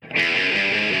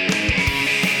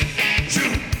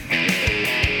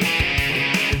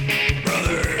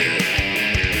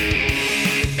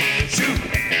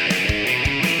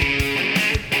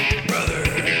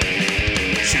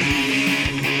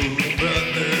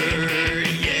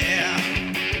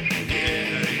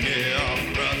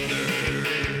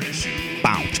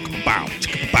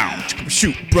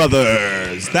Shoot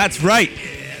Brothers. That's right,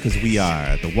 because we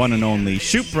are the one and only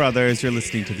Shoot Brothers. You're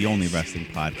listening to the only wrestling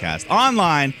podcast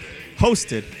online,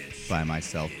 hosted by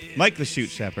myself, Mike the Shoot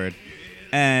Shepherd,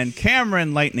 and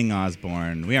Cameron Lightning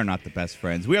Osborne. We are not the best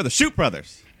friends. We are the Shoot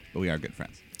Brothers, but we are good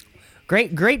friends.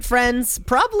 Great friends.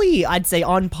 Probably, I'd say,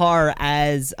 on par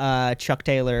as Chuck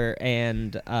Taylor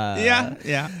and... what's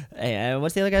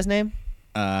the other guy's name?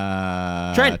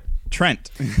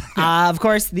 Trent. Of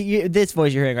course, this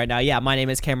voice you're hearing right now. Yeah, my name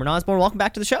is Cameron Osborne. Welcome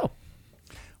back to the show.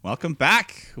 Welcome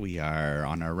back. We are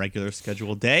on our regular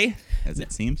scheduled day, as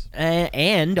it seems.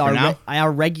 And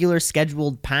our regular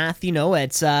scheduled path, you know,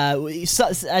 it's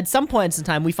at some points in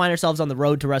time, we find ourselves on the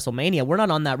road to WrestleMania. We're not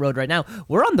on that road right now.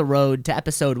 We're on the road to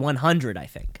episode 100, I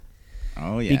think.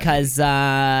 Oh, yeah. Because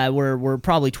we're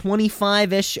probably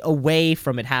 25-ish away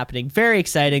from it happening. Very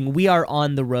exciting. We are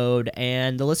on the road,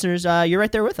 and the listeners, you're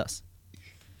right there with us.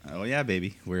 Oh, yeah,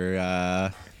 baby.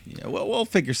 We'll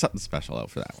figure something special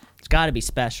out for that one. It's got to be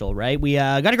special, right? We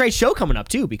got a great show coming up,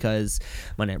 too, because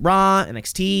Monday Night Raw,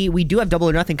 NXT, we do have Double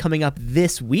or Nothing coming up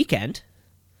this weekend.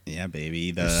 Yeah,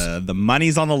 baby. The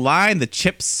money's on the line. The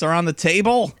chips are on the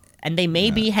table. And they may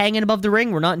be hanging above the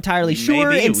ring. We're not entirely sure.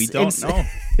 Maybe. We don't know.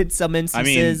 In some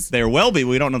instances. I mean, there will be.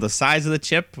 We don't know the size of the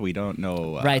chip. We don't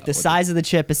know. Right. The size of the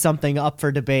chip is something up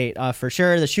for debate, for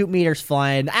sure. The shoot meter's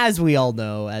flying, as we all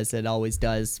know, as it always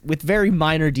does, with very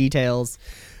minor details.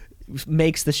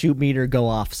 Makes the shoot meter go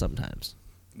off sometimes.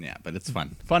 Yeah, but it's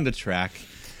fun to track.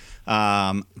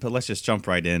 But let's just jump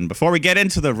right in. Before we get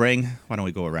into the ring, why don't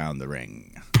we go around the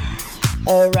ring?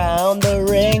 Around the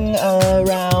ring,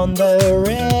 around the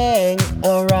ring,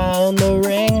 around the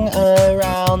ring,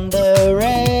 around the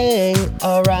ring,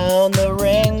 around the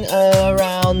ring,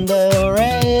 around the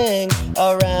ring,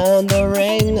 around the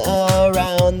ring,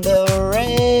 around the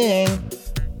ring.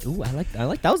 Ooh, I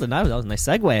like that was a nice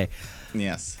segue.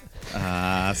 Yes.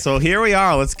 So here we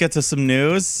are. Let's get to some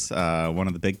news. One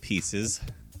of the big pieces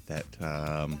that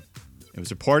it was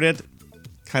reported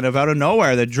kind of out of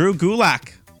nowhere that Drew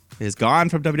Gulak is gone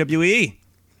from WWE.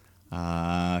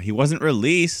 He wasn't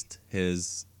released.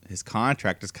 His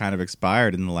contract has kind of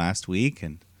expired in the last week,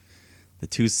 and the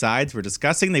two sides were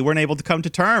discussing. They weren't able to come to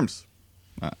terms.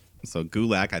 So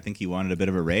Gulak, I think he wanted a bit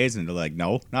of a raise, and they're like,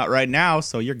 no, not right now,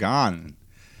 so you're gone.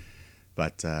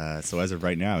 But so as of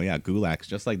right now, yeah, Gulak's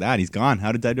just like that. He's gone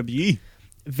out of WWE.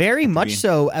 Very much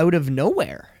so out of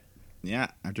nowhere. Yeah,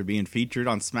 after being featured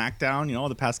on SmackDown,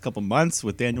 the past couple months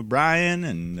with Daniel Bryan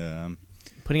and...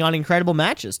 putting on incredible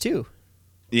matches, too.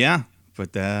 Yeah,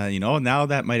 but, now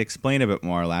that might explain a bit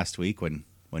more. Last week when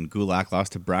Gulak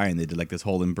lost to Bryan, they did like this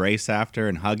whole embrace after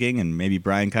and hugging, and maybe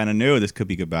Bryan kind of knew this could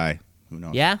be goodbye. Who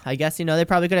knows? Yeah, I guess, they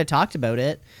probably could have talked about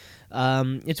it.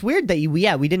 It's weird that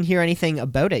we didn't hear anything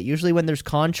about it. Usually when there's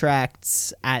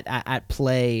contracts at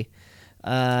play,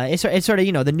 it's sort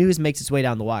of, the news makes its way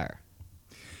down the wire.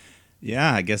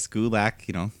 Yeah, I guess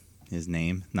Gulak, his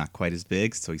name not quite as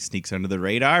big, so he sneaks under the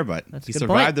radar, but he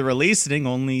survived the releasing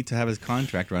only to have his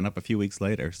contract run up a few weeks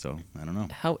later, so I don't know.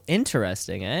 How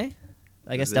interesting, eh?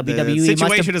 I guess the WWE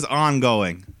situation is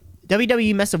ongoing.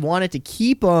 WWE must have wanted to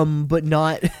keep him, but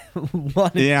not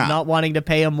wanting to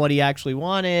pay him what he actually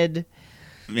wanted.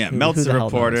 Yeah, Meltzer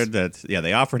reported that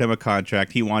they offered him a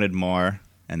contract, he wanted more,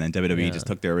 and then WWE just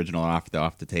took their original offer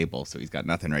off the table, so he's got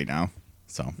nothing right now.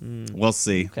 So we'll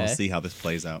see. Okay. We'll see how this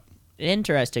plays out.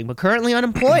 Interesting, but currently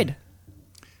unemployed.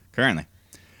 Currently.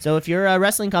 So if you're a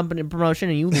wrestling company promotion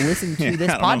and you listen to this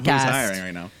podcast, I don't know who's hiring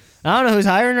right now. I don't know who's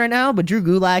hiring right now, but Drew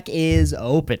Gulak is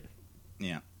open.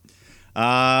 Yeah.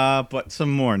 But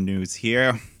some more news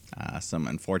here. Some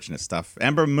unfortunate stuff.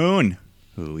 Ember Moon,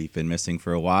 who we've been missing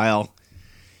for a while.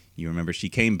 You remember she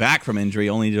came back from injury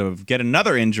only to get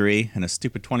another injury in a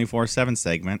stupid 24/7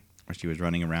 segment where she was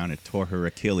running around and tore her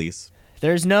Achilles.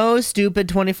 There's no stupid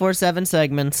 24/7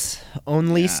 segments,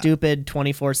 only stupid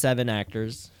 24/7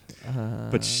 actors.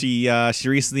 But she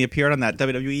recently appeared on that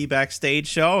WWE backstage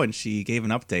show, and she gave an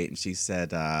update, and she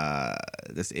said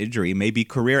this injury may be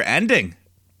career-ending.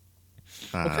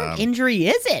 What kind of injury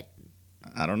is it?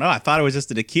 I don't know. I thought it was just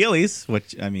an Achilles,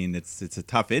 which, I mean, it's a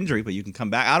tough injury, but you can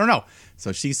come back. I don't know.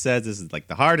 So she says this is like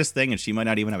the hardest thing, and she might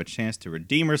not even have a chance to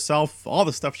redeem herself, all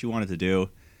the stuff she wanted to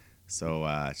do. So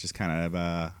it's just kind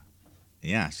of...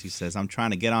 she says, I'm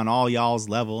trying to get on all y'all's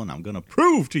level, and I'm going to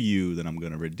prove to you that I'm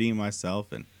going to redeem myself,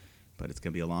 but it's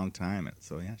going to be a long time. And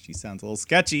so, she sounds a little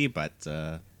sketchy, but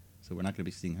so we're not going to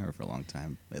be seeing her for a long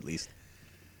time, at least.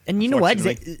 And you know what?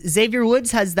 Xavier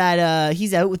Woods has that,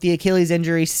 he's out with the Achilles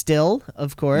injury still,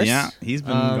 of course. Yeah, he's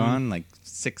been gone like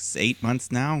 6-8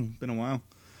 months now. Been a while.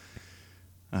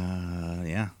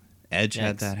 Edge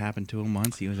had that happen to him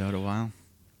once. He was out a while.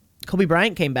 Kobe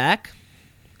Bryant came back.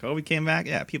 Kobe came back.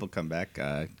 Yeah, people come back.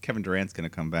 Kevin Durant's gonna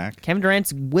come back. Kevin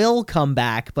Durant will come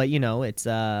back, but it's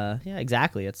yeah,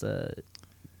 exactly. It's a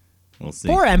We'll see.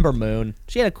 poor Ember Moon.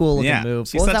 She had a cool looking Yeah, move.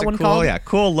 she's What was such that a one cool, called? yeah,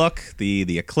 cool look.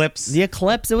 The Eclipse. The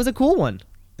Eclipse. It was a cool one.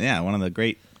 Yeah, one of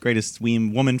the greatest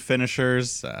woman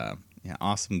finishers. Yeah,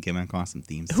 awesome gimmick, awesome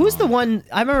theme song. Who's the one?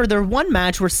 I remember there was one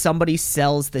match where somebody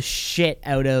sells the shit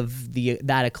out of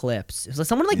that Eclipse. It was like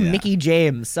someone like Yeah. Mickey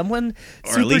James, someone Or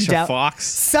super Alicia Fox.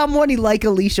 someone like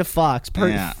Alicia Fox,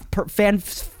 Yeah.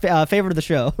 favorite of the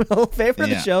show, favorite of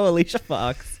the Yeah. show, Alicia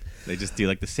Fox. They just do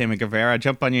like the Sammy Guevara,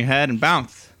 jump on your head and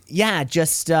bounce. Yeah,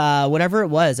 just whatever it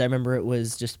was. I remember it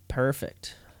was just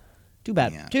perfect. Too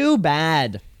bad. Yeah. Too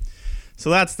bad.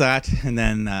 So that's that, and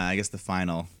then I guess the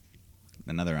final,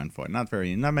 another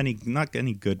unfortunate, not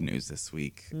any good news this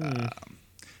week.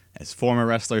 As former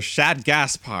wrestler Shad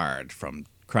Gaspard from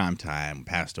Crime Time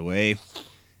passed away.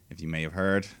 If you may have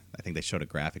heard, I think they showed a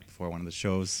graphic before one of the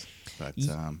shows, but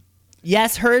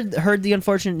Yes, heard the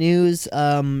unfortunate news.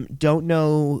 Don't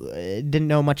know, didn't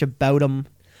know much about him.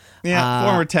 yeah,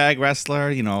 former tag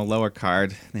wrestler, lower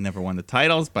card. They never won the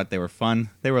titles, but they were fun.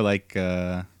 They were like,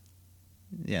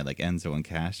 like Enzo and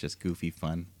Cash, just goofy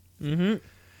fun. Mm-hmm.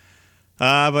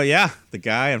 But yeah, the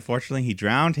guy, unfortunately, he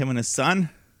drowned. Him and his son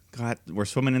were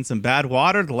swimming in some bad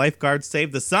water. The lifeguard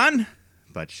saved the son,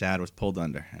 but Shad was pulled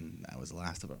under, and that was the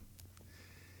last of him.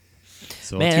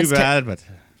 So Man, too that's bad, but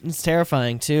It's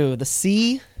terrifying too. The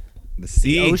sea. the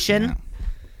sea, The ocean? yeah,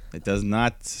 it does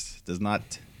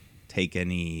not take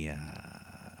any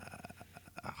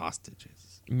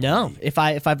hostages. No, if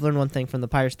I've learned one thing from the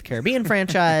Pirates of the Caribbean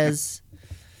franchise,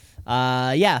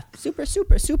 yeah,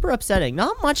 super upsetting.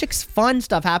 Not much fun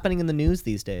stuff happening in the news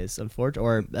these days, unfortunately,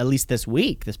 or at least this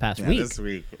past Yeah, week. this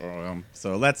week.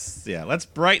 So let's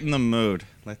brighten the mood.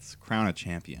 Let's crown a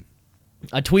champion.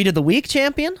 A tweet of the week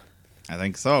champion. I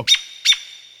think so.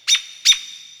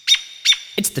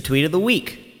 It's the tweet of the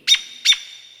week.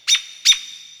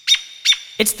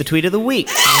 It's the tweet of the week.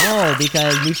 Oh,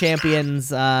 because new champions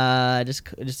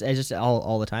just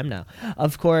all the time now.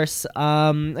 Of course,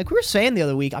 like we were saying the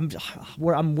other week, I'm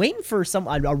waiting for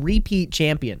a repeat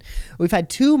champion. We've had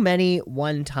too many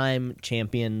one-time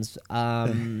champions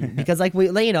because like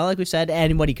we said,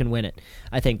 anybody can win it.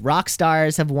 I think rock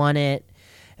stars have won it.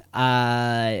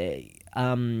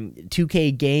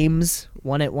 2K Games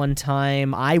won it one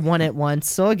time. I won it once.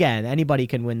 So again, anybody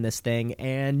can win this thing.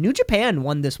 And New Japan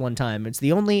won this one time. It's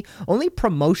the only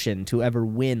promotion to ever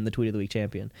win the Tweet of the Week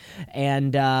champion.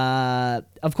 And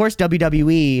of course,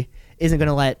 WWE isn't going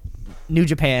to let New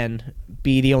Japan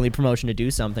be the only promotion to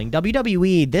do something.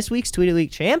 WWE, this week's Tweet of the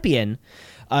Week champion,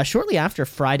 shortly after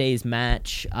Friday's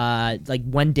match, like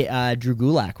when Drew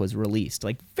Gulak was released,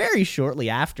 like very shortly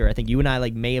after. I think you and I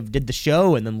may have did the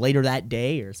show, and then later that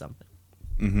day or something.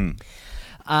 Mm-hmm.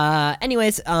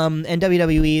 Anyways, and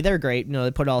WWE, they're great.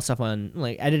 They put all stuff on,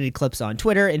 edited clips on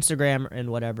Twitter, Instagram, and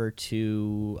whatever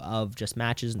of just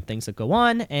matches and things that go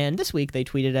on. And this week they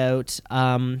tweeted out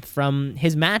from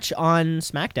his match on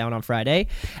SmackDown on Friday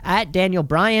at Daniel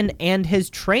Bryan and his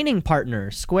training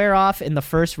partner square off in the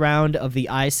first round of the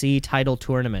IC title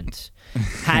tournament.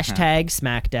 Hashtag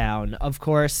SmackDown. Of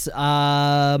course,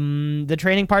 the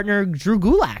training partner, Drew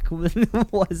Gulak,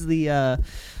 was the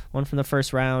one from the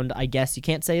first round. I guess you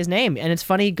can't say his name. And it's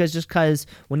funny because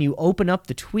when you open up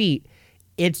the tweet,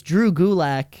 it's Drew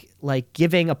Gulak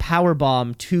giving a power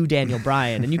bomb to Daniel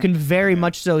Bryan, and you can very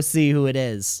much so see who it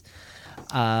is.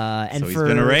 And so he's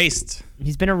been erased.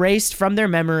 He's been erased from their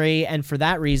memory, and for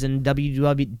that reason,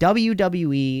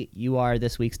 WWE, you are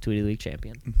this week's Tweet of the Week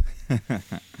champion.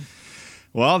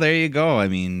 Well, there you go. I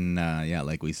mean,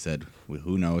 like we said,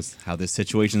 who knows how this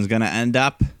situation is going to end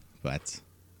up, but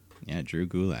yeah, Drew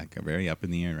Gulak, very up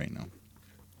in the air right now.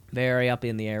 Very up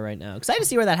in the air right now. Excited to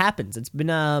see where that happens. It's been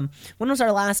when was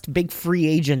our last big free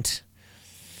agent?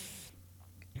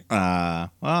 Well,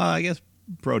 I guess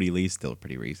Brody Lee's still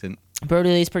pretty recent. Brody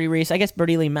Lee's pretty recent. I guess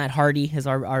Brody Lee, Matt Hardy is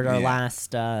our Yeah.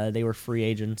 last. They were free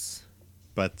agents.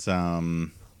 But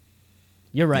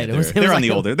You're right. yeah, It was they're on like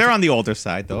the older. They're on the older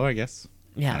side, though. I guess.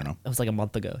 Yeah, I don't know. it was like a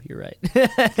month ago. You're right.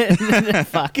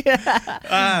 Fuck.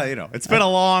 It's been a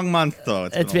long month though.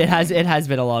 It has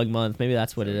been a long month. Maybe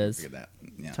that's what it is. Forgive that.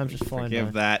 Yeah, Time's just flying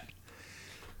forgive by. that.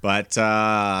 But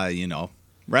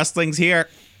wrestling's here,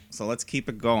 so let's keep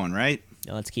it going, right?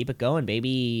 Now let's keep it going,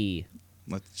 baby.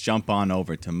 Let's jump on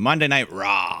over to Monday Night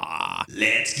Raw.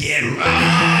 Let's get raw.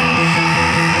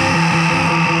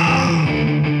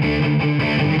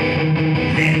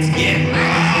 Let's get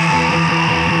raw.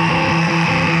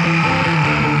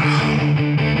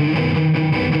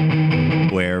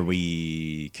 Where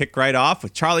we kick right off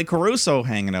with Charlie Caruso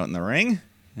hanging out in the ring.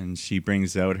 and she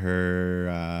brings out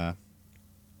her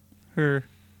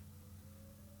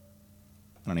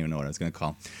I don't even know what I was going to call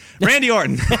him. Randy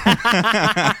Orton.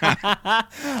 I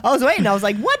was waiting. I was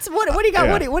like, what do you got?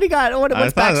 Yeah. What do you got? What's I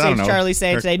don't backstage know. Charlie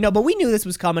saying today? No, but we knew this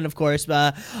was coming, of course.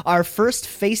 Our first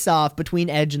face-off between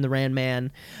Edge and the Ran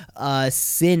Man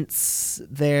since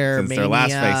their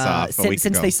last face-off a week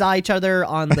since ago. they saw each other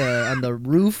on the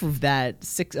roof of that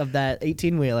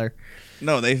 18-wheeler.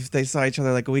 No, they saw each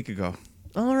other like a week ago.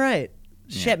 All right.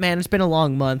 Shit, man, it's been a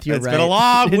long month. You're It's right. been a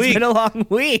long week. It's been a long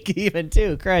week, even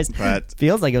too. Christ, But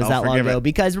feels like it was I'll that long forgive ago. it.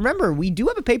 Because remember, we do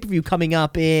have a pay-per-view coming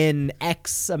up in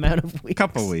X amount of weeks.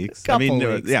 Couple weeks. Couple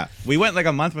weeks. Yeah. We went like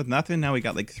a month with nothing. Now we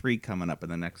got like 3 coming up in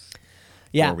the next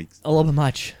 4 weeks. A little bit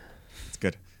much. It's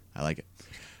good. I like it.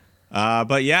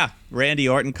 But yeah, Randy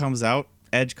Orton comes out.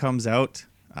 Edge comes out.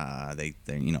 They're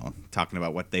talking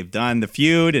about what they've done, the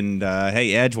feud, and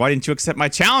hey, Edge, why didn't you accept my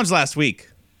challenge last week?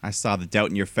 I saw the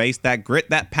doubt in your face, that grit,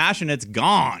 that passion, it's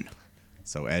gone.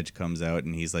 So Edge comes out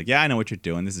and he's like, yeah, I know what you're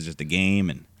doing. This is just a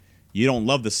game, and you don't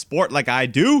love the sport like I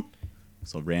do.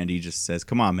 So Randy just says,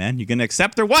 come on, man, you gonna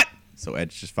accept or what? So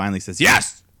Edge just finally says,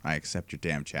 yes, I accept your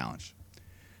damn challenge.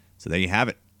 So there you have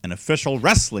it, an official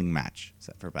wrestling match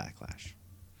set for Backlash.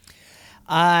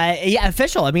 Yeah,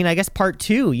 official. I mean, I guess part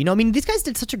 2. You know, I mean, these guys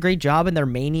did such a great job in their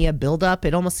Mania build-up.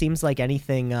 It almost seems like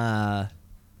anything.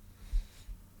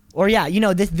 Or yeah, you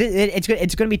know, it's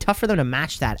going to be tough for them to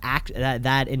match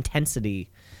that intensity,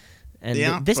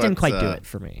 and this didn't quite do it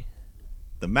for me.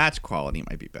 The match quality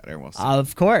might be better. We'll see.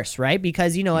 Of course, right?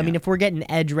 Because I mean, if we're getting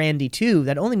Edge Randy 2,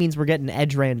 that only means we're getting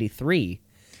Edge Randy 3.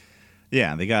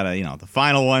 Yeah, they gotta, the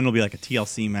final one will be like a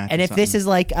TLC match. And or if this something. is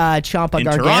like Ciampa In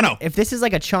Gargano, Toronto. if this is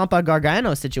like a Ciampa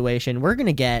Gargano situation, we're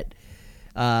gonna get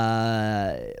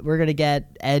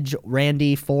Edge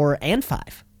Randy 4 and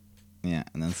 5. Yeah,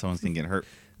 and then someone's gonna get hurt.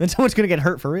 Then someone's gonna get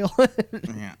hurt for real.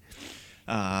 Yeah.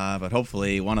 But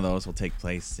hopefully one of those will take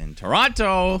place in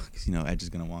Toronto, because Edge is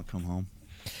gonna want to come home.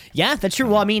 Yeah, that's true.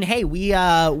 Well, I mean, hey, we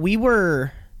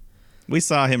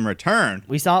saw him return.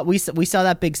 we saw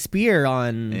that big spear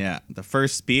on. Yeah, the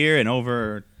first spear in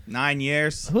over 9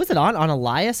 years. Who was it on? On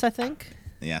Elias, I think.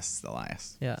 Yes,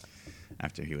 Elias. Yeah.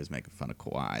 After he was making fun of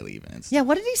Kawhi leaving and stuff. Yeah.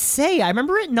 What did he say? I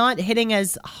remember it not hitting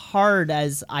as hard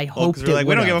as I hoped. Because we're like,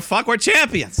 we don't give a fuck. We're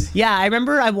champions. Yeah, I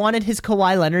remember I wanted his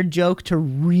Kawhi Leonard joke to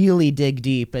really dig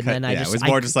deep, and then it was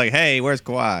more just like, hey, where's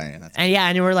Kawhi? And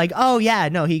and we're like, oh yeah,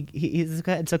 no, he's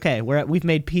it's okay. We've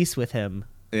made peace with him.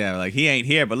 yeah, like he ain't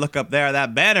here, but look up there,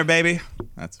 that banner, baby.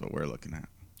 That's what we're looking at.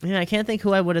 Yeah, I can't think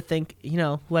who I would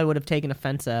have taken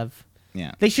offense of.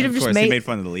 Yeah, They should have just they made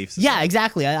fun of the Leafs. Yeah,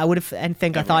 exactly. I would have,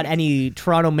 I thought any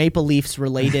Toronto Maple Leafs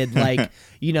related, like,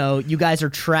 you guys are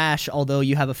trash, although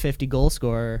you have a 50 goal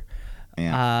scorer.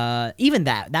 Yeah. Even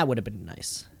that would have been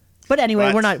nice. But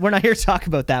anyway, But- we're not here to talk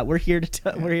about that. We're here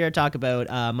to talk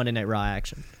about Monday Night Raw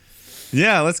action.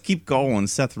 Yeah, let's keep going.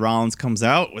 Seth Rollins comes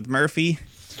out with Murphy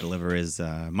to deliver his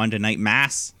Monday Night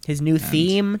Mass. His new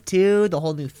theme too, the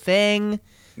whole new thing.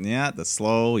 Yeah, the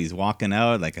slow. He's walking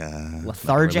out like a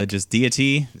Lethargic. religious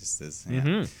deity.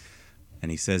 And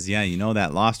he says, yeah,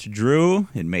 that loss to Drew,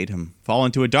 it made him fall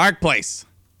into a dark place.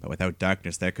 But without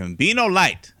darkness, there can be no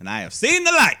light. And I have seen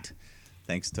the light.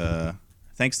 Thanks to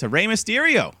Rey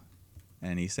Mysterio.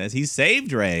 And he says he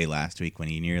saved Rey last week when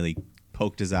he nearly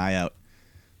poked his eye out.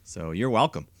 So you're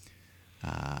welcome.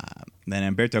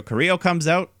 Then Humberto Carrillo comes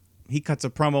out. He cuts a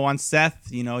promo on Seth.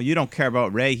 You don't care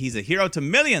about Rey. He's a hero to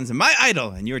millions and my idol,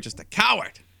 and you're just a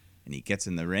coward. And he gets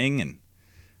in the ring, and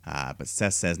but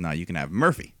Seth says, no, you can have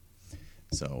Murphy.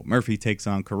 So Murphy takes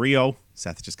on Carrillo.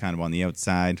 Seth just kind of on the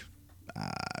outside.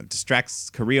 Distracts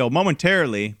Carrillo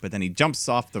momentarily, but then he jumps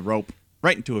off the rope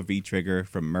right into a V-trigger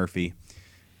from Murphy.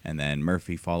 And then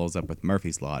Murphy follows up with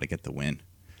Murphy's Law to get the win.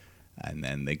 And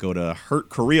then they go to hurt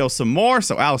Carrillo some more.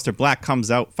 So Aleister Black comes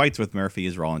out, fights with Murphy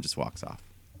as Rollins just walks off.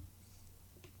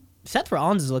 Seth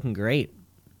Rollins is looking great.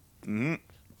 Mm-hmm.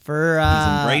 For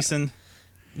He's embracing.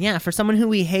 Yeah, for someone who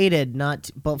we hated,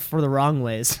 but for the wrong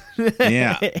ways.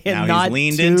 Yeah, now not he's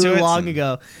leaned too into it. long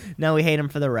ago. Now we hate him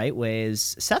for the right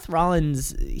ways. Seth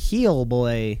Rollins, heel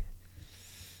boy.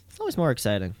 It's always more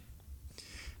exciting.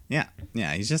 Yeah,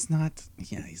 he's just not.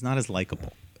 Yeah, he's not as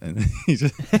likable.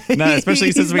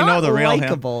 Especially since we know the real him.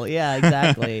 Likeable. Yeah,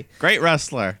 exactly. Great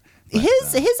wrestler. But,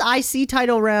 his IC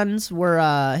title runs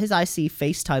were his IC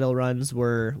face title runs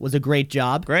was a great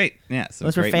job. Great. Yeah,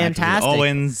 those were great matches with fantastic.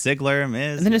 Owens, Ziggler,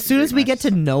 Miz. And then as soon as we get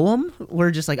to know him,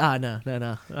 we're just like, no,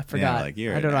 I forgot. Yeah, like,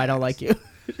 you're I don't know. I don't like you.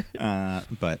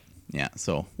 But yeah,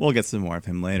 so we'll get some more of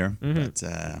him later. Mm-hmm. But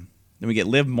then we get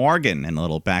Liv Morgan in a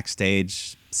little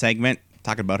backstage segment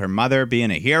talking about her mother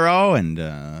being a hero and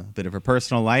a bit of her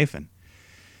personal life. And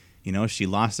You know, she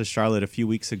lost to Charlotte a few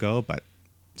weeks ago, but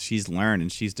she's learned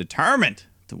and she's determined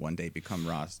to one day become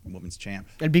Raw's Women's Champ.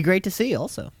 It'd be great to see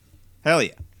also. Hell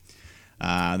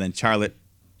yeah. Then Charlotte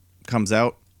comes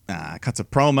out, cuts a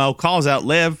promo, calls out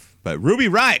Liv, but Ruby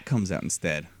Riott comes out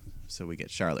instead. So we get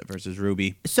Charlotte versus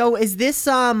Ruby. So is this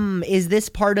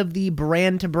part of the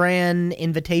brand to brand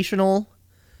invitational?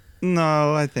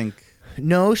 No, I think.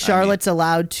 No, Charlotte's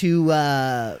allowed to.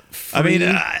 I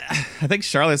think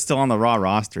Charlotte's still on the Raw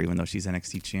roster, even though she's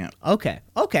NXT champ. Okay.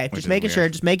 Just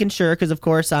is making sure, because of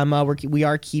course we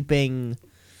are keeping.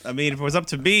 I mean, if it was up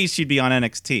to me, she'd be on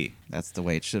NXT. That's the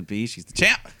way it should be. She's the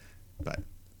champ, but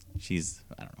I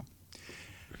don't know.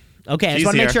 Okay, I just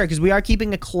want to make sure because we are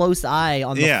keeping a close eye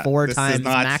on the 4 times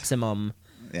maximum.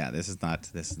 Yeah, this is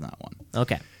not one.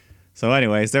 Okay. So,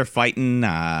 anyways, they're fighting.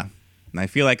 And I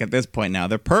feel like at this point now,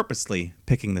 they're purposely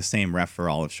picking the same ref for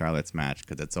all of Charlotte's match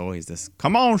because it's always this,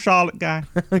 come on, Charlotte guy.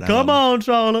 Come on,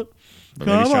 Charlotte. But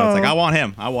maybe Charlotte's like,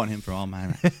 I want him for all my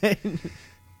matches.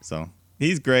 So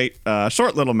he's great.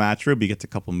 Short little match. Ruby gets a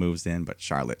couple moves in, but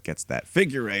Charlotte gets that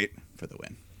figure 8 for the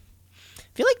win.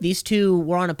 I feel like these two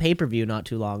were on a pay-per-view not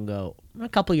too long ago. A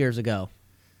couple years ago.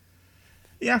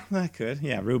 Yeah, that could.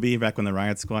 Yeah, Ruby, back when the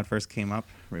Riot Squad first came up,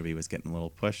 Ruby was getting a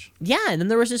little push. Yeah, and then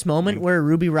there was this moment where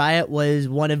Ruby Riott was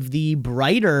one of the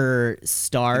brighter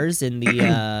stars in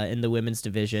the women's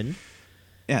division.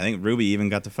 Yeah, I think Ruby even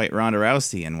got to fight Ronda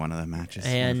Rousey in one of the matches.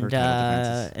 And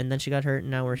then she got hurt, and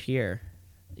now we're here.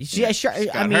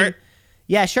 Hurt.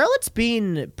 Yeah, Charlotte's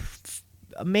been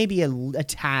maybe a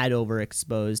tad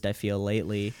overexposed, I feel,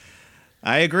 lately.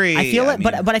 I agree. I feel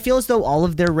but I feel as though all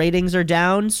of their ratings are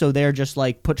down, so they're just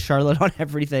like put Charlotte on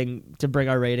everything to bring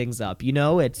our ratings up. You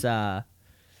know, it's tough.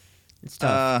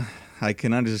 I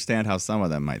can understand how some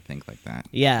of them might think like that.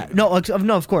 Yeah, you know?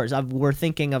 no, of course. We're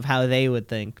thinking of how they would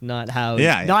think, not how.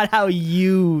 Yeah. Not how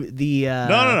you the.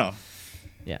 No.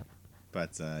 Yeah.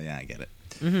 But I get it.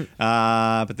 Mm-hmm.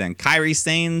 But then Kairi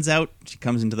Sane's out. She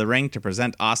comes into the ring to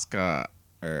present Asuka,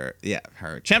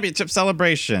 her championship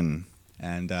celebration,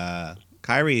 and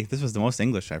Kairi. This was the most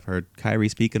English I've heard Kairi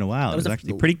speak in a while. It was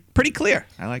actually pretty clear.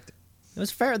 I liked it. It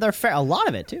was fair. They're fair. A lot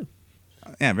of it too.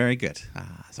 Yeah, very good.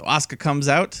 So Asuka comes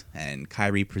out, and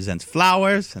Kairi presents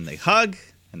flowers, and they hug.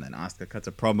 And then Asuka cuts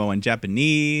a promo in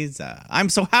Japanese. I'm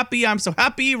so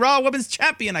happy, Raw Women's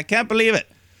Champion. I can't believe it.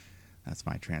 That's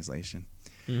my translation.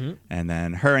 Mm-hmm. And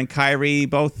then her and Kairi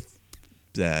both,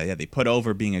 they put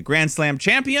over being a Grand Slam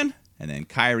champion. And then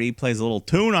Kairi plays a little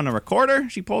tune on a recorder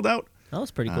she pulled out. That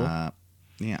was pretty cool.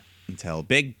 Until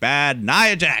big bad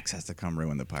Nia Jax has to come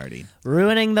ruin the party.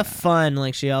 Ruining the fun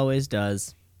like she always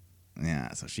does.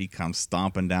 Yeah, so she comes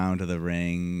stomping down to the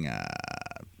ring.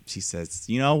 She says,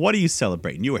 what are you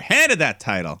celebrating? You were handed that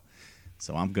title.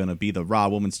 So I'm going to be the Raw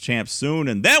Women's Champ soon,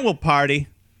 and then we'll party.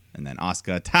 And then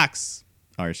Asuka attacks,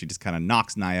 or she just kind of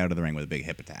knocks Nia out of the ring with a big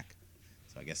hip attack.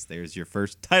 So I guess there's your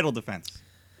first title defense.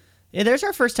 Yeah, there's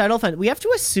our first title defense. We have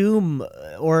to assume,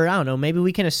 or I don't know, maybe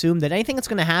we can assume that anything that's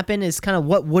going to happen is kind of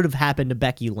what would have happened to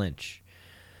Becky Lynch.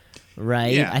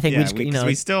 Right? Yeah, I think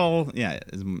we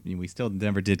still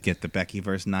never did get the Becky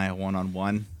versus Nia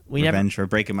one-on-one. Revenge for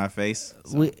breaking my face.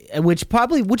 So. Which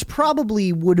probably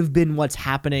would have been what's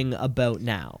happening about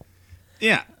now.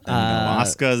 Yeah.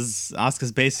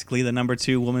 Asuka's basically the number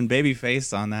 2 woman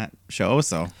babyface on that show,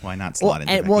 so why not slot in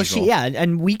the Becky role?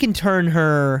 And we can turn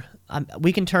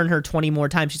her 20 more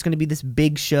times. She's going to be this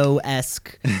Big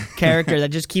Show-esque character that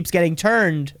just keeps getting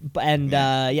turned, and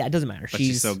it doesn't matter. But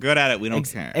she's so good at it, we don't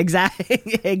care.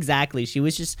 Exactly. She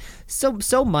was just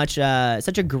so much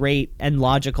such a great and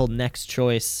logical next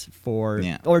choice to win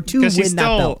that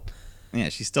belt. Yeah,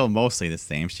 she's still mostly the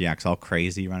same. She acts all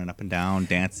crazy, running up and down,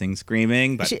 dancing,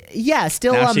 screaming. But now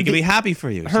she can be happy for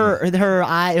you. Her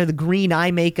eye, or the green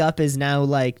eye makeup is now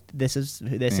like this is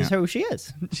who she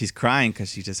is. She's crying because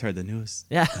she just heard the news.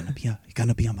 Yeah,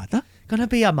 gonna be a mother. Gonna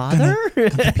be a mother. Gonna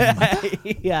be a mother.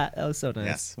 Yeah, that was so nice.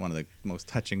 Yes, one of the most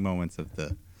touching moments of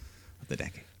the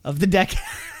decade. Of the decade.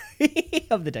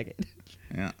 Of the decade.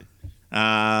 Yeah.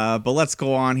 But let's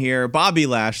go on here. Bobby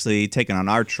Lashley taking on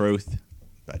R-Truth.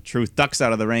 But Truth ducks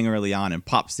out of the ring early on and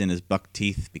pops in his buck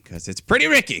teeth because it's Pretty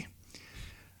Ricky.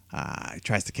 He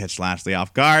tries to catch Lashley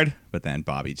off guard, but then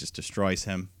Bobby just destroys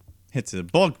him. Hits a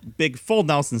big full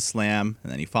Nelson slam,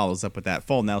 and then he follows up with that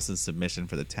full Nelson submission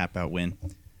for the tap-out win.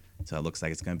 So it looks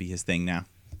like it's going to be his thing now.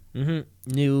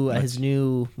 Mm-hmm. His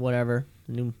new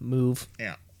move.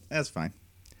 Yeah, that's fine.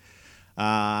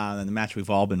 Then the match we've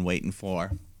all been waiting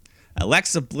for.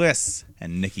 Alexa Bliss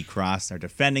and Nikki Cross are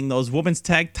defending those women's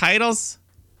tag titles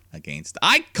against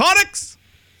Iconics.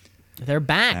 They're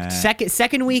back.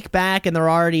 Second week back, and they're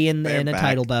already in a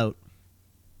title bout.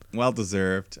 Well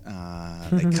deserved.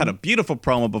 They cut a beautiful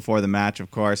promo before the match,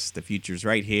 of course. The future's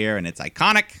right here, and it's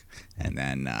iconic. And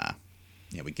then,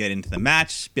 we get into the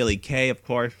match. Billie Kay, of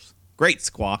course. Great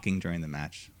squawking during the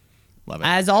match. Love it.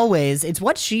 As always, it's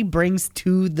what she brings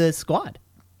to the squad.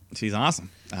 She's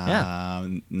awesome. Yeah.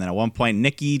 And then at one point,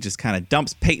 Nikki just kind of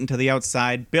dumps Peyton to the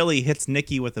outside. Billie hits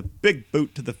Nikki with a big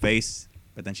boot to the face,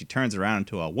 but then she turns around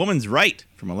into a woman's right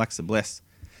from Alexa Bliss.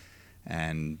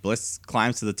 And Bliss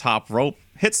climbs to the top rope,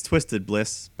 hits Twisted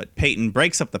Bliss, but Peyton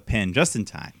breaks up the pin just in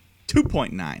time.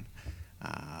 2.9.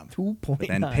 2.9.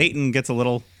 Then Peyton gets a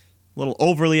little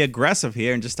overly aggressive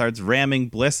here and just starts ramming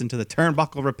Bliss into the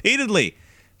turnbuckle repeatedly.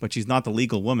 But she's not the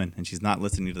legal woman, and she's not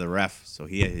listening to the ref, so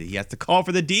he has to call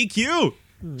for the DQ,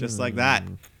 just like that.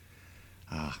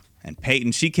 And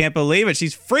Peyton, she can't believe it.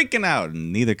 She's freaking out,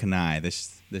 and neither can I.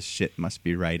 This shit must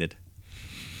be righted.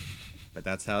 But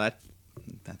that's how that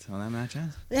match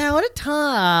ends.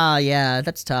 Yeah, yeah,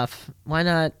 that's tough. Why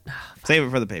not? Save it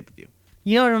for the pay-per-view.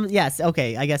 You know what yes,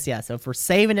 okay, I guess, yeah. So if we're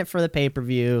saving it for the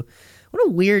pay-per-view, what a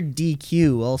weird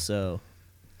DQ also.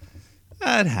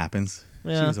 It happens.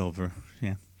 Yeah. She was over.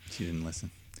 Yeah, she didn't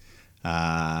listen.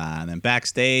 And then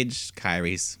backstage,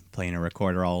 Kyrie's playing a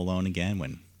recorder all alone again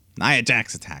when Nia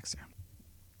Jax attacks her.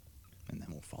 And then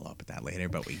we'll follow up with that later,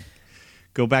 but we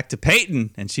go back to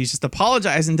Peyton, and she's just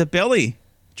apologizing to Billie.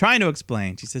 Trying to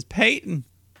explain. She says, Peyton's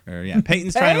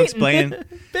trying to explain.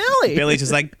 Billie. Billie's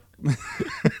just like,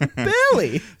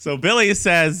 Billie. So Billie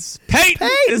says, Peyton,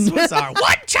 this was our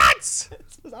one chance.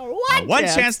 This was our one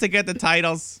chance to get the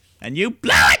titles, and you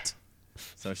blew it.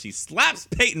 So she slaps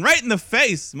Peyton right in the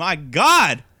face. My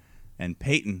God. And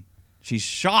Peyton, she's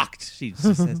shocked. She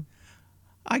just says,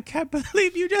 I can't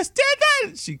believe you just did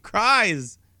that. She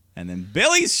cries. And then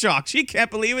Billie's shocked. She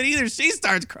can't believe it either. She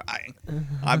starts crying.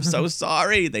 I'm so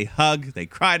sorry. They hug. They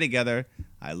cry together.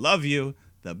 I love you.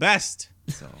 The best.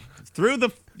 So through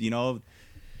the,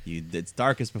 it's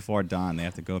darkest before dawn. They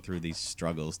have to go through these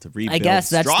struggles to rebuild I guess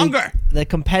that's stronger. The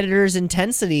competitor's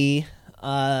intensity,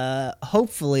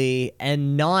 hopefully,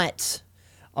 and not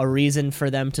a reason for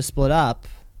them to split up.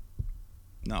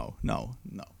 No.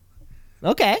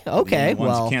 Okay. The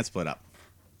ones who can't split up.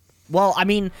 Well, I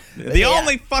mean, the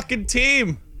only fucking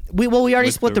team. We already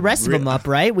with split the rest of them up,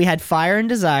 right? We had Fire and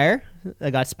Desire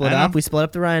that got split up. We split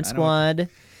up the Riot Squad.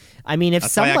 I mean, if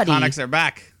That's somebody, why Iconics are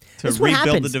back to This is what rebuild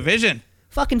the happens. division.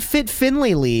 fucking Fit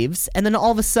Finlay leaves, and then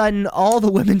all of a sudden, all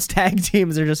the women's tag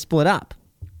teams are just split up.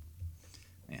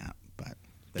 Yeah, but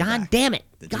they're God back. damn it!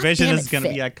 The God division damn is it, going to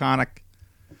Fit. be iconic.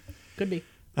 Could be.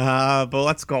 But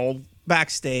let's go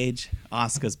backstage.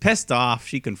 Asuka's pissed off.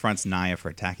 She confronts Nia for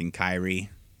attacking Kairi.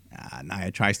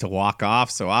 Nia tries to walk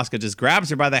off, so Asuka just grabs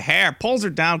her by the hair, pulls her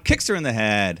down, kicks her in the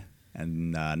head,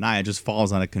 and Nia just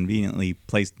falls on a conveniently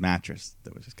placed mattress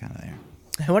that was just kind of there.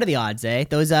 What are the odds, eh?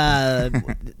 Those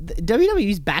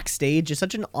WWE's backstage is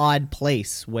such an odd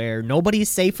place where nobody's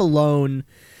safe alone.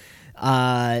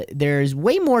 There's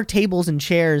way more tables and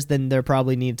chairs than there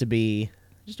probably need to be.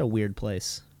 Just a weird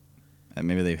place.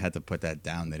 Maybe they had to put that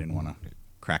down. They didn't want to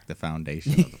crack the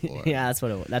foundation of the floor. Yeah, that's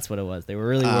what it was. They were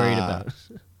really worried about.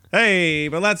 Hey,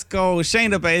 but let's go.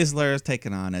 Shayna Baszler is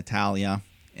taking on Natalya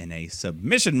in a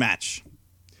submission match.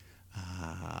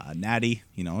 Natty,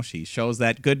 she shows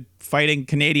that good fighting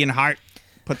Canadian heart.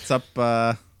 Puts up,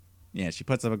 she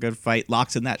puts up a good fight.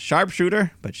 Locks in that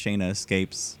sharpshooter, but Shayna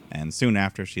escapes. And soon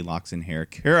after, she locks in her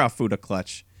Kirifuda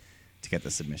clutch to get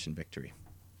the submission victory.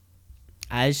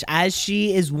 As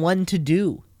she is one to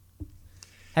do.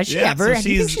 Has she Yeah, ever? so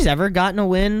Do you think she's ever gotten a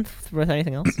win with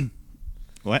anything else?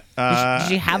 What? Does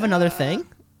she have another thing?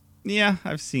 Yeah,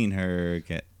 I've seen her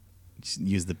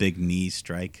use the big knee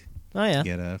strike. Oh yeah. To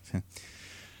get up.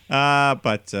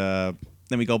 But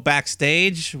then we go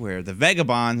backstage where the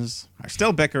Vagabonds are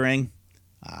still bickering.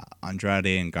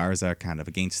 Andrade and Garza are kind of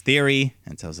against Theory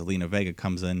until Zelina Vega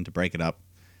comes in to break it up.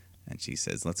 And she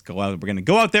says, let's go out. We're going to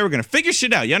go out there. We're going to figure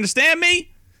shit out. You understand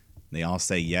me? They all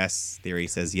say yes. Theory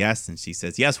says yes. And she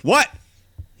says, yes, what?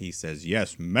 He says,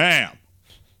 yes, ma'am.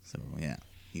 So, yeah,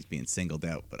 he's being singled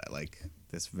out. But I like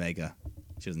this Vega.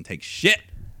 She doesn't take shit.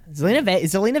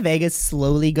 Zelina Vega's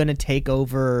slowly going to take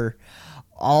over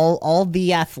all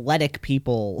the athletic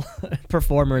people,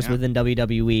 performers within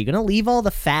WWE. Going to leave all the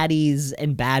fatties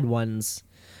and bad ones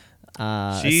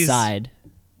aside.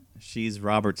 She's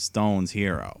Robert Stone's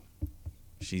hero.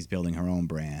 She's building her own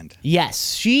brand.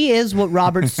 Yes, she is what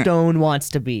Robert Stone wants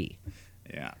to be.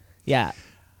 Yeah. Yeah.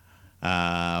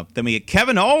 Then we get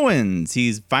Kevin Owens.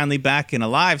 He's finally back in a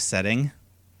live setting.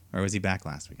 Or was he back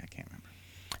last week? I can't remember.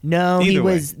 No, Either he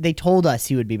way. was. They told us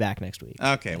he would be back next week.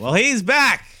 Okay, well, he's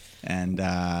back. And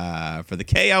for the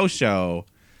KO show,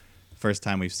 first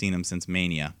time we've seen him since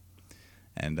Mania.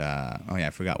 And I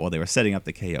forgot. While they were setting up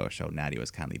the KO show, Natty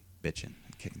was kind of bitching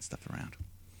and kicking stuff around.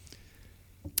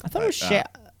 I thought it was I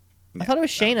thought it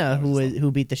was Shayna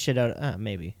who beat the shit out of...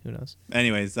 maybe. Who knows?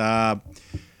 Anyways, Kevin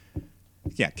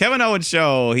Owens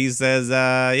show. He says,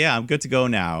 I'm good to go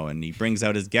now. And he brings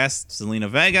out his guest, Zelina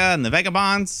Vega and the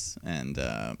Vagabonds. And,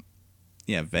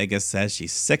 Vega says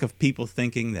she's sick of people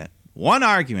thinking that one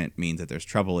argument means that there's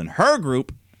trouble in her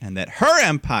group and that her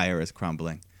empire is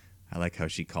crumbling. I like how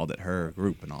she called it her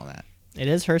group and all that. It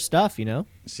is her stuff, you know?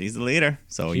 She's the leader.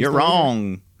 So you're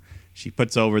wrong. She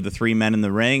puts over the three men in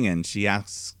the ring, and she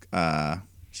asks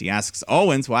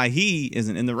Owens why he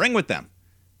isn't in the ring with them.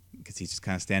 Because he's just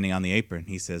kind of standing on the apron.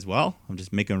 He says, well, I'm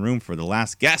just making room for the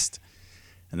last guest.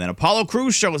 And then Apollo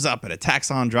Crews shows up and attacks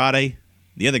Andrade.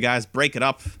 The other guys break it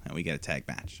up, and we get a tag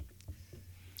match.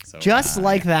 So, just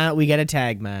like that, we get a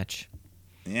tag match.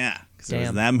 Yeah, because it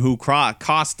was them who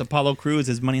cost Apollo Crews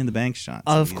his Money in the Bank shot.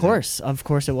 So of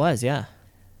course it was, yeah.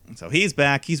 So he's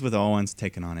back. He's with Owens,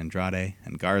 taking on Andrade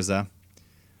and Garza.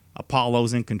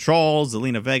 Apollo's in control.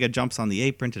 Zelina Vega jumps on the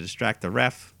apron to distract the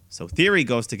ref. So Theory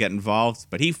goes to get involved,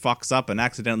 but he fucks up and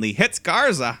accidentally hits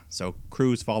Garza. So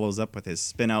Crews follows up with his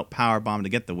spin-out powerbomb to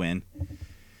get the win.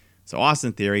 So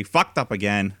Austin Theory fucked up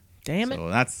again. Damn it. So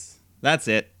that's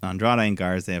it. Andrade and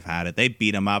Garza have had it. They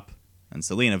beat him up. And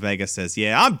Zelina Vega says,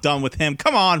 yeah, I'm done with him.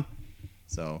 Come on.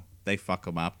 So they fuck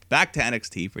him up. Back to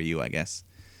NXT for you, I guess.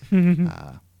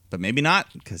 But maybe not,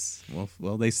 because,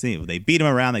 they see. They beat him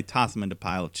around, they toss him into a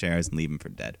pile of chairs and leave him for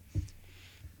dead.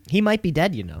 He might be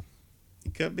dead, you know. He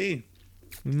could be.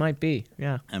 He might be,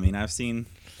 yeah. I mean, I've seen...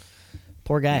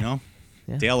 Poor guy. You know,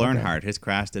 yeah, Dale Earnhardt, his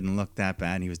crash didn't look that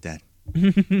bad, and he was dead.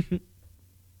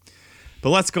 But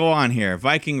let's go on here.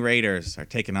 Viking Raiders are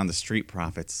taking on the Street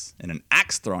Profits in an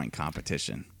axe-throwing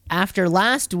competition. After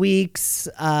last week's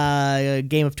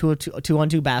game of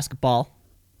 2-on-2 basketball.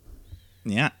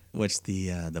 Yeah, which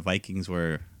the Vikings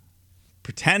were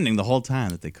pretending the whole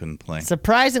time that they couldn't play.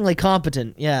 Surprisingly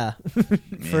competent, yeah.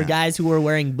 For guys who were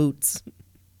wearing boots.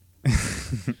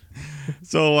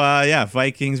 So,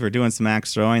 Vikings were doing some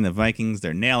axe throwing. The Vikings,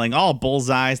 they're nailing all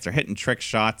bullseyes. They're hitting trick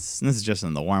shots. And this is just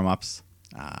in the warm-ups.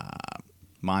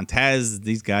 Montez,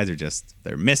 these guys are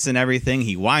they're missing everything.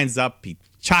 He winds up. He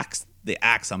chucks the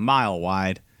axe a mile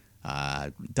wide.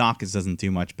 Dawkins doesn't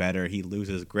do much better. He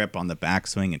loses grip on the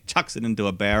backswing and chucks it into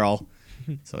a barrel.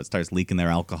 So it starts leaking their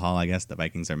alcohol, I guess. The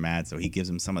Vikings are mad, so he gives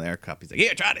them some of their cup. He's like,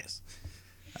 here, try this.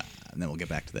 And then we'll get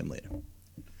back to them later.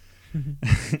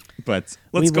 But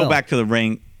let's go back to the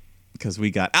ring, because we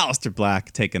got Aleister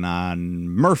Black taking on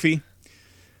Murphy.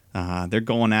 They're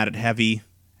going at it heavy,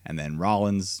 and then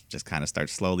Rollins just kind of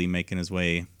starts slowly making his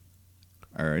way.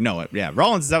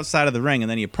 Rollins is outside of the ring, and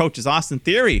then he approaches Austin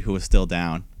Theory, who is still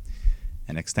down,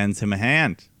 and extends him a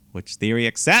hand, which Theory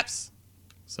accepts.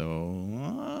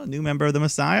 So, new member of the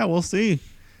Messiah, we'll see.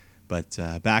 But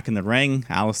back in the ring,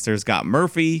 Alistair's got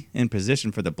Murphy in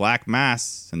position for the Black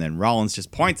Mass, and then Rollins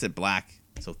just points at Black.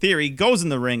 So Theory goes in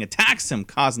the ring, attacks him,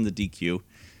 causing the DQ.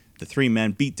 The three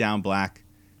men beat down Black,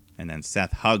 and then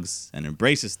Seth hugs and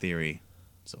embraces Theory.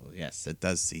 So, yes, it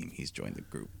does seem he's joined the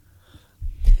group.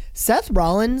 Seth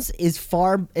Rollins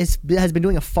has been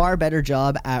doing a far better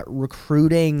job at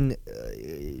recruiting,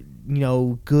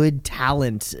 good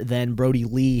talent than Brody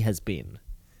Lee has been.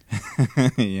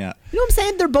 Yeah. You know what I'm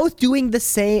saying? They're both doing the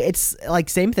same. It's like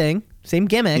same thing, same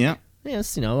gimmick. Yeah.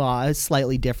 Yes,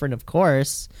 slightly different, of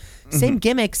course. Same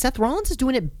gimmick. Seth Rollins is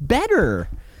doing it better.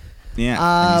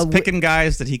 Yeah. And he's picking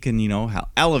guys that he can,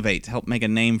 elevate, help make a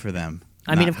name for them.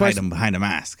 I mean, of course, hide them behind a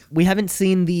mask. We haven't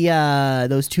seen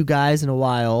those two guys in a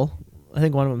while. I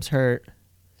think one of them's hurt.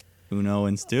 Uno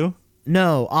and Stu?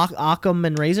 No, Occam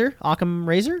and Razor. Occam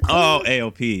Razor. Oh,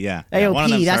 AOP. Yeah.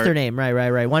 AOP. That's their name.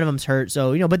 Right. One of them's hurt.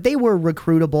 So but they were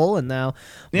recruitable, and now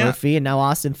Murphy and now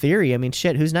Austin Theory. I mean,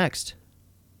 shit. Who's next?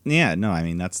 Yeah. No. I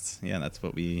mean, that's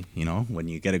what we. When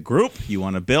you get a group, you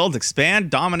want to build, expand,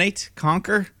 dominate,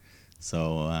 conquer.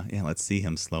 So, let's see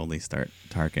him slowly start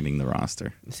targeting the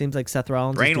roster. It seems like Seth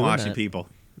Rollins brainwashing is doing that. People.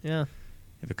 Yeah.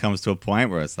 If it comes to a point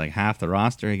where it's like half the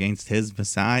roster against his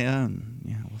Messiah,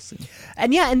 and we'll see.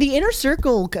 And and the Inner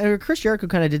Circle, Chris Jericho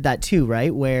kind of did that too,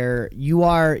 right? Where you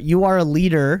are a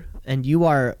leader and you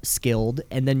are skilled,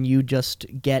 and then you just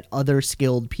get other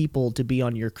skilled people to be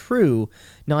on your crew,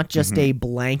 not just a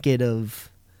blanket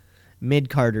of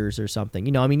mid-carders or something.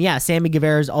 Sammy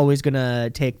Guevara is always going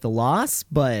to take the loss,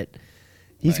 but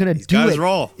he's going to do it.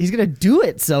 Role. He's going to do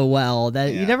it so well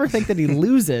that you never think that he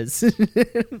loses.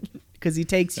 Because he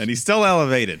takes... And he's still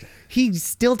elevated. He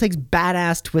still takes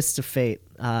badass twists of fate.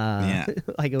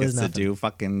 Like it was nothing. To do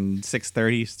fucking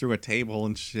 630s through a table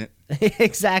and shit.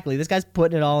 Exactly. This guy's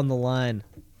putting it all on the line.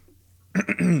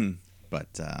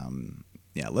 But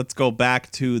yeah, let's go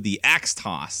back to the axe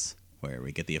toss, where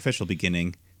we get the official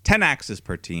beginning. 10 axes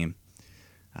per team.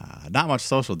 Not much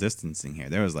social distancing here.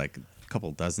 There was like a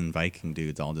couple dozen Viking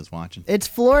dudes all just watching. It's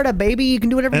Florida, baby. You can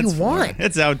do whatever you want.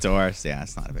 It's outdoors. Yeah,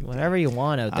 it's not a big deal. Whatever you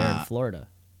want out there in Florida.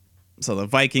 So the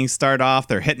Vikings start off.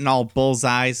 They're hitting all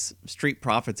bullseyes. Street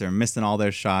Profits are missing all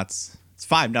their shots. It's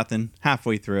 5-0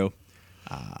 halfway through.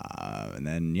 And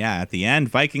then, yeah, at the end,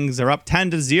 Vikings are up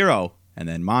 10-0. And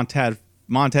then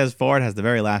Montez Ford has the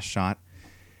very last shot.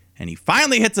 And he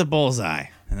finally hits a bullseye.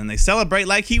 And then they celebrate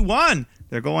like he won.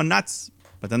 They're going nuts.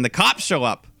 But then the cops show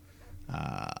up.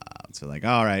 So like,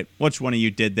 all right, which one of you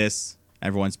did this?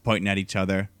 Everyone's pointing at each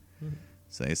other.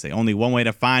 So they say, only one way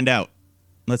to find out.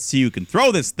 Let's see who can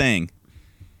throw this thing.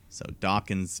 So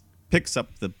Dawkins picks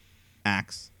up the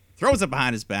axe, throws it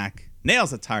behind his back,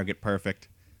 nails the target perfect.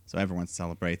 So everyone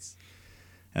celebrates.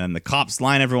 And then the cops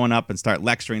line everyone up and start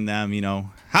lecturing them,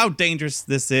 how dangerous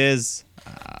this is.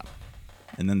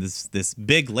 And then this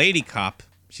big lady cop,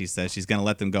 she says she's going to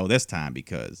let them go this time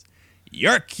because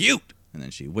you're cute. And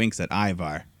then she winks at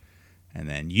Ivar. And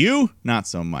then you, not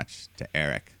so much, to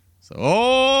Eric. So,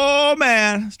 oh,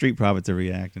 man. Street Profits are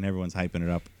reacting. Everyone's hyping it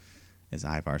up as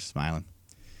Ivar's smiling.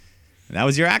 And that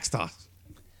was your axe toss.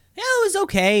 Yeah, it was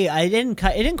okay. It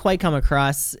didn't quite come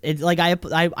across. It's like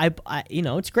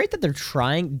it's great that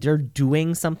they're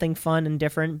doing something fun and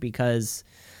different because,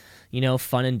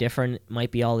 fun and different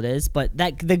might be all it is. But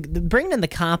the bringing in the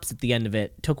cops at the end of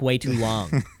it took way too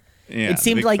long. Yeah, it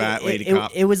seemed like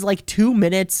it was like 2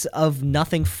 minutes of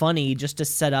nothing funny just to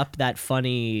set up that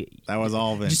funny. That was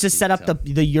all of it. Just to set up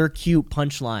the "you're cute"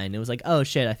 punchline. It was like, oh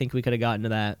shit, I think we could have gotten to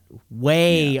that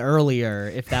way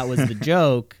earlier if that was the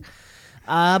joke.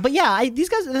 But yeah, these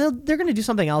guys they're gonna do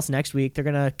something else next week. They're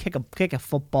gonna kick a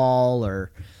football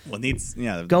or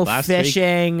go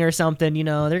fishing or something.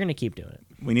 They're gonna keep doing it.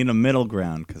 We need a middle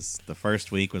ground because the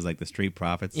first week was like the Street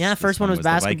Profits. Yeah, first one was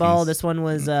basketball. This one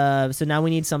was so now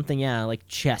we need something like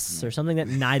chess or something that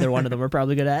neither one of them are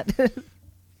probably good at.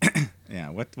 Yeah,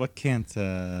 what can't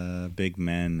big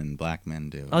men and black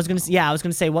men do? I was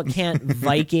gonna say what can't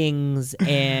Vikings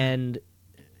and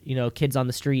kids on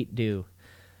the street do?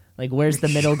 Like where's the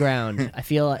middle ground? I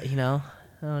feel I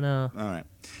don't know. All right,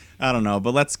 I don't know,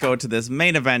 but let's go to this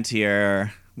main event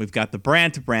here. We've got the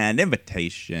brand-to-brand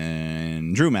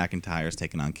invitation. Drew McIntyre's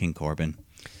taking on King Corbin.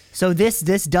 So this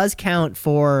does count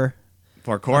for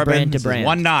Corbin. Brand-to-brand.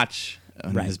 One notch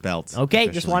on his belt. Okay,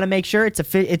 officially. just want to make sure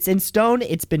it's in stone.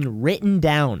 It's been written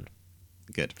down.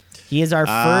 Good. He is our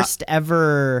first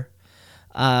ever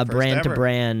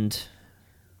brand-to-brand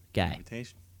guy.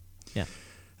 Invitation.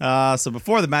 Yeah. So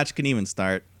before the match can even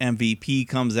start, MVP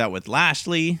comes out with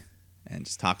Lashley and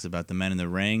just talks about the men in the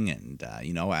ring. And,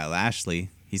 Lashley,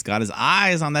 he's got his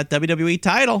eyes on that WWE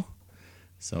title.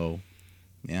 So,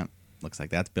 yeah, looks like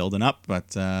that's building up. But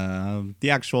the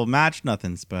actual match,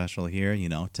 nothing special here.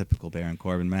 Typical Baron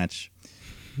Corbin match.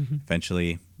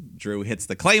 Eventually, Drew hits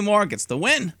the Claymore, gets the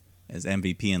win. As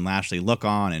MVP and Lashley look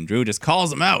on, and Drew just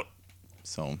calls him out.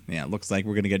 So, yeah, it looks like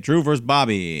we're going to get Drew versus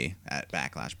Bobby at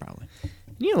Backlash, probably.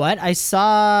 You know what? I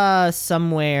saw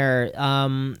somewhere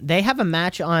they have a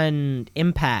match on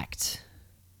Impact,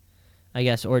 I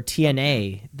guess, or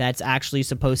TNA that's actually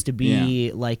supposed to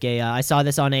be like a... I saw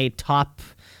this on a top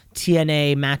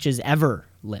TNA matches ever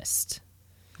list.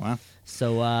 Wow.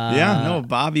 So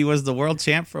Bobby was the world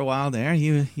champ for a while there.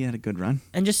 He had a good run.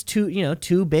 And just two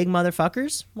big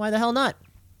motherfuckers. Why the hell not?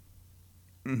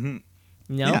 Mm-hmm.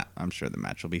 No? Yeah, I'm sure the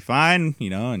match will be fine,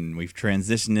 and we've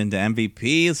transitioned into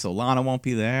MVP, so Lana won't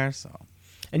be there, so...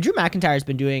 And Drew McIntyre's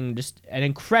been doing just an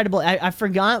incredible... I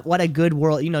forgot what a good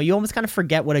world... you almost kind of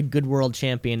forget what a good world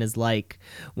champion is like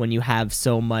when you have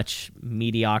so much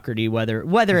mediocrity, whether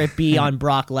it be on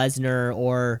Brock Lesnar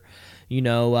or,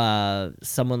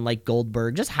 someone like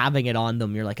Goldberg, just having it on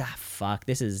them, you're like, fuck,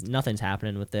 nothing's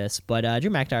happening with this. But Drew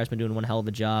McIntyre's been doing one hell of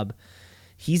a job.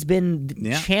 He's been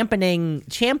championing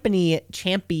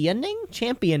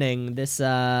this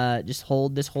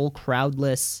whole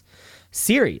crowdless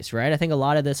series, right? I think a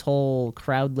lot of this whole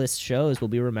crowdless shows will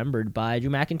be remembered by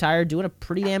Drew McIntyre doing a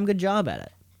pretty damn good job at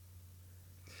it.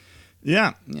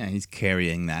 Yeah, he's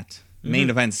carrying that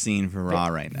main event scene for Raw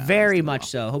right now. Very much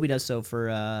so. Hope he does so for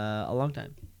a long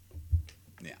time.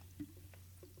 Yeah.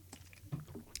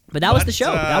 But that was the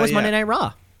show. That was Monday Night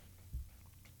Raw.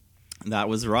 That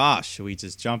was Raw. Should we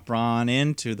just jump on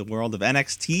into the world of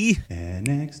NXT?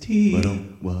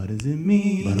 NXT, what does it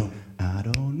mean? I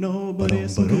don't know, but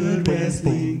it's some good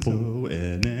wrestling. So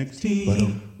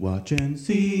NXT, watch and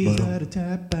see. Gotta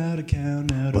tap out a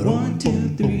count out of 1,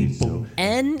 2, 3. So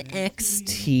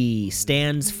NXT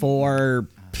stands for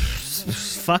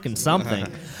fucking something.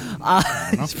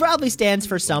 It probably stands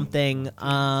for something.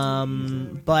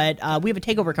 But we have a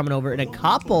takeover coming over in a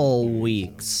couple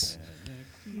weeks.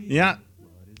 Yeah.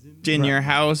 In your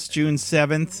house, June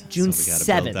 7th. June So we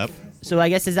gotta build 7th. up. So I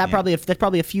guess that's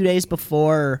probably a few days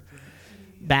before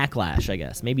Backlash, I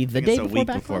guess. Maybe the day it's a before week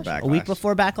Backlash? before Backlash. A week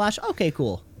before Backlash? Okay,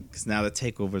 cool. Because now the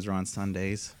takeovers are on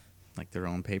Sundays, like their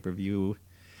own pay-per-view.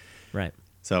 Right.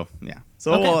 So, yeah.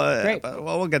 So Okay, great.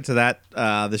 we'll get to that.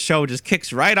 The show just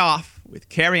kicks right off with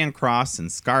Karrion Kross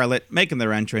and Scarlett making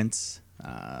their entrance.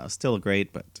 Still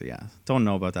great, but yeah, don't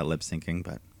know about that lip syncing,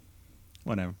 but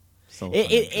whatever. Still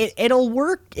It'll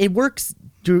work. It works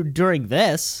during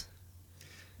this,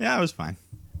 yeah, it was fine.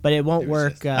 but it won't It was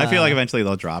work. just- I feel like eventually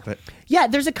they'll drop it. Yeah,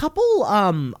 there's a couple.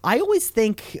 I always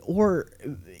think, or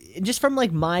just from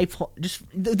like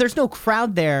there's no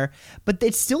crowd there, but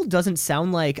it still doesn't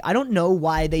sound like. I don't know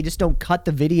why they just don't cut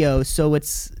the video, so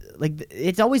it's like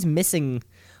it's always missing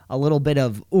a little bit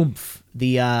of oomph.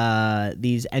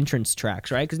 These entrance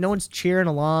tracks, right? Because no one's cheering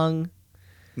along.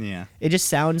 Yeah. It just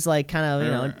sounds like kind of,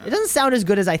 it doesn't sound as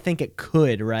good as I think it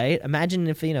could, right? Imagine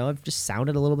if, it just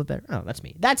sounded a little bit better. Oh, that's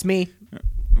me. That's me.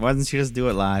 Why doesn't she just do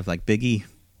it live like Biggie?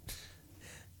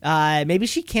 Maybe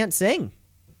she can't sing.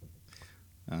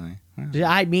 Well,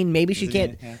 I mean, maybe she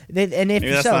can't. Yeah. And if maybe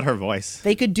that's so, not her voice.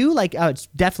 they could do like, oh, it's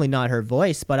definitely not her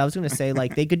voice, but I was going to say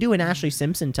like they could do an Ashley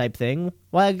Simpson type thing.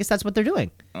 Well, I guess that's what they're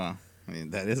doing. Oh, I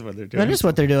mean, that is what they're doing. That is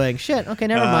what they're doing. Shit. Okay,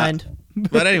 never mind.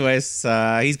 But anyways,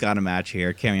 he's got a match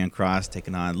here. Karrion Kross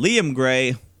taking on Liam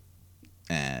Gray.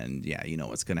 And yeah, you know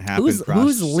what's going to happen. Who's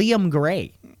Kross- Liam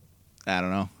Gray? I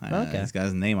don't know. Okay. He's got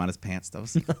his name on his pants, though.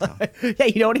 So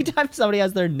Yeah, anytime somebody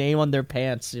has their name on their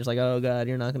pants, you're just like, oh god,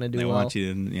 you're not going to do they well. want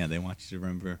you to, they want you to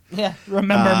remember. Yeah,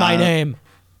 remember my name.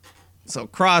 So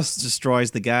Kross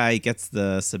destroys the guy. He gets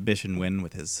the submission win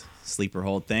with his sleeper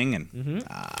hold thing. And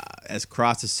as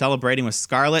Kross is celebrating with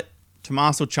Scarlett,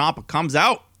 Tommaso Ciampa comes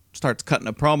out, starts cutting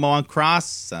a promo on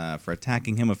Kross for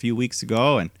attacking him a few weeks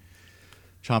ago. And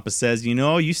Ciampa says,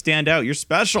 you stand out. You're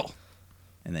special.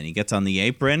 And then he gets on the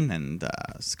apron, and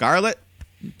Scarlett,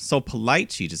 so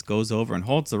polite, she just goes over and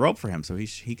holds the rope for him so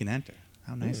he can enter.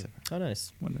 How nice of her. Oh,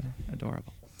 nice. What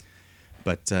adorable.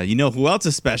 But you know who else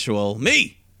is special?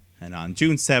 Me! And on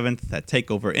June 7th, at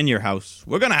TakeOver in your house,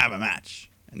 we're going to have a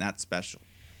match. And that's special.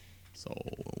 So,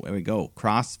 there we go.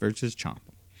 Kross versus Ciampa.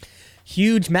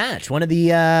 Huge match. One of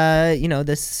the,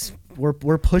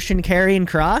 we're pushing Karrion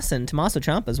Kross, and Tommaso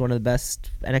Ciampa is one of the best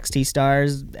NXT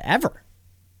stars ever.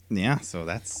 Yeah, so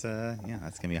that's that's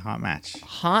going to be a hot match.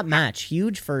 Hot match.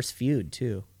 Huge first feud,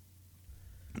 too.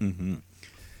 But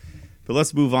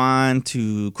let's move on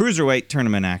to Cruiserweight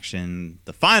tournament action.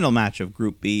 The final match of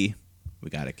Group B. We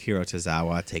got Akira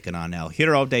Tozawa taking on El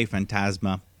Hero de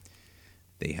Fantasma.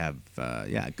 They have,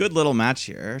 a good little match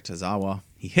here. Tozawa,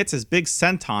 he hits his big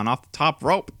senton off the top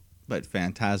rope, but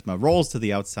Fantasma rolls to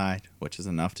the outside, which is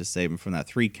enough to save him from that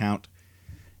 3 count.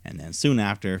 And then soon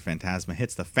after, Fantasma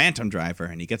hits the Phantom Driver,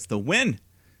 and he gets the win.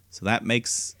 So that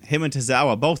makes him and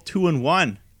Tozawa both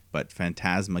 2-1. But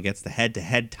Fantasma gets the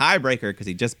head-to-head tiebreaker because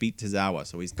he just beat Tozawa.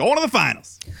 So he's going to the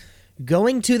finals.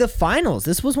 Going to the finals.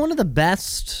 This was one of the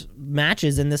best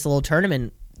matches in this little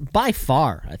tournament by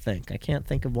far, I think. I can't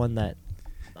think of one that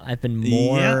I've been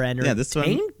more entertained this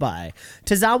one,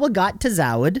 Tozawa got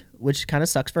Tozawa'd, which kind of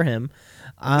sucks for him.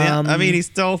 I mean, he's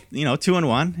still,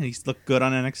 2-1, and he's looked good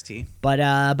on NXT. But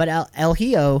El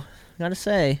Hijo, gotta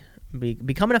say,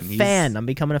 becoming a fan. I'm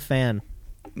becoming a fan.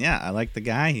 Yeah, I like the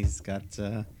guy. He's got,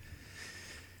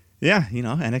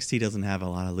 NXT doesn't have a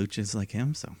lot of luchas like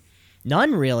him, so.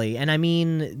 None really, and I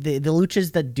mean the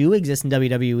luchas that do exist in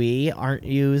WWE aren't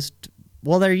used.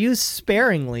 Well, they're used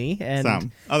sparingly, and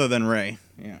some other than Ray.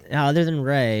 Yeah. Other than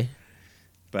Ray.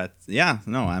 But yeah,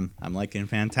 no, I'm liking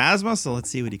Phantasma, so let's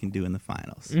see what he can do in the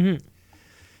finals. Mm-hmm.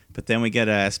 But then we get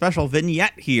a special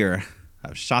vignette here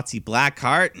of Shotzi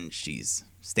Blackheart, and she's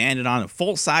standing on a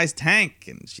full-size tank,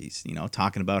 and she's,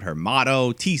 talking about her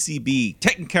motto, TCB,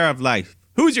 taking care of life.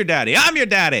 Who's your daddy? I'm your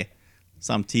daddy.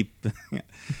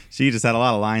 She just had a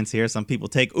lot of lines here. Some people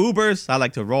take Ubers. I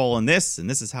like to roll in this, and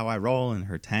this is how I roll in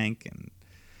her tank.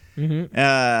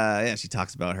 And she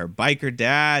talks about her biker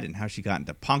dad and how she got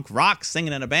into punk rock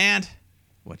singing in a band,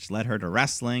 which led her to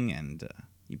wrestling. And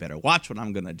you better watch what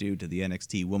I'm going to do to the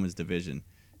NXT women's division.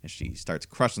 And she starts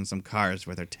crushing some cars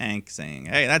with her tank, saying,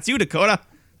 "Hey, that's you, Dakota.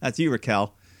 That's you,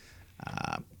 Raquel."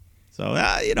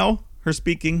 Her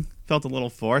speaking felt a little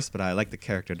forced, but I like the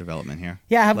character development here.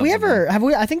 Yeah, have we?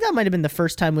 I think that might have been the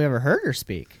first time we ever heard her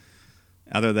speak.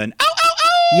 Other than "ow, ow,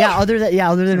 ow."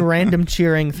 Other than random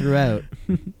cheering throughout.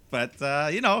 But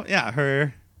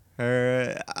her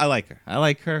I like her. I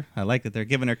like her. I like that they're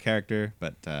giving her character,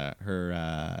 but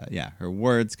her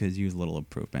words could use a little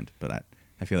improvement. But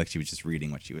I feel like she was just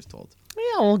reading what she was told.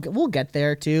 Yeah, we'll get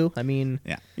there too. I mean,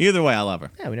 Yeah. Either way, I love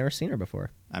her. yeah, we've never seen her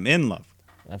before. I'm in love.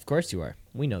 Of course you are.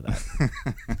 We know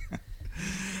that.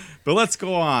 But let's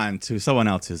go on to someone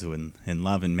else who's in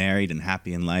love and married and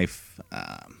happy in life.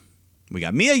 We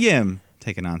got Mia Yim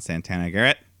taking on Santana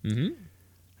Garrett. Mm-hmm.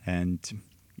 And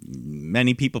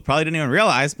many people probably didn't even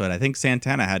realize, but I think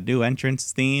Santana had new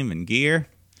entrance theme and gear.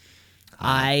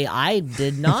 I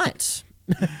did not.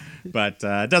 But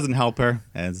it doesn't help her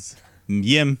as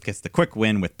Yim gets the quick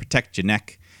win with Protect Your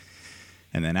Neck.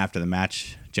 And then after the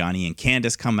match, Johnny and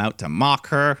Candice come out to mock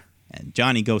her. And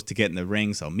Johnny goes to get in the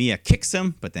ring, so Mia kicks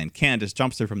him. But then Candice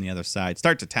jumps her from the other side,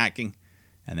 starts attacking.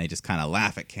 And they just kind of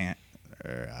laugh at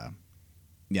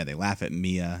they laugh at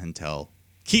Mia until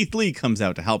Keith Lee comes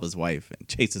out to help his wife and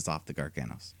chases off the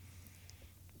Garganos.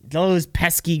 Those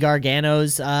pesky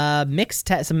Garganos.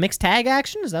 Some mixed tag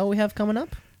action? Is that what we have coming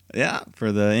up? Yeah,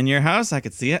 for the In Your House, I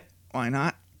could see it. Why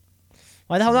not?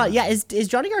 Why the hell not? Yeah, is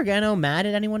Johnny Gargano mad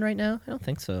at anyone right now? I don't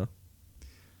think so.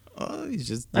 Oh, he's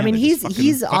just. I mean, he's fucking with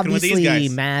these obviously guys.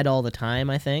 mad all the time,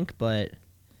 I think, but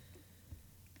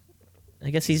I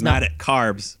guess he's mad not. at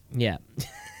carbs. Yeah.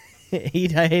 he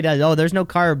does. Oh, there's no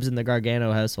carbs in the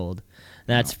Gargano household.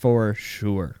 That's for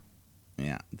sure.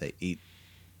 Yeah, they eat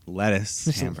lettuce,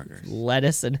 hamburgers.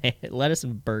 lettuce and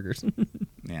burgers.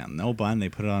 Yeah, no bun. They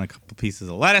put it on a couple pieces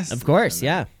of lettuce. Of course,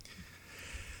 yeah.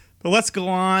 But let's go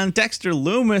on. Dexter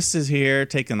Lumis is here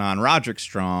taking on Roderick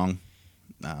Strong.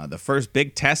 The first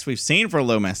big test we've seen for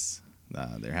Lumis.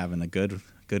 They're having a good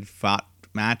fought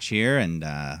match here, and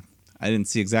I didn't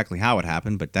see exactly how it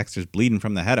happened, but Dexter's bleeding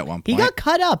from the head at one point. He got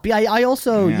cut up. Yeah, I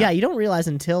also you don't realize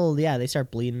until they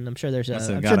start bleeding. I'm sure there's Must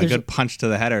a have got a good punch to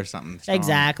the head or something. Strong.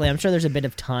 Exactly. I'm sure there's a bit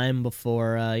of time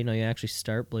before you actually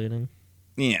start bleeding.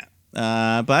 Yeah.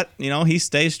 But he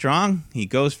stays strong. He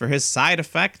goes for his side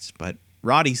effect, but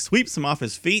Roddy sweeps him off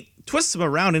his feet, twists him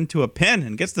around into a pin,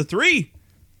 and gets the 3.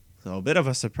 So a bit of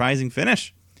a surprising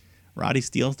finish. Roddy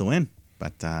steals the win,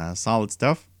 but solid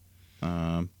stuff.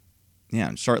 And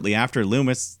shortly after,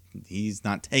 Lumis, he's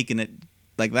not taking it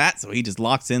like that, so he just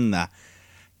locks in the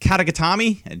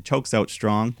Katagatami and chokes out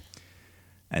Strong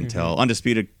until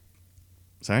Undisputed...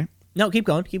 Sorry? No, keep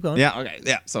going. Yeah, okay,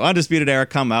 yeah. So Undisputed Era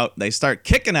come out. They start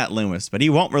kicking at Lumis, but he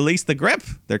won't release the grip.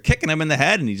 They're kicking him in the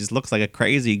head, and he just looks like a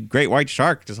crazy great white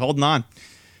shark just holding on.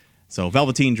 So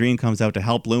Velveteen Dream comes out to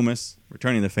help Lumis,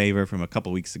 returning the favor from a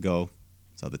couple weeks ago.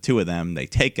 So the two of them, they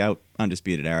take out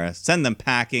Undisputed Era, send them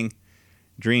packing.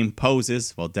 Dream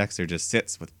poses while Dexter just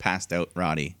sits with passed out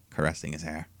Roddy caressing his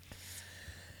hair.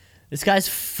 This guy's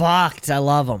fucked. I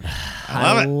love him.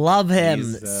 I love him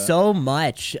so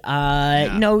much.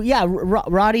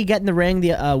 Roddy getting the ring,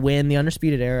 the win. The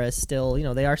Undisputed Era is still,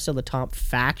 they are still the top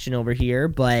faction over here.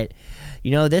 But,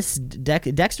 this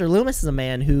Dexter Lumis is a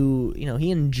man who, he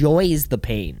enjoys the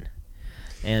pain.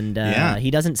 And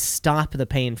he doesn't stop the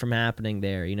pain from happening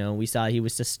there. We saw he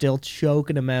was just still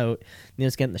choking him out. He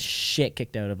was getting the shit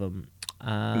kicked out of him.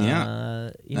 And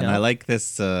I like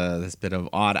this bit of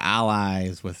odd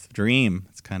allies with Dream.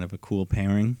 It's kind of a cool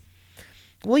pairing.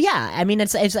 Well, yeah. I mean,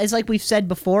 it's like we've said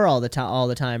before all the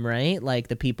time, right? Like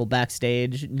the people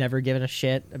backstage never giving a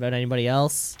shit about anybody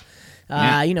else.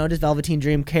 Does Velveteen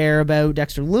Dream care about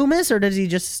Dexter Lumis, or does he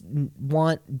just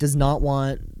does not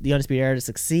want the Undisputed Era to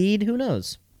succeed? Who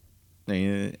knows?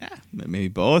 Maybe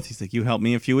both. He's like, you helped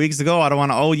me a few weeks ago. I don't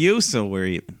want to owe you, so we're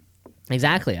even.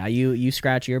 Exactly. You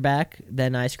scratch your back,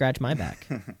 then I scratch my back.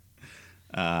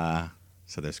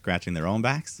 So they're scratching their own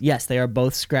backs? Yes, they are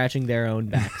both scratching their own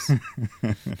backs.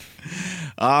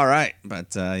 All right.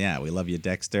 But, we love you,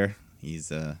 Dexter.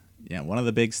 He's one of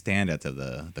the big standouts of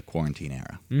the quarantine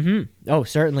era. Mm-hmm. Oh,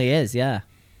 certainly is, yeah.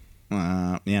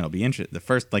 It'll be interesting. The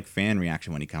first fan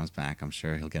reaction when he comes back, I'm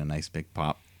sure he'll get a nice big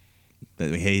pop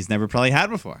that he's never probably had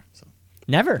before. So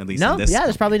never. At least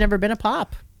there's probably never been a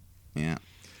pop. Yeah.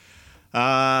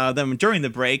 Then during the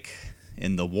break,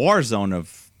 in the war zone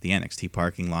of the NXT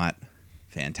parking lot,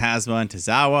 Phantasma and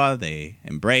Tozawa, they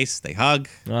embrace, they hug.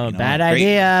 Oh, bad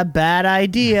idea.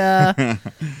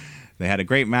 They had a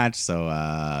great match, so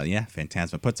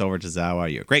Phantasma puts over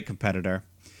Tozawa. You're a great competitor.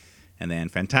 And then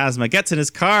Phantasma gets in his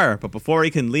car, but before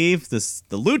he can leave, the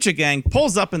Lucha Gang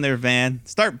pulls up in their van,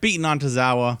 start beating on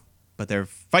Tozawa, but they're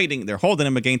fighting, they're holding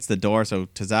him against the door, so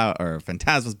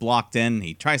Phantasma's blocked in.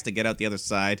 He tries to get out the other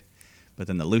side. But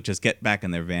then the Luchas get back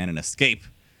in their van and escape.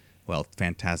 Well,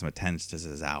 Phantasma tends to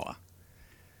Tozawa.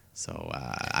 So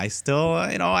I still,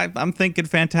 I'm thinking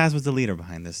Phantasma's the leader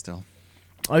behind this still.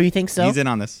 Oh, you think so? He's in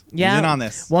on this. Yeah. He's in on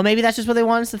this. Well, maybe that's just what they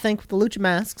want us to think with the lucha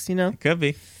masks, you know? Could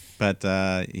be. But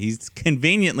he's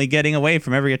conveniently getting away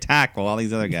from every attack while all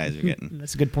these other guys are getting.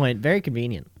 That's a good point. Very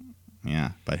convenient.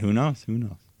 Yeah, but who knows? Who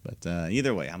knows? But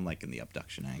either way, I'm liking the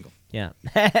abduction angle. Yeah.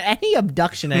 Any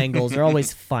abduction angles are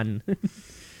always fun.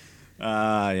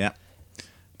 Yeah.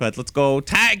 But let's go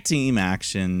tag team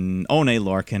action. One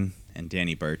Lorcan and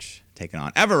Danny Burch taking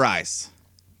on Everrise.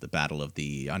 The battle of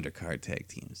the undercard tag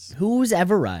teams. Who's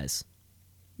Everrise?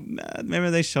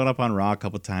 Remember they showed up on Raw a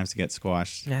couple times to get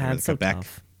squashed? Yeah, They were that's so Quebec.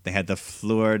 tough. They had the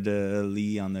fleur de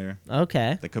lis on their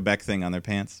Okay. the Quebec thing on their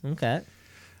pants. Okay.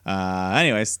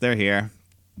 Anyways, they're here.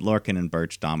 Lorcan and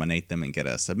Burch dominate them and get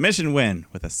a submission win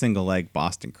with a single leg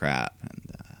Boston Crab.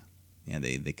 And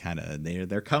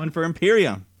they're coming for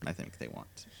Imperium. I think they want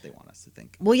us to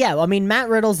think. Well, yeah. I mean, Matt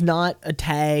Riddle's not a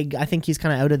tag. I think he's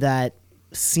kind of out of that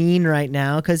scene right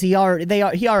now because he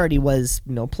already was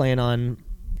playing on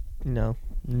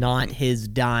not his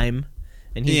dime,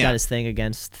 and he's got his thing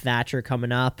against Thatcher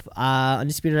coming up.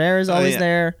 Undisputed Era is always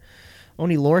there.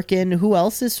 Only Lorcan. Who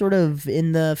else is sort of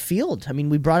in the field? I mean,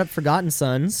 we brought up Forgotten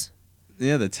Sons.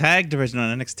 Yeah, the tag division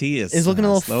on NXT is looking a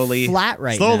little slowly, flat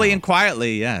right slowly now. and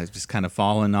quietly. Yeah, it's just kind of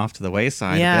falling off to the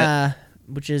wayside. Yeah. A bit.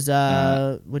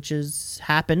 Which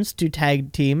happens to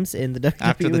tag teams in the WWE.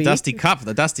 After the Dusty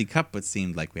Cup, it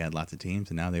seemed like we had lots of teams,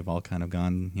 and now they've all kind of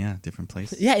gone, different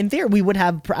places. Yeah, in theory, we would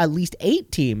have at least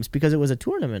 8 teams because it was a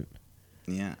tournament.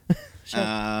 Yeah.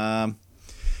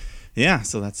 Yeah,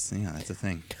 so that's a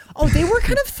thing. Oh, they were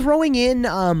kind of throwing in.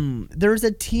 There's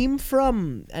a team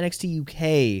from NXT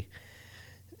UK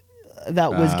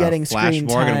that was getting Flash screen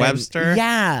Morgan time. Webster.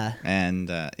 Yeah. And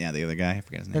the other guy, I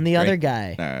forget his name. And the other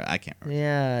guy. I can't remember.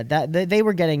 Yeah, they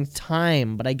were getting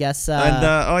time, but I guess.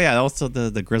 Also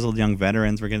the grizzled young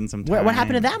veterans were getting some time. What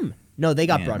happened to them? No, they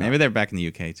got brought maybe up. they're back in the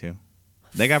UK too.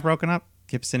 They got broken up.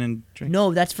 Gibson and Drake.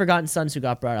 No, that's Forgotten Sons who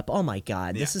got brought up. Oh my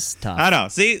God, this is tough. I know.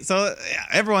 See, so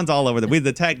everyone's all over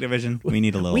the tag division. We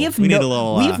need a little. We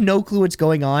have no clue what's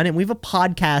going on, and we have a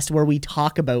podcast where we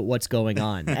talk about what's going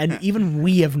on, and even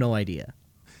we have no idea.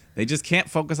 They just can't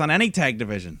focus on any tag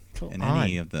division in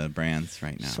any of the brands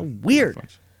right now. So weird.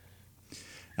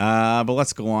 But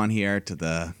let's go on here to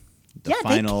the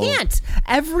final. They can't.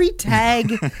 Every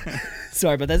tag.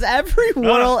 Sorry about this. Every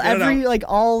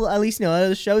at least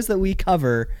the shows that we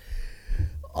cover,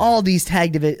 all these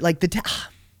tag division,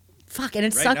 fuck, and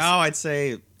it right sucks. Now, I'd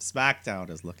say SmackDown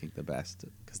is looking the best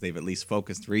because they've at least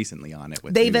focused recently on it.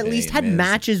 They've at least had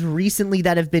matches recently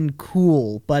that have been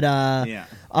cool, but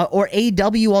or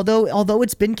AW, although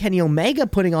it's been Kenny Omega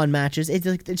putting on matches, it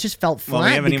just felt flat. Well,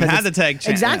 we haven't even had the tag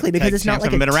champ. Exactly, because it's not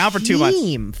like a been around for 2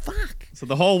 months. Fuck. So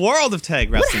the whole world of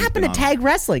tag wrestling. What happened to tag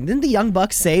wrestling? Didn't the Young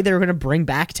Bucks say they were going to bring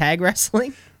back tag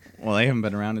wrestling? Well, they haven't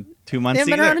been around in 2 months. They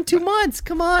haven't been around in 2 months.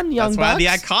 Come on, Young Bucks.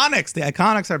 That's why the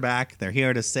Iconics are back. They're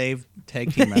here to save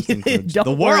tag team wrestling for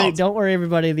the world. Don't worry,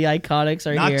 everybody. The Iconics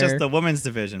are not here. Not just the women's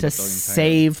division. To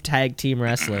save tag team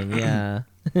wrestling, yeah.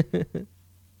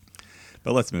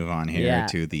 But let's move on here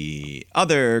to the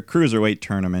other Cruiserweight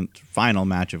tournament. Final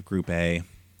match of Group A.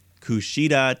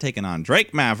 Kushida taking on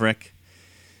Drake Maverick.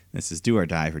 This is do or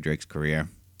die for Drake's career.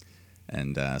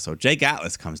 And so Jake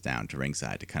Atlas comes down to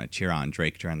ringside to kind of cheer on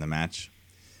Drake during the match.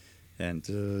 And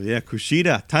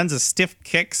Kushida, tons of stiff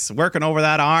kicks, working over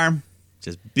that arm,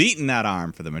 just beating that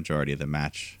arm for the majority of the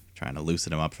match, trying to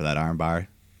loosen him up for that arm bar.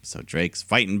 So Drake's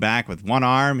fighting back with one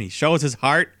arm. He shows his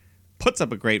heart, puts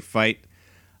up a great fight.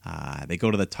 They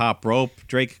go to the top rope.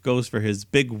 Drake goes for his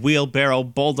big wheelbarrow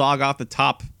bulldog off the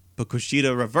top, but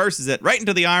Kushida reverses it right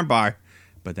into the arm bar.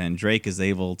 But then Drake is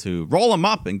able to roll him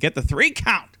up and get the 3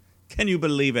 count. Can you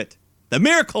believe it? The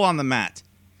miracle on the mat.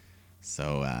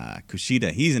 So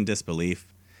Kushida, he's in disbelief.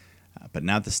 But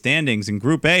now the standings in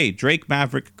Group A, Drake,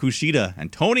 Maverick, Kushida,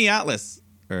 and Tony Atlas,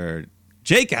 or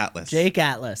Jake Atlas. Jake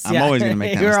Atlas. I'm always going to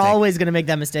make that You're mistake. always going to make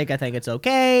that mistake. I think it's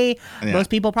okay. Yeah.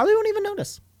 Most people probably won't even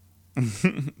notice.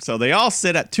 So they all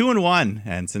sit at 2-1.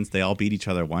 And since they all beat each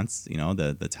other once,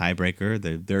 the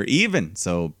tiebreaker, they're even.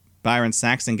 So Byron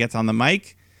Saxton gets on the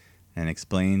mic and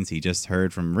explains he just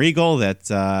heard from Regal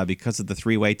that because of the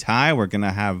 3-way tie, we're going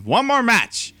to have one more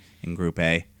match in Group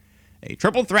A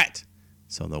triple threat.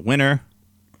 So the winner,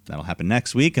 that'll happen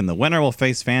next week, and the winner will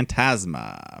face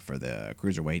Phantasma for the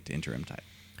Cruiserweight interim title.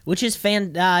 Which is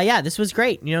this was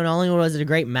great. Not only was it a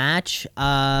great match,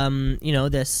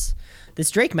 this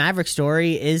Drake Maverick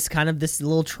story is kind of this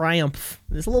little triumph,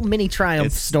 this little mini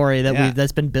triumph story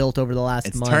that's been built over the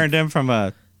last month. It's turned him from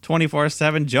a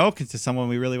 24/7 joke into someone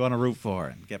we really want to root for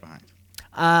and get behind.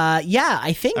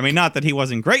 I think. I mean, not that he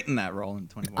wasn't great in that role in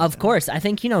 24/7. Of course, I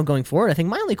think going forward. I think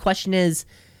my only question is,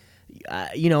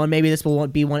 and maybe this will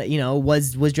be one.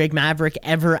 Was Drake Maverick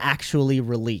ever actually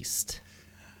released?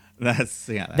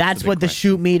 That's what the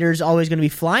shoot meter's always going to be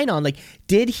flying on. Like,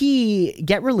 did he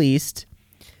get released,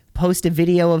 post a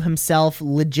video of himself,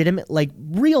 legitimate, like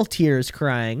real tears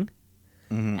crying,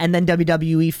 and then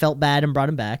WWE felt bad and brought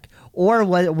him back, or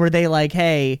were they like,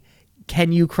 hey,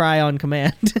 can you cry on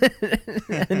command?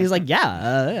 And he's like,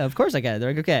 yeah, of course I can.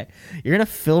 They're like, okay, you're going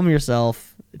to film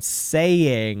yourself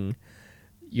saying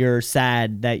you're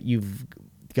sad that you've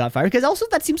got fired. Because also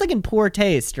that seems like in poor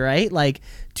taste, right? Like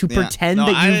to pretend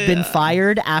that you've been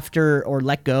fired after or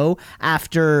let go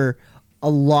after a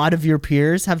lot of your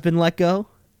peers have been let go.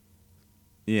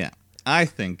 Yeah. I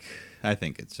think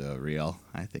it's real.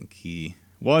 I think he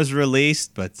was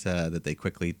released, but that they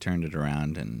quickly turned it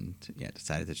around and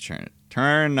decided to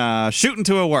turn shooting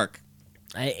to a work.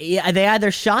 They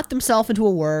either shot themselves into a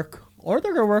work or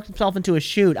they're going to work themselves into a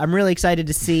shoot. I'm really excited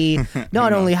to see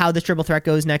not only how this triple threat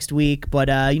goes next week, but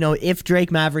if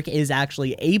Drake Maverick is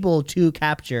actually able to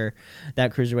capture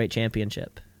that Cruiserweight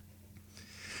Championship.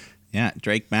 Yeah,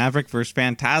 Drake Maverick versus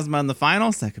Phantasma in the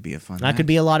finals. That could be a fun match. That could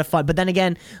be a lot of fun. But then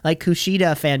again, like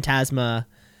Kushida Phantasma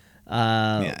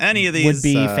any of these would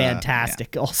be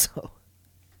fantastic also.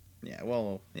 Yeah,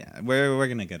 well, we're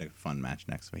going to get a fun match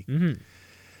next week.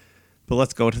 But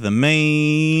let's go to the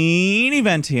main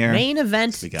event here. Main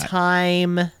event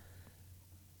time. Io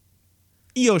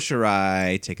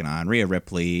Shirai taking on Rhea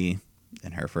Ripley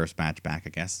in her first match back, I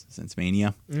guess, since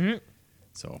Mania.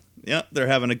 So, they're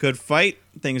having a good fight.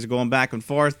 Things are going back and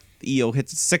forth. Io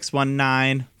hits a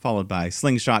 619, followed by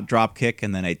slingshot drop kick,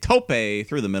 and then a tope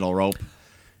through the middle rope.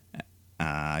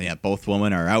 Both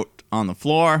women are out on the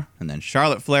floor, and then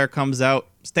Charlotte Flair comes out,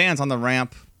 stands on the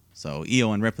ramp. So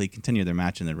Io and Ripley continue their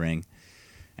match in the ring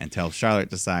until Charlotte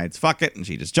decides, fuck it, and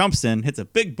she just jumps in, hits a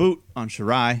big boot on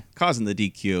Shirai, causing the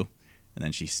DQ, and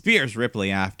then she spears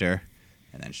Ripley after,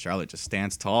 and then Charlotte just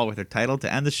stands tall with her title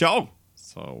to end the show.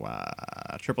 So,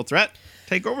 triple threat,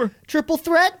 take over. Triple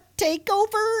threat, take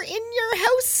over in your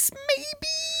house,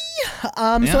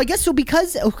 maybe? So I guess,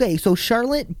 so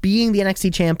Charlotte being the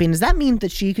NXT champion, does that mean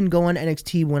that she can go on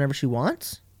NXT whenever she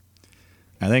wants?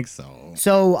 I think so.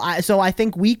 So I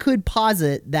think we could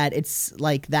posit that it's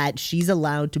like that she's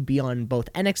allowed to be on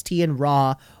both NXT and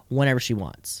Raw whenever she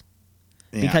wants.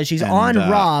 Because she's on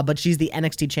Raw, but she's the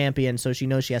NXT champion, so she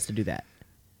knows she has to do that.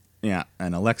 Yeah,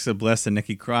 and Alexa Bliss and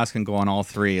Nikki Cross can go on all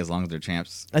three as long as they're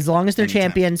champs. As long as they're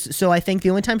champions. So I think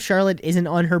the only time Charlotte isn't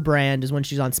on her brand is when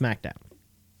she's on SmackDown.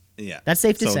 Yeah. That's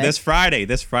safe to say. So this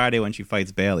Friday when she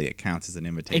fights Bayley, it counts as an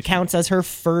invitation. It counts as her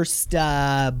first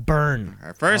burn.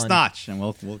 Her first notch, and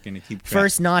we're going to keep track.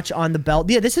 First notch on the belt.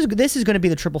 Yeah, this is going to be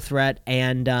the triple threat,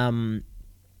 and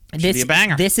this be a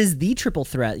banger. This is the triple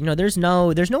threat. There's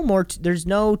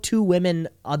no two women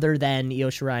other than Io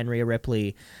Shirai and Rhea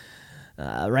Ripley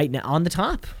right now on the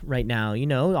top right now.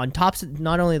 On tops,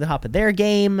 not only the top of their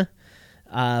game,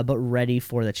 but ready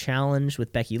for the challenge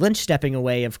with Becky Lynch stepping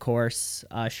away, of course.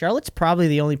 Charlotte's probably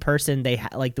the only person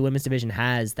the women's division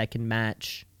has that can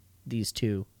match these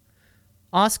two.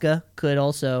 Asuka could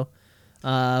also.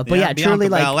 But truly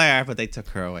Bianca Belair, but they took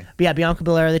her away. But yeah, Bianca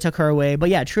Belair, they took her away. But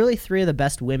yeah, truly three of the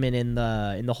best women in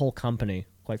the whole company,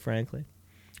 quite frankly.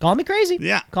 Call me crazy.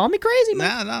 Yeah. Call me crazy,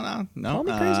 man. No. Call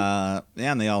me crazy.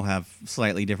 And they all have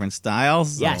slightly different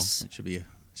styles. So yes. It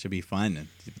should be fun. And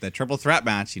that triple threat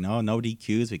match, no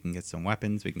DQs. We can get some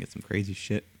weapons. We can get some crazy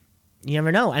shit. You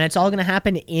never know. And it's all going to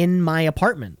happen in my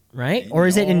apartment, right? Or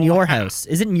is it in your house?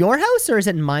 Is it in your house or is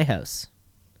it in my house?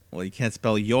 Well, you can't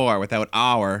spell your without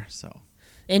our, so.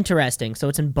 Interesting. So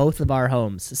it's in both of our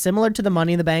homes. Similar to the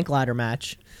Money in the Bank ladder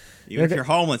match. Even if you're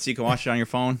homeless, you can watch it on your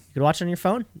phone. You can watch it on your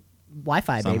phone.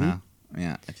 Wi-Fi, somehow. baby.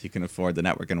 Yeah, if you can afford the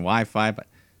network and Wi-Fi, but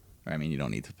you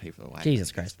don't need to pay for the Wi-Fi.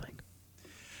 Jesus Christ, Mike.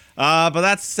 But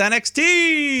that's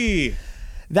NXT.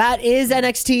 That is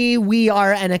NXT. We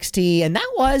are NXT, and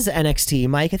that was NXT,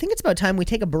 Mike. I think it's about time we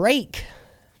take a break.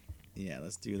 Yeah,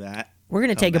 let's do that. We're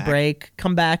going to take a break,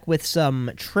 come back with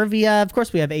some trivia. Of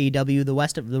course, we have AEW,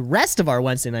 the rest of our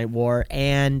Wednesday Night War,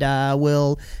 and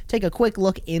we'll take a quick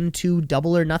look into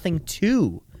Double or Nothing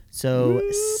 2. So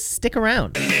stick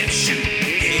around. Let's shoot,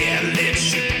 yeah, let's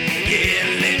shoot,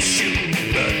 yeah, let's shoot,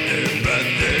 brother,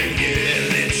 yeah,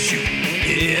 let's shoot,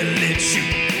 yeah, let's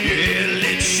shoot, yeah,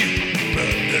 let's shoot,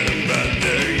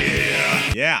 brother,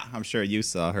 yeah. Yeah, I'm sure you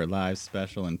saw her live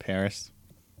special in Paris.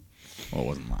 Well, it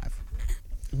wasn't live.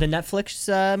 The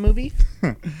Netflix movie?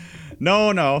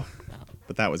 No.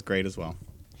 But that was great as well.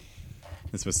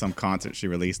 This was some concert she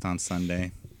released on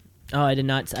Sunday. Oh, I did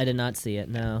not see it,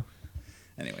 no.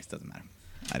 Anyways, doesn't matter.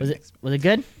 Was it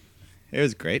good? It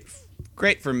was great.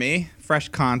 Great for me. Fresh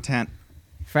content.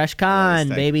 Fresh con,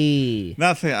 Nice. baby.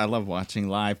 Nothing. I love watching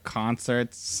live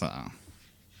concerts,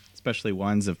 especially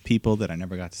ones of people that I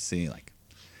never got to see, like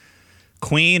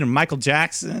Queen and Michael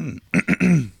Jackson.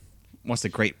 Watched a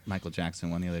great Michael Jackson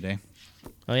one the other day.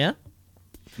 Oh yeah.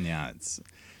 Yeah, it's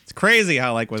crazy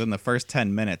how like within the first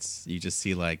 10 minutes you just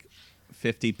see like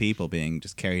 50 people being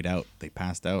just carried out. They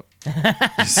passed out.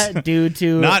 Due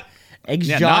to Not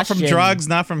exhaustion. not from drugs,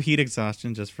 not from heat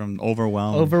exhaustion, just from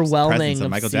Overwhelming presence of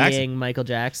of Michael seeing Jackson. Michael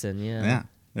Jackson. Yeah. Yeah,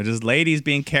 they're just ladies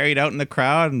being carried out in the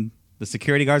crowd, and the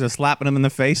security guards are slapping them in the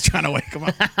face, trying to wake them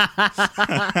up.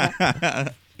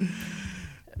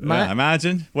 Yeah,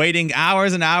 imagine waiting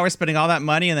hours and hours, spending all that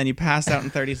money, and then you pass out in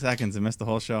 30 seconds and miss the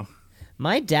whole show.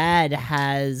 My dad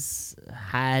has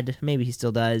had, maybe he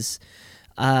still does.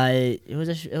 It was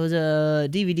a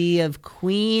DVD of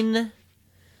Queen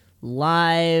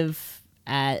live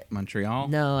at Montreal.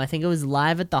 No, I think it was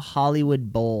live at the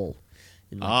Hollywood Bowl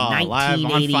in like Live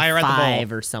on Fire at the 1985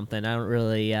 Bowl. or something. I don't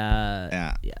really.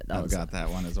 Yeah, that I've was got that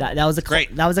one as well. that was a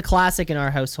great. that was a classic in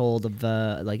our household of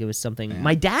like it was something. Yeah.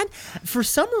 My dad, for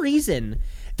some reason,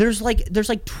 there's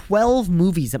like 12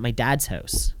 movies at my dad's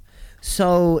house.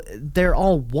 So they're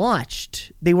all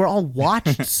watched. They were all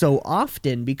watched so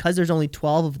often because there's only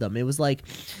 12 of them. It was like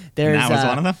there's And that was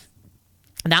one of them.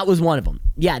 That was one of them.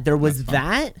 Yeah, there was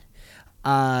that.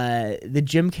 The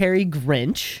Jim Carrey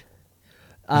Grinch,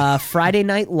 Friday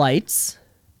Night Lights,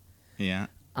 Yeah.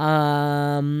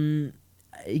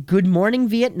 Good Morning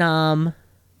Vietnam.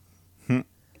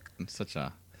 It's such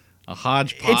a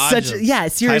hodgepodge. It's such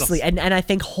of seriously, titles. and I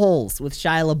think Holes with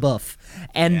Shia LaBeouf,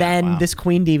 and Yeah, then wow. this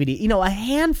Queen DVD. You know, a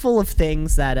handful of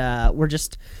things that were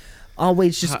just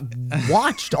always just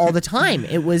watched all the time.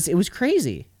 It was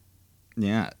crazy.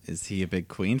 Yeah, is he a big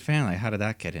Queen fan? Like, how did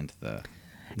that get into the?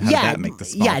 How did that make the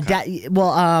small cut?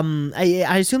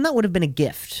 I assume that would have been a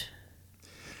gift.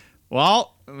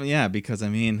 Well, yeah, because I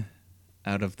mean,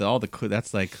 out of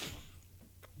that's like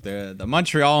the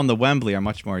Montreal and the Wembley are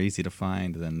much more easy to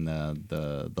find than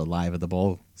the live at the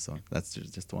Bowl. So that's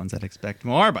just the ones I'd expect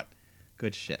more. But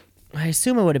good shit. I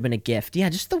assume it would have been a gift. Yeah,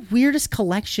 just the weirdest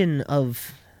collection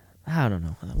of. I don't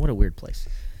know. What a weird place.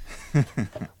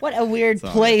 What a weird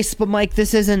Sorry. place. But Mike,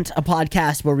 this isn't a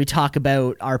podcast where we talk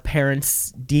about our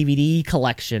parents' DVD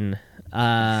collection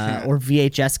or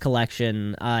VHS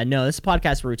collection. No, this is a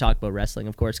podcast where we talk about wrestling,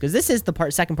 of course, because this is the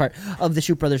second part of the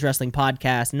Shoot Brothers Wrestling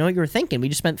podcast. I know what you were thinking. We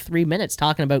just spent 3 minutes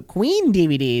talking about Queen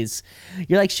DVDs.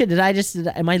 You're like, shit,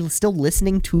 am I still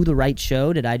listening to the right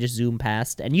show? Did I just zoom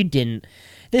past? And you didn't.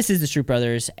 This is the Shoot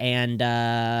Brothers, and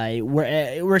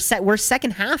we're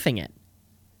second halving it.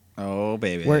 Oh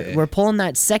baby, We're pulling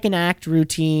that second act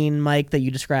routine, Mike, that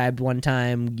you described one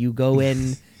time. You go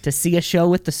in to see a show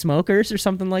with the Smokers or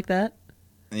something like that.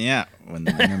 yeah. When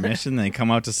the intermission, they come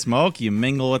out to smoke. You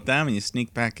mingle with them and you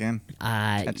sneak back in.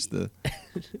 Uh, Catch the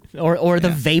or the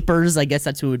Yeah. Vapors, I guess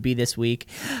that's who it would be this week,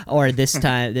 or this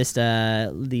time, this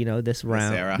round,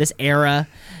 this era.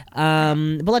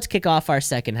 But let's kick off our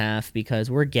second half because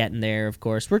we're getting there. Of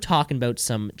course, we're talking about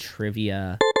some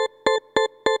trivia.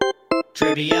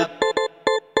 Trivia.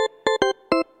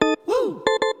 Woo!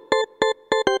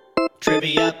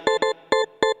 Trivia.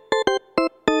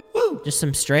 Just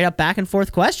some straight up back and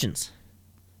forth questions.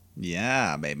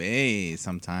 Yeah, baby.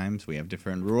 Sometimes we have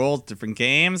different rules, different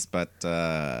games, but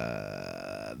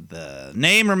the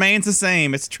name remains the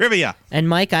same. It's trivia. And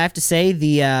Mike, I have to say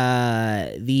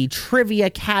the trivia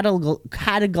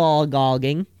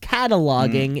cataloging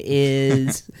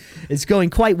is going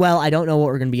quite well. I don't know what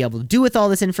we're going to be able to do with all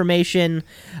this information,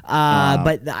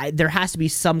 but there has to be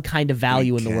some kind of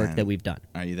value in the work that we've done.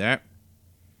 Are you there?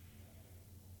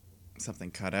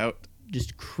 Something cut out.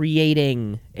 Just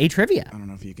creating a trivia. I don't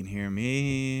know if you can hear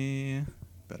me,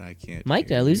 but I can't. Mike,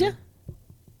 did hear I lose you?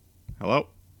 Hello?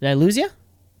 Did I lose you?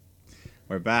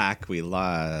 We're back.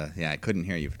 I couldn't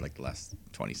hear you for like the last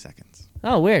 20 seconds.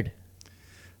 Oh, weird.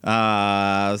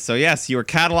 So yes, you were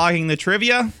cataloging the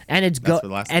trivia. And it's That's for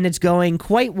the last- it's going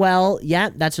quite well. Yeah,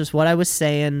 that's just what I was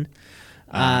saying.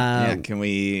 Can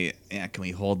we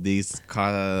hold these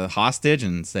hostage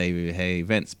and say, hey,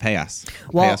 Vince, pay us.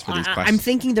 Well, Pay us for these I'm questions.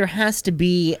 thinking there has to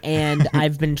be, and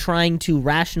I've been trying to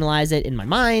rationalize it in my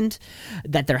mind,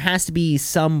 that there has to be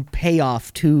some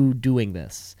payoff to doing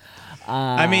this.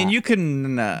 I mean, you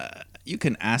can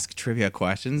ask trivia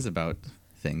questions about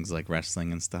things like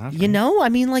wrestling and stuff. You know, I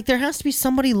mean, like there has to be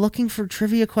somebody looking for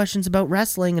trivia questions about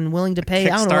wrestling and willing to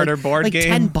pay. I don't know, Kickstarter board like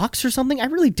game? $10 or something. I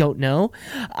really don't know,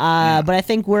 but I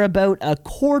think we're about a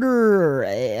quarter,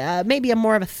 maybe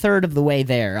more of a third of the way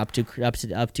there, up to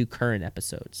current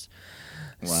episodes.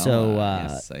 Well, So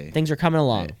yes, things are coming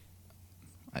along.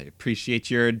 I appreciate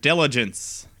your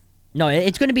diligence. No,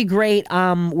 it's going to be great.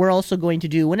 We're also going to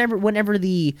do whenever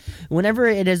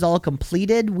it is all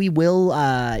completed, we will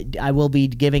I will be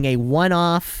giving a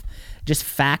one-off just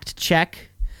fact check,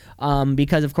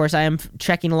 because of course I am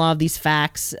checking a lot of these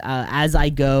facts as I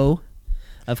go.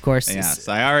 Of course. Yes,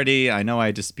 I know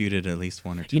I disputed at least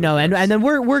one or two. You know, and then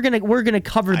we're gonna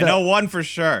cover. I know one for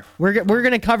sure. We're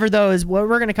gonna cover those.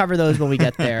 We're gonna cover those when we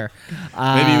get there.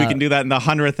 Maybe we can do that in the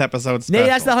 100th episode special. Maybe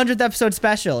that's the 100th episode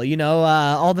special. You know,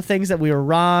 all the things that we were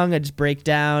wrong. I just break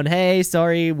down. Hey,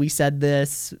 sorry, we said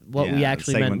this. What we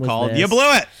actually meant was called this. You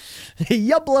Blew It.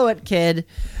 You blew it, kid.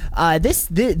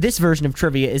 This version of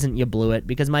trivia isn't you blew it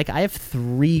because Mike, I have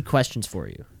 3 questions for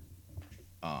you.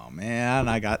 Oh man,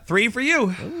 I got 3 for you.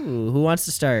 Ooh, who wants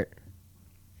to start?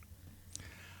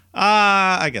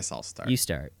 I guess I'll start. You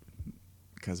start.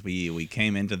 Because we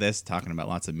came into this talking about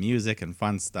lots of music and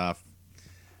fun stuff.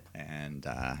 And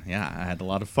yeah, I had a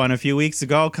lot of fun a few weeks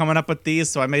ago coming up with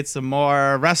these, so I made some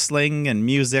more wrestling and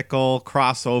musical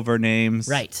crossover names.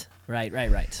 Right.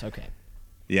 Okay.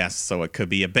 Yes, so it could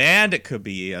be a band, it could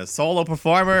be a solo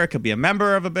performer, it could be a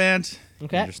member of a band.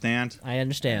 Okay. You understand? I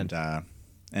understand.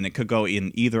 And it could go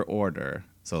in either order.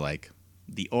 So, like,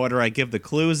 the order I give the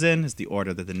clues in is the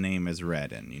order that the name is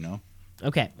read in, you know?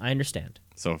 Okay, I understand.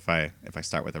 So if I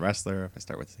start with a wrestler, if I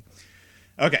start with...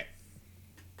 Okay.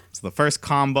 So the first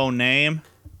combo name,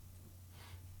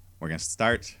 we're going to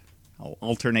start. I'll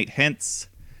alternate hints.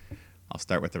 I'll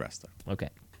start with the wrestler. Okay.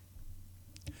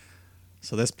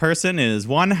 So this person is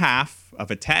one half of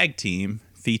a tag team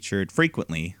featured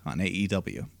frequently on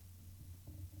AEW.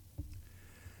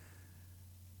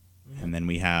 And then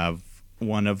we have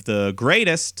one of the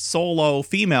greatest solo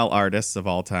female artists of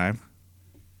all time.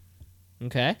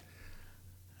 Okay.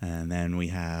 And then we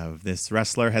have this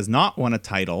wrestler has not won a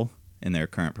title in their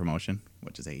current promotion,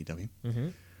 which is AEW. Mm-hmm.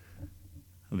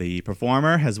 The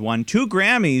performer has won 2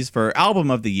 Grammys for Album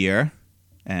of the Year,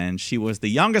 and she was the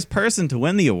youngest person to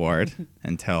win the award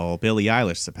until Billie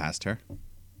Eilish surpassed her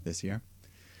this year.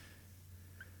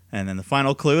 And then the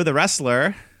final clue, the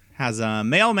wrestler has a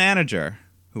male manager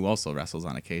who also wrestles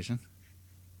on occasion.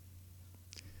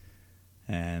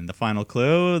 And the final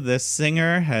clue, this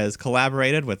singer has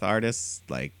collaborated with artists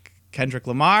like Kendrick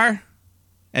Lamar,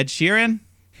 Ed Sheeran,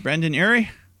 Brendan Urie,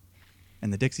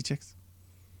 and the Dixie Chicks.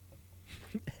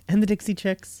 And the Dixie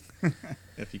Chicks.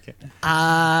 If you can.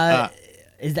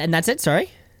 And that's it? Sorry.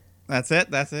 That's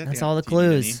it. That's Yeah. all the Do you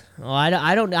need clues. Oh,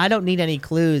 I don't need any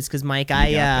clues because Mike,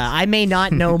 I may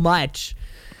not know much,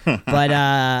 but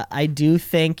I do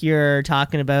think you're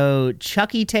talking about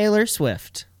Chucky Taylor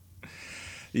Swift.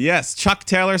 Yes, Chuck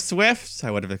Taylor Swift.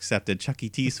 I would have accepted Chucky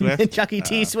T. Swift. Chucky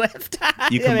T. Swift.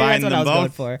 You Yeah, combine that's what them I was going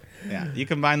both. for. Yeah, you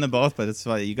combine them both, but it's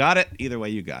you got it. Either way,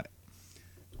 you got it.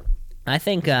 I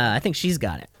think she's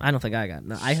got it. I don't think I got.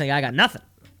 No, I think I got nothing.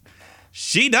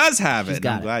 She does have She's it.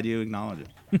 got I'm it. glad you acknowledge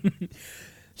it.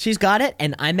 She's got it,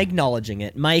 and I'm acknowledging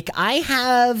it. Mike, I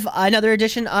have another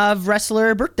edition of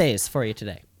Wrestler Birthdays for you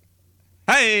today,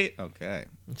 Hey. Okay.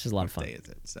 which is a lot of What fun. day is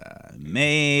it? It's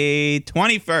May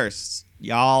 21st.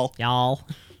 Y'all.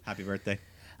 Happy birthday.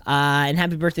 And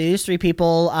happy birthday to these 3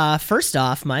 people. First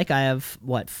off, Mike, I have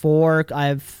 4? I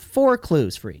have 4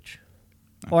 clues for each.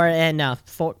 Okay.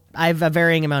 4. I have a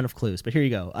varying amount of clues, but here you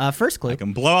go. First clue. I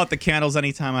can blow out the candles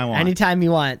anytime I want. Anytime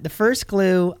you want. The first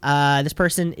clue, this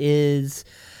person is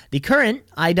the current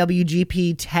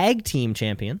IWGP Tag Team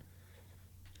Champion.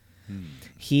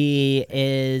 He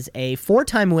is a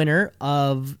 4-time winner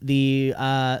of the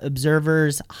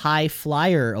Observer's High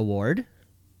Flyer Award.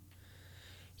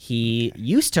 He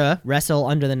used to wrestle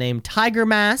under the name Tiger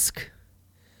Mask.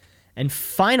 And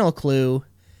final clue,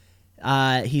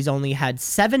 he's only had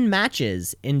 7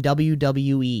 matches in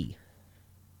WWE.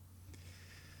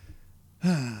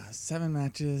 7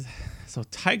 matches. So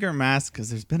Tiger Mask, because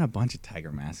there's been a bunch of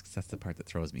Tiger Masks. That's the part that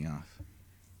throws me off.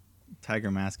 Tiger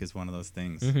Mask is one of those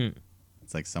things. Mm-hmm.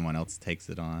 It's like someone else takes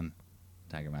it on.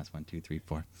 Tiger Mask 1, 2, 3,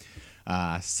 4.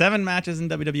 7 matches in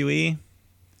WWE.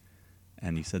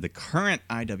 And you said the current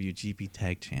IWGP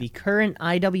Tag Champ. The current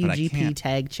IWGP can't-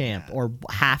 Tag Champ, or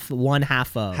one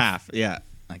half of. Half, yeah.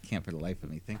 I can't for the life of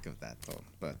me think of that, though.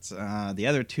 But the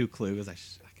other 2 clues, I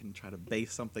can try to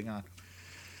base something on.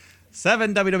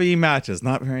 7 WWE matches,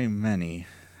 not very many.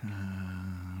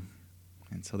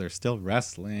 And so they're still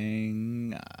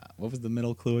wrestling. What was the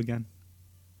middle clue again?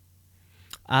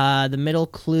 The middle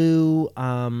clue,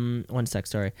 1 sec,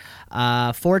 sorry.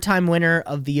 4-time winner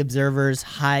of the Observer's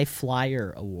High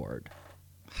Flyer Award.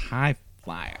 High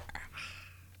Flyer.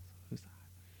 Who's that?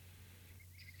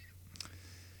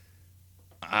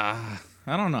 I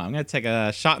don't know. I'm going to take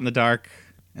a shot in the dark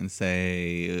and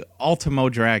say Ultimo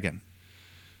Dragon.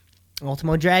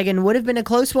 Ultimo Dragon would have been a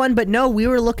close one, but no, we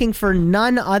were looking for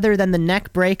none other than the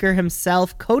neck breaker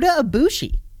himself, Kota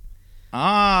Ibushi.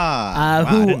 Wow,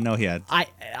 I didn't know he had.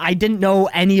 I didn't know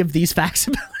any of these facts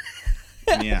about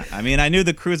him. Yeah, I mean, I knew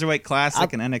the Cruiserweight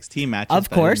Classic and NXT matches. Of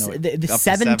but I course, didn't know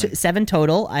the up to seven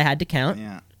total I had to count.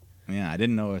 Yeah, I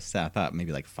didn't know it was Seth. I thought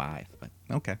maybe like 5, but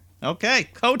okay,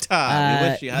 Kota. We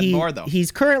wish you had more though.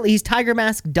 He's Tiger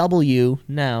Mask W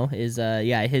now is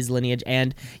his lineage,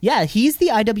 and he's the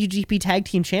IWGP Tag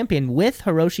Team Champion with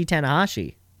Hiroshi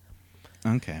Tanahashi.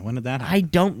 Okay, when did that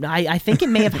happen? I think it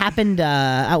may have happened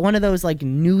at one of those like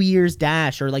New Year's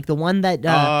Dash, or like the one that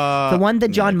John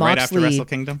right Moxley, after Wrestle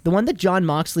Kingdom? the one that John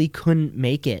Moxley couldn't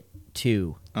make it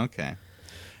to. Okay.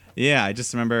 Yeah, I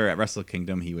just remember at Wrestle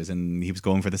Kingdom he was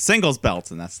going for the singles belts,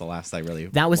 and that's the last I really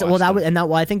watched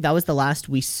I think that was the last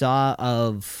we saw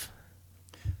of.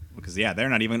 Because they're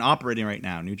not even operating right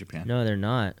now, New Japan. No, they're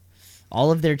not.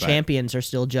 All of their champions are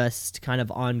still just kind of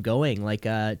ongoing. Like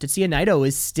Tetsuya Naito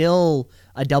is still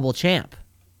a double champ.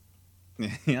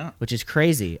 Yeah, which is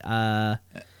crazy.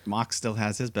 Mox still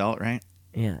has his belt, right?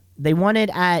 Yeah, they won it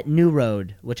at New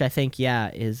Road, which I think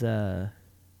was the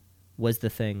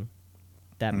thing.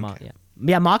 That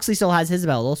Moxley still has his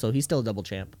belt. Also, he's still a double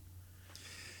champ.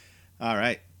 All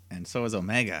right, and so is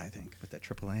Omega, I think, with that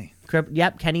AAA.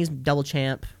 Yep, Kenny's double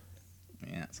champ.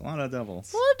 Yeah, it's a lot of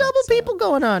doubles. A lot of double people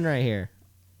going on right here.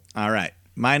 All right,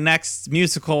 my next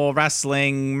musical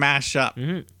wrestling mashup.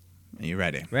 Are you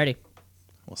ready? Ready.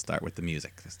 We'll start with the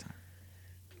music this time.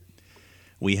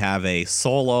 We have a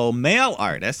solo male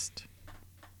artist.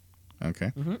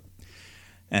 Okay.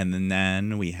 And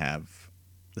then we have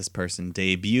this person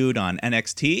debuted on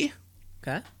NXT.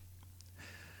 Okay.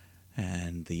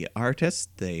 And the artist,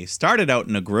 they started out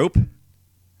in a group,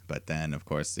 but then, of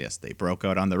course, yes, they broke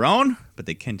out on their own, but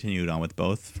they continued on with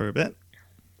both for a bit.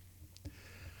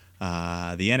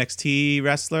 The NXT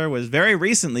wrestler was very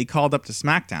recently called up to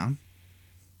SmackDown.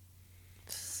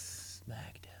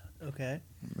 Okay.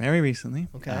 Very recently.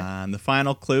 Okay. And the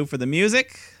final clue for the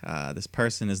music, this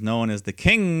person is known as the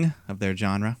king of their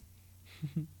genre.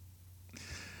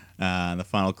 The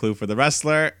final clue for the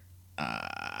wrestler,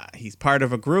 he's part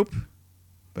of a group,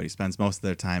 but he spends most of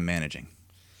their time managing.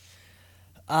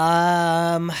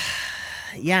 I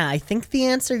think the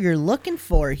answer you're looking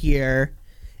for here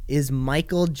is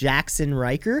Michael Jackson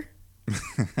Riker.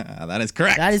 That is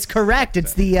correct. That is correct.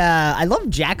 It's the I love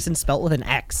Jackson spelt with an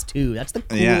X too. That's the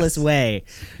coolest way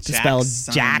to spell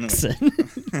Jackson.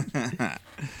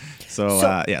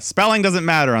 So spelling doesn't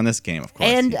matter on this game, of course.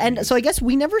 And so I guess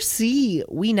we never see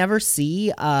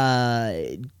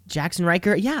Jackson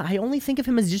Riker. Yeah, I only think of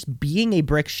him as just being a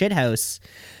brick shithouse,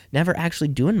 never actually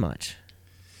doing much.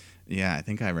 Yeah, I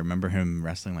think I remember him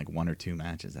wrestling like 1 or 2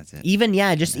 matches. That's it. Even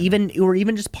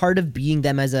just part of being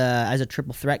them as a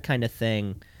triple threat kind of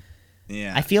thing.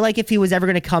 Yeah. I feel like if he was ever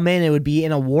going to come in, it would be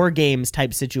in a War Games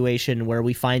type situation where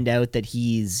we find out that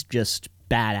he's just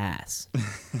badass.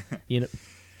 You know.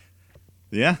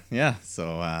 Yeah.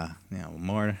 So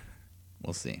more.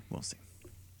 We'll see.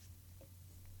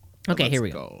 Okay, here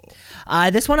we go.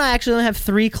 This one I actually only have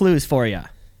 3 clues for you.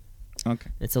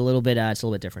 Okay. It's a little bit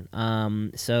different.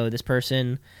 So this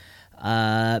person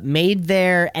made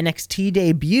their NXT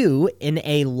debut in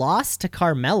a loss to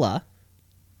Carmella.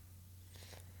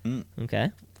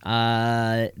 Okay.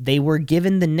 They were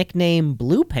given the nickname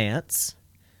Blue Pants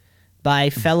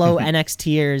by fellow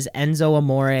NXTers Enzo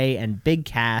Amore and Big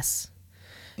Cass.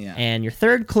 Yeah. And your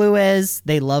third clue is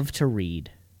they love to read.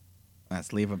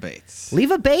 That's Leva Bates.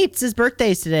 Leva Bates'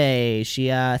 birthday today. She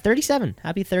 37.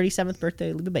 Happy 37th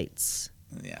birthday, Leva Bates.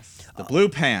 Yes. The Blue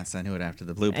Pants. I knew it after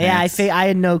the Blue Pants. Yeah, I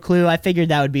had no clue. I figured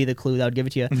that would be the clue that would give it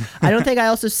to you. I don't think I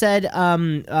also said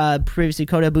previously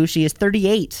Kota Ibushi is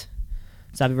 38.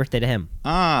 So happy birthday to him.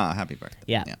 Happy birthday.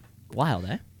 Yeah. Wild,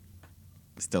 eh?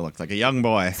 Still looks like a young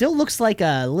boy. Still looks like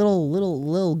a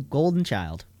little golden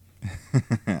child.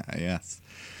 Yes.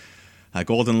 A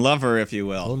golden lover, if you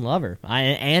will. Golden lover.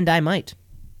 I might.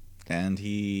 And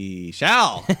he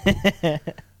shall.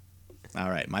 All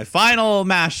right. My final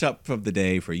mashup of the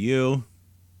day for you.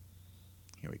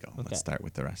 Here we go. Okay. Let's start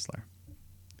with the wrestler.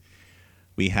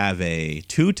 We have a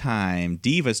 2-time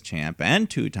Divas champ and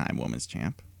 2-time Women's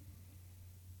champ.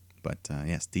 But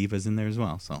yes, Divas in there as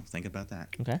well. So think about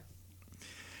that. Okay.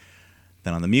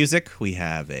 Then on the music, we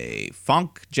have a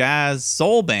funk, jazz,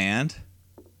 soul band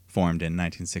formed in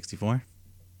 1964.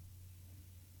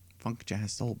 Funk,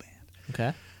 jazz, soul band.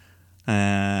 Okay.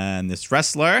 And this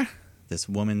wrestler, this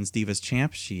woman's Divas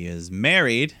champ, she is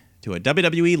married to a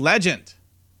WWE legend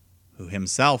who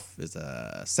himself is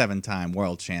a 7-time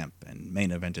world champ and main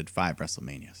evented 5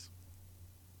 WrestleManias.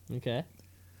 Okay.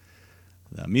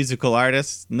 The musical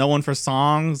artist known for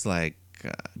songs like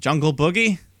Jungle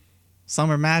Boogie,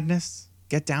 Summer Madness,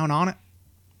 Get Down on It.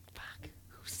 Fuck.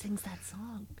 Who sings that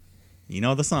song? You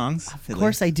know the songs. Of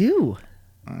course I do.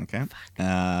 Okay.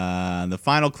 The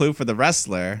final clue for the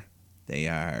wrestler, they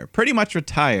are pretty much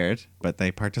retired, but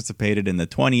they participated in the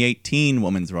 2018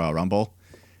 Women's Royal Rumble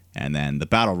and then the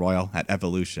Battle Royal at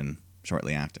Evolution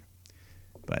shortly after.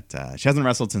 But she hasn't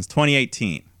wrestled since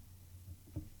 2018.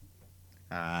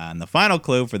 And the final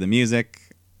clue for the music,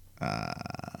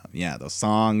 those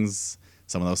songs,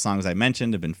 some of those songs I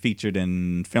mentioned have been featured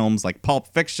in films like Pulp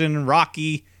Fiction,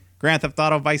 Rocky, Grand Theft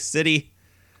Auto Vice City.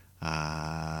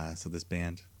 So this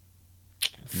band,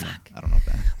 Fuck. I don't know if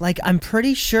that. Like, I'm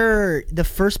pretty sure the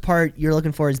first part you're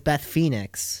looking for is Beth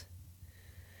Phoenix.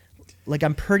 Like,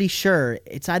 I'm pretty sure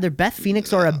it's either Beth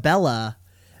Phoenix or Abella,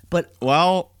 but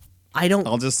Well, I don't.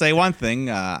 I'll just say one thing.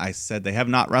 I said they have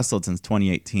not wrestled since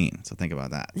 2018, so think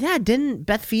about that. Yeah, didn't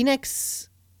Beth Phoenix?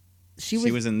 She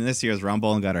was in this year's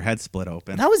Rumble and got her head split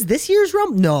open. That was this year's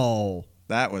Rumble? No.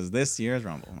 That was this year's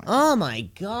Rumble. Oh my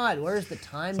God, where's the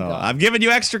time So gone? I've given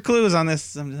you extra clues on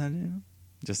this.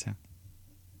 Just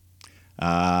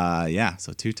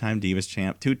so two-time Divas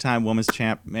champ, two-time Women's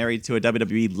champ, married to a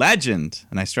WWE legend,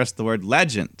 and I stress the word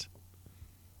legend,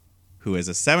 who is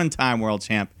a 7-time world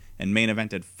champ and main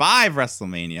evented 5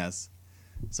 WrestleManias.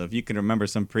 So if you can remember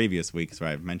some previous weeks where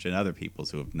I've mentioned other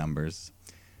people's who have numbers,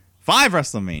 5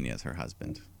 WrestleManias, her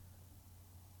husband.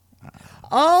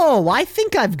 Oh, I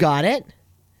think I've got it.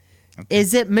 Okay.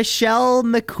 Is it Michelle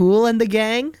McCool and the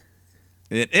gang?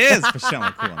 It is Michelle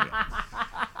McCool.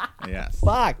 Yes.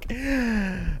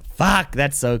 Fuck,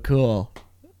 that's so cool.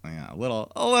 Yeah, a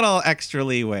little extra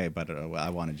leeway, but I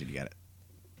wanted you to get it.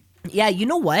 Yeah, you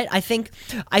know what? I think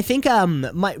my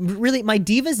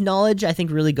Divas knowledge I think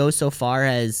really goes so far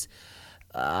as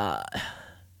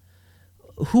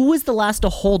who was the last to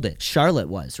hold it? Charlotte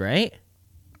was, right?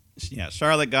 Yeah,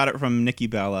 Charlotte got it from Nikki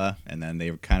Bella, and then they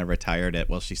kind of retired it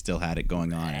while she still had it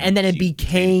going on. And then it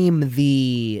became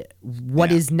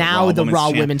what is now the Raw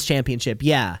Women's Championship.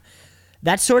 Yeah.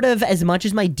 That's sort of as much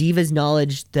as my Divas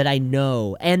knowledge that I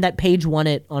know, and that Paige won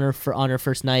it on her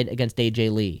first night against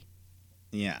AJ Lee.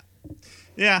 Yeah.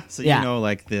 Yeah, so Yeah. you know,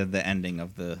 like the ending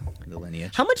of the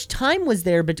lineage. How much time was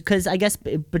there? Because I guess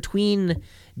between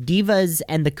Divas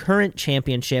and the current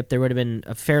championship, there would have been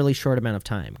a fairly short amount of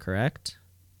time, correct?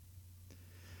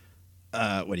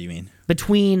 What do you mean?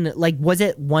 Between, like, was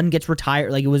it one gets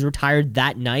retired, like it was retired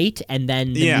that night, and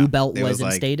then the new belt it was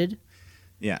was instated?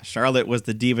 Yeah, Charlotte was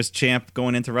the Divas champ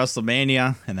going into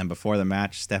WrestleMania, and then before the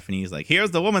match, Stephanie's like,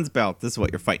 here's the women's belt. This is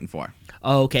what you're fighting for.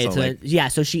 Oh, okay. So, like-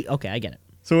 Okay, I get it.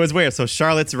 So it was weird. So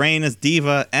Charlotte's reign as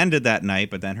Diva ended that night,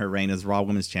 but then her reign as Raw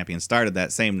Women's Champion started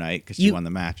that same night because she won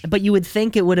the match. But you would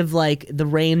think it would have, like, the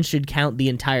reign should count the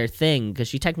entire thing, because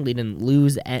she technically didn't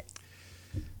lose.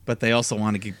 But they also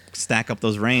want to stack up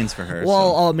those reigns for her.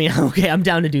 Well, so I mean, okay, I'm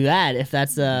down to do that if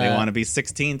that's. they want to be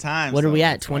 16 times. What are so we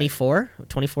at? that's why- 24?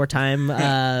 24 time.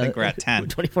 I think we're at 10.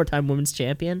 24 time women's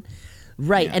champion.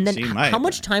 Right, Yeah, and then she might, how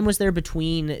much but- time was there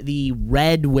between the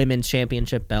red women's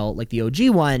championship belt, like the OG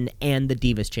one, and the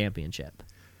Divas championship?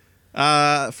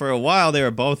 For a while they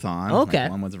were both on. Okay.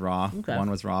 Like one was Raw, Okay.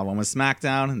 one was Raw, one was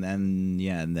SmackDown, and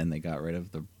then they got rid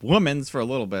of the women's for a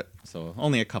little bit. So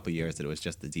only a couple years that it was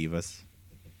just the Divas.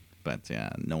 But yeah,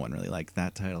 no one really liked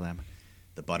that title.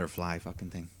 The butterfly fucking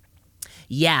thing.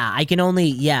 Yeah, I can only.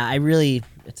 Yeah, I really.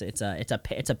 It's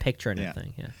a picture and Yeah.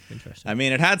 everything. Yeah, interesting. I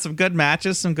mean, it had some good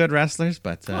matches, some good wrestlers,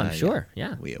 but I'm sure.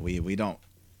 Yeah. we don't.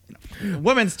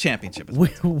 Women's championship is.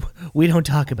 We don't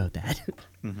talk about that.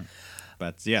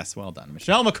 But yes, well done,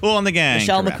 Michelle McCool and the gang.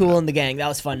 Michelle to wrap it McCool up. and the gang. That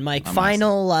was fun, Mike. I'm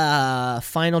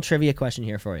Final trivia question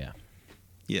here for you.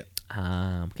 Yeah.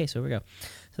 Okay, so here we go.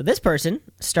 So this person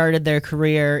started their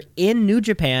career in New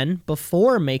Japan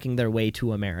before making their way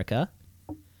to America.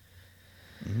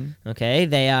 Okay,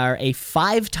 they are a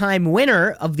 5-time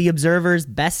winner of the Observer's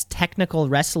Best Technical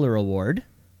Wrestler Award.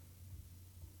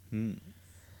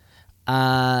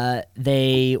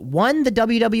 They won the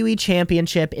WWE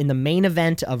Championship in the main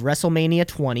event of WrestleMania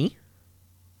 20.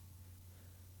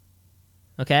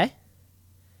 Okay.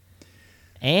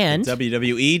 And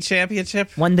WWE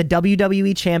championship. won the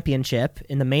WWE Championship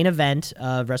in the main event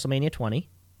of WrestleMania 20.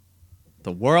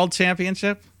 The world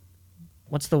championship.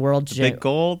 What's the world Big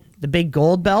gold. The big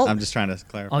gold belt? I'm just trying to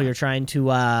clarify. Oh, you're trying to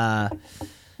Well,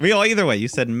 either way, you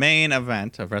said main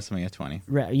event of WrestleMania 20.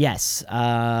 yes.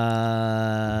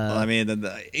 Well, I mean,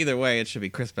 either way, it should be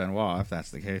Chris Benoit if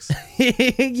that's the case.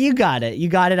 You got it. You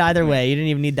got it either way. You didn't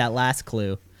even need that last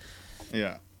clue.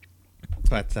 Yeah.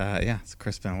 But yeah, it's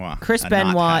Chris Benoit. Chris A not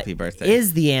Benoit happy birthday.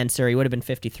 is the answer. He would have been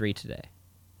 53 today.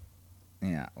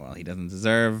 Yeah, well, he doesn't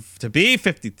deserve to be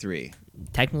 53.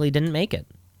 Technically didn't make it.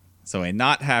 So a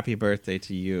not happy birthday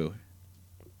to you,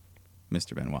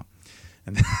 Mr. Benoit.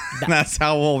 And that's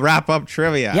how we'll wrap up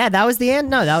trivia. Yeah, that was the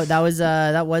end. No, that was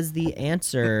the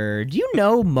answer. Do you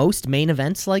know most main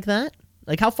events like that?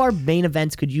 Like, how far main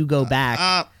events could you go back?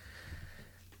 Off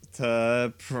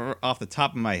the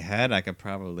top of my head, I could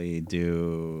probably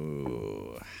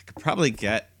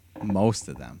get most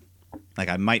of them. Like,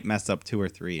 I might mess up 2 or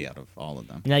 3 out of all of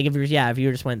them. Like if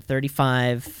you just went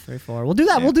 35, 34. We'll do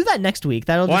that. Yeah. We'll do that next week.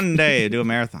 One day, do a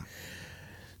marathon.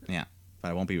 Yeah, but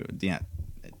I won't be. Yeah,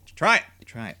 try it.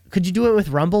 Could you do it with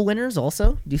Rumble winners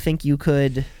also? Do you think you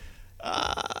could?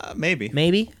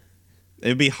 Maybe. It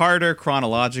would be harder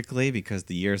chronologically because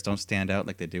the years don't stand out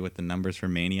like they do with the numbers for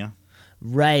Mania.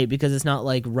 Right, because it's not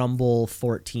like Rumble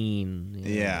 14.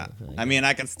 Yeah. I mean,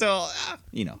 I can still,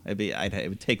 it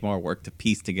would take more work to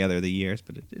piece together the years,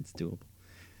 but it's doable.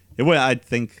 It would. I'd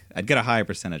think I'd get a higher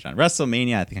percentage on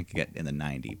WrestleMania. I think I could get in the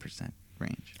 90%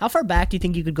 range. How far back do you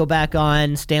think you could go back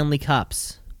on Stanley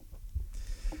Cups?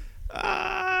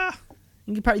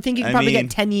 You could probably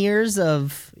get 10 years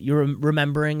of you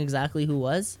remembering exactly who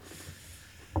was.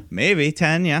 Maybe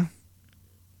 10, yeah.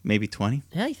 Maybe 20.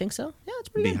 Yeah, you think so? Yeah, it's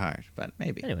pretty It'd be good. hard, but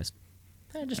maybe. Anyways,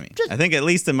 I think at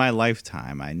least in my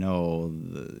lifetime, I know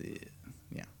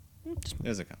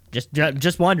there's a couple.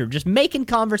 Just wonder, just making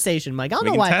conversation, Mike. I don't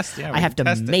know why I have to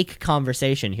test it. make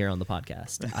conversation here on the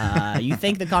podcast. You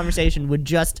think the conversation would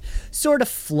just sort of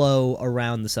flow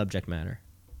around the subject matter?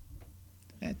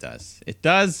 It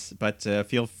does, but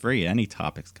feel free. Any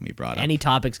topics can be brought up. Any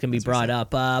topics can be brought up,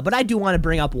 but I do want to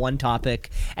bring up one topic,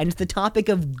 and it's the topic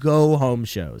of go-home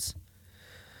shows.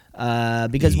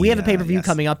 Because we have a pay-per-view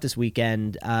coming up this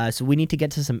weekend, so we need to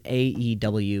get to some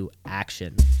AEW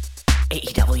action.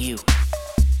 AEW.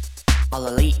 All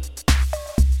Elite.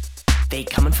 They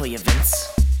coming for you,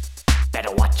 Vince.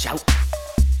 Better watch out.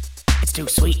 It's too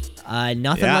sweet.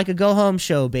 Nothing like a go-home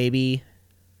show, baby.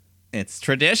 It's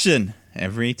tradition.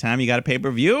 Every time you got a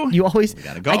pay-per-view, You always we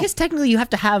gotta go. I guess technically you have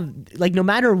to have, like, no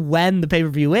matter when the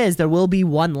pay-per-view is, there will be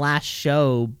one last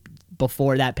show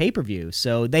before that pay-per-view.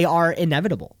 So they are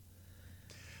inevitable.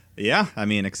 Yeah, I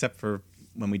mean, except for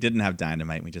when we didn't have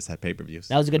Dynamite, we just had pay-per-views.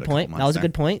 That was a good point. That was a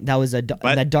good point. That was But in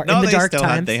the dark they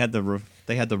times. They had the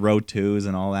Road 2s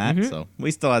and all that, so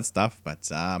we still had stuff. But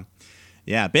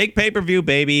yeah, big pay-per-view,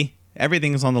 baby.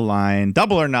 Everything's on the line.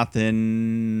 Double or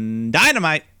nothing.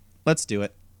 Dynamite. Let's do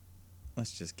it.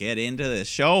 Let's just get into the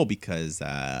show because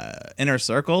Inner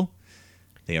Circle,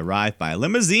 they arrived by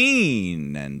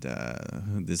limousine, and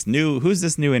who's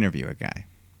this new interviewer guy?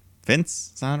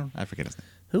 Vince Sano? I forget his name.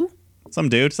 Who? Some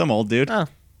old dude. Oh.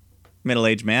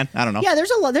 Middle-aged man. I don't know. Yeah,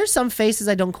 there's some faces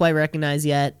I don't quite recognize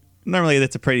yet. Normally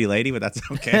that's a pretty lady, but that's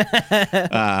okay.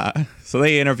 So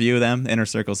they interview them. Inner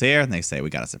Circle's here, and they say, we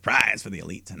got a surprise for the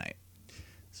Elite tonight.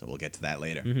 So we'll get to that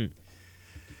later. Mm-hmm.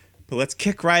 But let's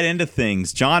kick right into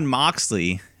things. Jon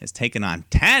Moxley has taken on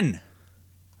 10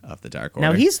 of the Dark Order.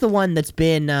 Now, he's the one that's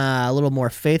been a little more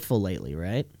faithful lately,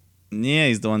 right? Yeah,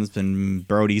 he's the one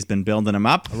Brody's been building him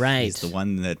up. Right. He's the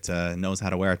one that knows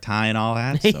how to wear a tie and all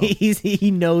that. So. He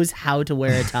knows how to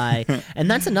wear a tie, and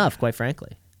that's enough, quite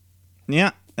frankly.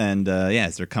 Yeah, and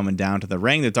as they're coming down to the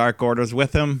ring, the Dark Order's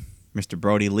with him. Mr.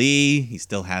 Brody Lee, he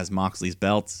still has Moxley's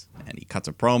belt, and he cuts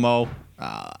a promo.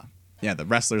 The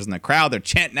wrestlers in the crowd, they're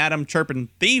chanting at him, chirping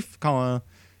thief.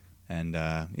 And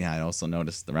I also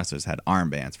noticed the wrestlers had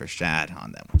armbands for Shad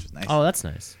on them, which is nice. Oh, that's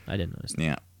nice. I didn't notice that.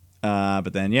 Yeah.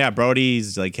 But then,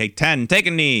 Brody's like, hey, 10, take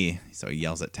a knee. So he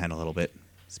yells at 10 a little bit.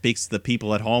 Speaks to the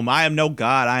people at home. I am no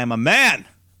god. I am a man.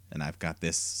 And I've got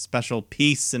this special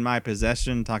piece in my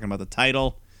possession, talking about the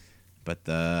title. But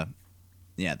the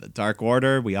Dark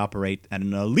Order, we operate at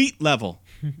an elite level.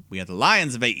 We are the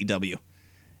Lions of AEW.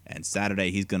 And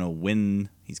Saturday, he's going to win.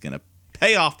 He's going to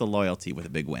pay off the loyalty with a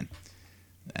big win.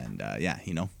 And,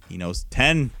 he knows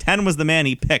 10 was the man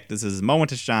he picked. This is his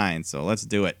moment to shine, so let's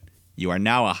do it. You are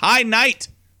now a high knight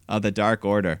of the Dark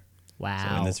Order. Wow.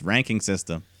 So in this ranking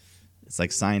system, it's like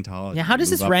Scientology. Yeah, how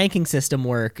does this ranking system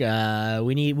work?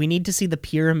 We need to see the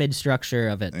pyramid structure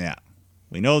of it. Yeah.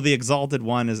 We know the exalted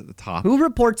one is at the top. Who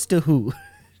reports to who?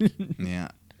 Yeah.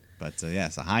 But,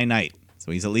 it's a high knight.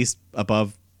 So he's at least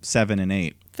above 7 and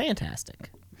 8.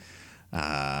 Fantastic.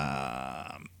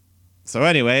 So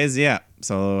anyways, yeah.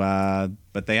 So,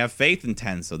 but they have faith in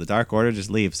 10, so the Dark Order just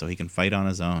leaves so he can fight on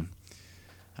his own.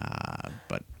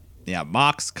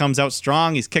 Mox comes out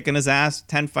strong. He's kicking his ass.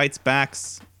 10 fights back.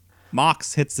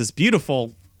 Mox hits this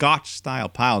beautiful Gotch-style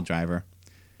pile driver.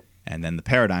 And then the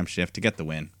paradigm shift to get the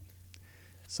win.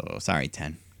 So, sorry,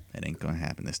 10. It ain't going to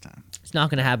happen this time. It's not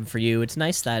going to happen for you. It's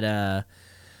nice that,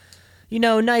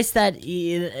 nice that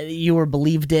you were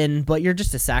believed in, but you're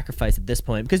just a sacrifice at this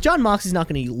point because John Moxley's not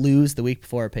going to lose the week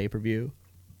before a pay-per-view.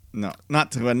 No,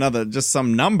 not to just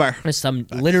some number.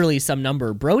 Literally some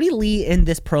number. Brody Lee in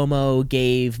this promo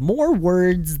gave more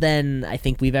words than I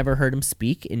think we've ever heard him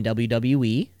speak in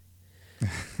WWE.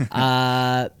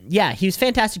 He was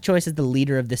fantastic choice as the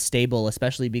leader of this stable,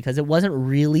 especially because it wasn't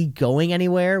really going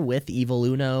anywhere with Evil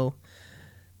Uno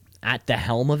at the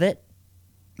helm of it.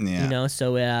 Yeah.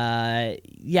 So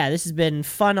this has been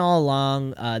fun all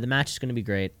along. The match is going to be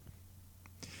great.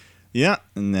 Yeah,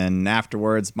 and then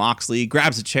afterwards, Moxley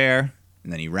grabs a chair,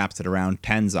 and then he wraps it around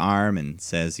Ten's arm and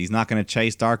says he's not going to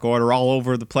chase Dark Order all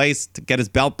over the place to get his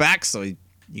belt back, so you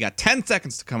got 10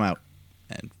 seconds to come out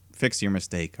and fix your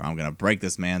mistake, or I'm going to break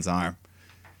this man's arm.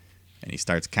 And he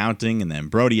starts counting, and then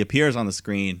Brody appears on the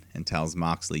screen and tells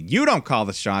Moxley, you don't call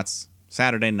the shots.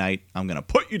 Saturday night, I'm going to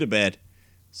put you to bed.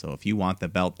 So if you want the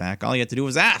belt back, all you have to do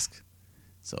is ask.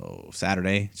 So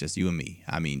Saturday, it's just you and me.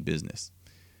 I mean business.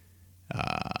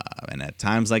 And at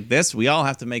times like this, we all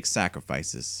have to make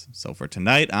sacrifices. So for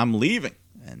tonight, I'm leaving.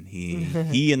 And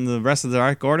he and the rest of the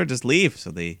Dark Order just leave.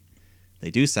 So they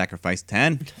do sacrifice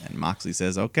 10. And Moxley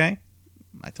says, okay,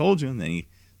 I told you. And then he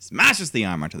smashes the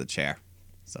arm onto the chair.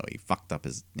 So he fucked up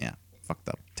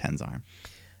 10's arm.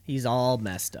 He's all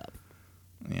messed up.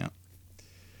 Yeah.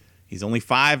 He's only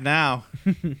 5 now.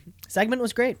 Segment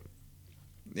was great.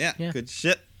 Yeah, good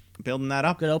shit. Building that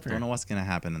up. Good opener. Don't know what's going to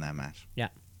happen in that match. Yeah,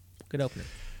 good opener.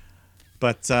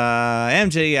 But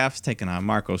MJF's taking a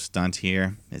Marco stunt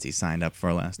here, as he signed up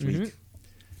for last week.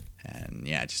 And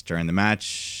just during the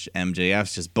match,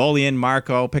 MJF's just bullying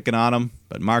Marco, picking on him.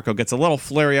 But Marco gets a little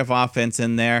flurry of offense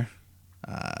in there.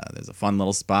 There's a fun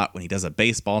little spot when he does a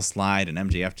baseball slide, and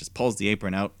MJF just pulls the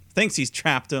apron out, thinks he's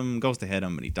trapped him, goes to hit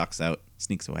him, and he ducks out,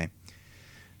 sneaks away.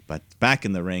 But back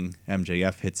in the ring,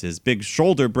 MJF hits his big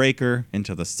shoulder breaker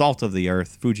into the salt of the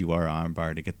earth Fujiwara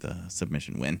armbar to get the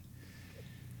submission win.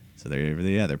 So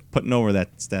they're putting over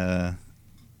that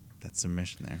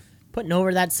submission there. Putting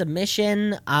over that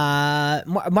submission.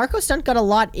 Marco Stunt got a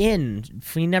lot in.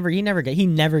 He never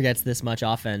gets this much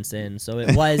offense in. So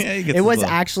it was it was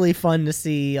actually fun to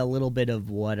see a little bit of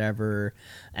whatever.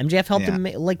 MJF helped him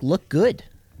look good.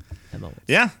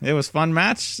 Yeah, it was a fun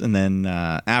match. And then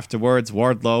afterwards,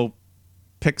 Wardlow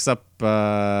picks up...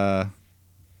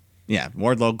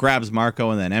 Wardlow grabs Marco,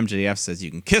 and then MJF says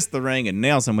you can kiss the ring and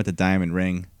nails him with the diamond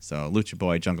ring. So Lucha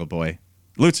Boy, Jungle Boy,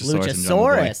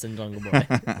 Luchasaurus and Jungle Boy.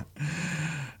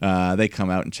 They come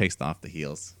out and chase off the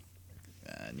heels.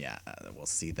 And we'll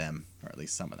see them, or at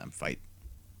least some of them, fight.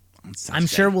 I'm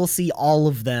sure we'll see all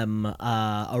of them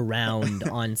around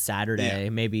on Saturday,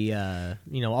 maybe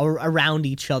around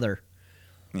each other.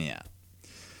 Yeah.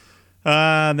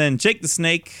 Then Jake the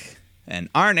Snake and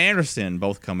Arn Anderson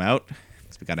both come out.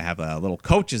 So we got to have a little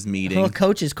coaches meeting. A little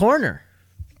coaches corner.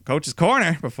 Coach's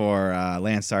corner before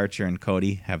Lance Archer and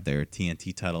Cody have their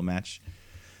TNT title match.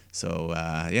 So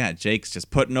Jake's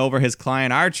just putting over his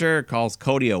client Archer, calls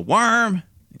Cody a worm.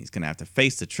 He's gonna have to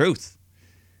face the truth.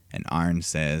 And Arn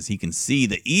says he can see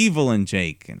the evil in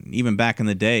Jake. And even back in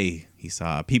the day, he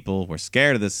saw people were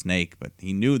scared of the snake, but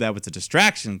he knew that was a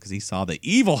distraction because he saw the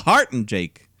evil heart in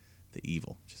Jake. The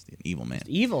evil. Just an evil man. Just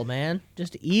evil, man.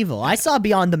 Just evil. I saw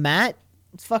Beyond the Mat.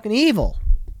 It's fucking evil.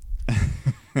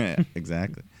 Yeah,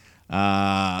 exactly.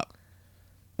 And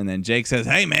then Jake says,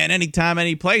 hey, man, anytime,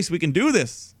 any place, we can do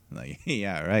this. I'm like,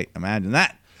 yeah, right. Imagine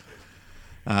that.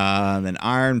 Then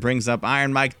Arn brings up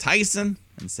Iron Mike Tyson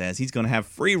and says he's going to have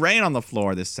free reign on the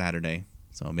floor this Saturday.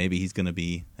 So maybe he's going to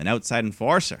be an outside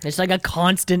enforcer. It's like a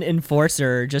constant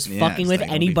enforcer, just fucking with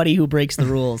anybody who breaks the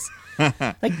rules.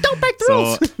 Like, don't break the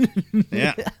rules.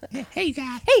 Yeah. Hey,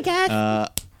 guys.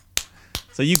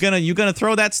 So you gonna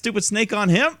throw that stupid snake on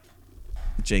him?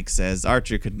 Jake says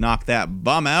Archer could knock that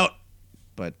bum out,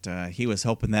 but he was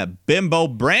hoping that Bimbo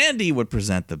Brandy would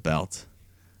present the belt.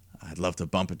 I'd love to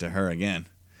bump into her again.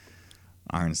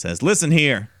 Arn says, listen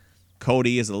here.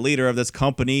 Cody is the leader of this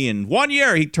company. In 1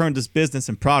 year, he turned this business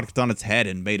and product on its head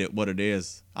and made it what it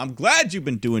is. I'm glad you've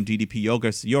been doing DDP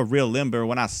yoga so you're real limber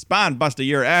when I spine busted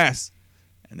your ass.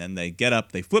 And then they get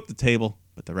up, they flip the table,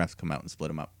 but the refs come out and split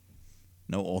them up.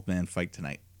 No old man fight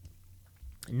tonight.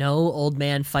 No old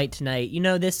man fight tonight.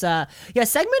 This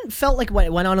segment felt like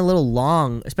it went on a little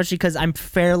long, especially because I'm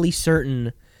fairly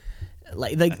certain...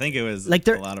 I think it was a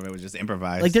lot of it was just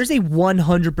improvised. Like there's a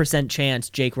 100% chance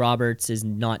Jake Roberts is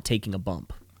not taking a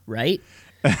bump, right?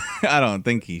 I don't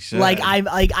think he should.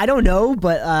 I don't know,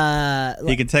 but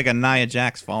he could take a Nia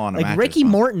Jax fall on a mattress. Ricky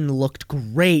Morton looked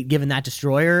great given that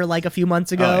destroyer like a few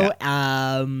months ago. Oh,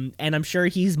 yeah. And I'm sure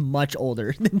he's much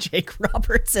older than Jake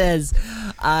Roberts is.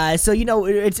 So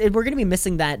we're gonna be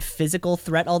missing that physical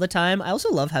threat all the time. I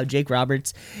also love how Jake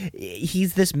Roberts,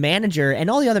 he's this manager, and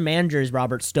all the other managers,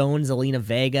 Robert Stone, Zelina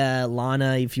Vega,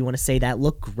 Lana, if you want to say that,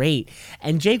 look great.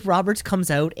 And Jake Roberts comes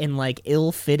out in like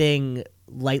ill-fitting,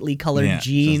 lightly colored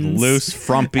jeans, just loose,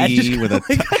 frumpy, with a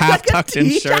half tucked in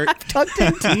shirt. Half tucked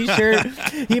in t-shirt.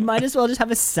 He might as well just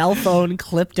have a cell phone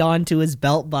clipped onto his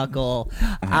belt buckle,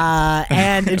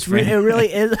 and it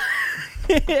really is.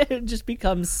 It just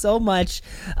becomes so much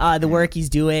the work he's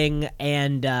doing,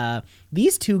 and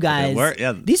these two guys,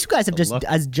 have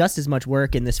just as much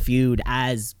work in this feud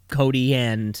as Cody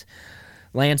and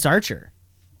Lance Archer.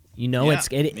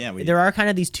 There are kind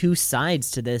of these two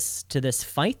sides to this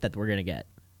fight that we're gonna get.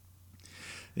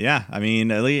 Yeah, I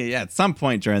mean, at some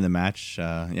point during the match,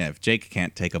 if Jake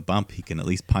can't take a bump, he can at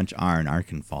least punch Arn. Arn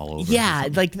can fall over. Yeah,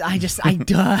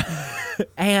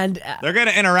 and they're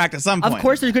gonna interact at some point. Of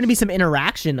course, there's gonna be some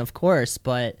interaction, of course,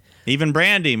 but even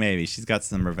Brandy, maybe she's got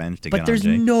some revenge to get on Jake. But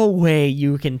there's no way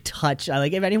you can touch.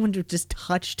 If anyone just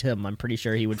touched him, I'm pretty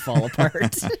sure he would fall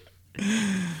apart.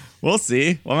 We'll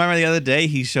see. Well, remember the other day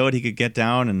he showed he could get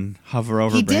down and hover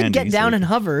over Brandy. He did get down and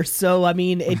hover, so I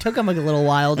mean, it took him a little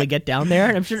while to get down there,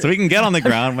 and I'm sure. So he can get on the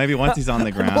ground. Maybe once he's on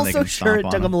the ground, I'm also they can sure it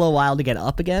stomp took on him a little while to get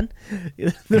up again.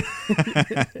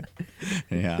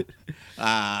 Yeah.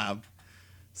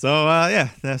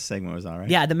 That segment was all right.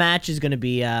 Yeah, the match is going to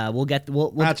be. Match will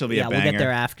be a banger. We'll get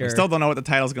there after. We still don't know what the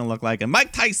title's going to look like. And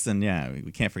Mike Tyson,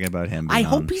 we can't forget about him. I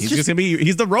hope he's just going to be.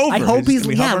 He's the rover. I hope he's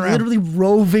literally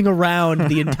roving around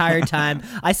the entire time.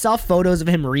 I saw photos of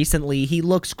him recently. He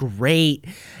looks great,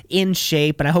 in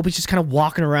shape, and I hope he's just kind of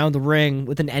walking around the ring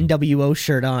with an NWO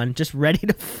shirt on, just ready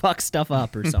to fuck stuff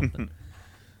up or something.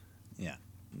 Yeah.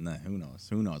 No, who knows?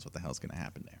 Who knows what the hell's going to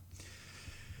happen there?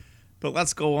 But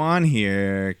let's go on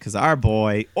here, because our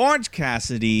boy Orange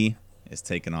Cassidy is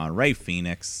taking on Rey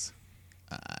Fenix.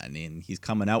 And he's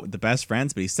coming out with the best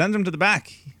friends, but he sends him to the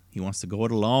back. He wants to go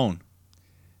it alone.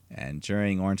 And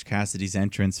during Orange Cassidy's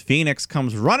entrance, Fenix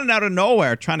comes running out of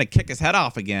nowhere, trying to kick his head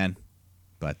off again.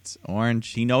 But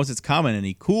Orange, he knows it's coming, and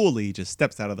he coolly just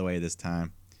steps out of the way this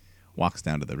time. Walks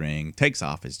down to the ring, takes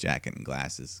off his jacket and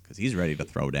glasses, because he's ready to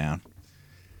throw down.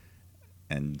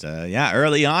 And,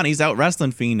 early on, he's out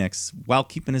wrestling Fenix while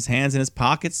keeping his hands in his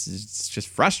pockets. It's just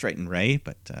frustrating Rey,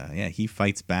 but, he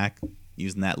fights back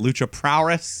using that lucha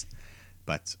prowess.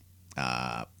 But,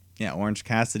 Orange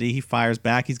Cassidy, he fires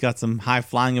back. He's got some high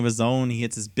flying of his own. He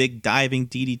hits his big diving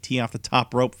DDT off the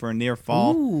top rope for a near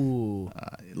fall. Ooh.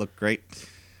 It looked great.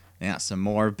 Yeah, some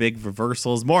more big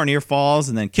reversals, more near falls,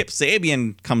 and then Kip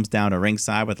Sabian comes down to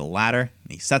ringside with a ladder.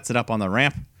 And he sets it up on the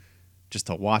ramp. Just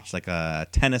to watch like a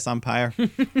tennis umpire.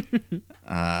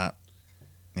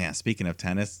 Speaking of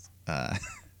tennis,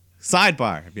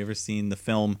 sidebar. Have you ever seen the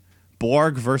film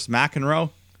Borg vs.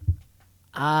 McEnroe?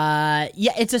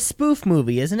 It's a spoof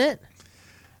movie, isn't it?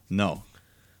 No.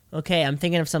 Okay, I'm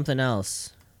thinking of something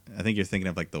else. I think you're thinking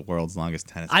of like the world's longest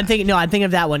tennis. I'm thinking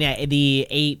of that one. Yeah, the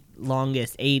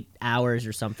 8 hours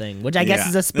or something, which I guess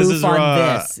is a spoof on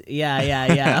this.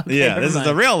 Yeah. Okay, this is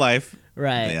the real life.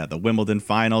 Right. Yeah, the Wimbledon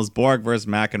finals, Borg versus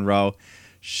McEnroe.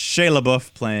 Shia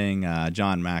LaBeouf playing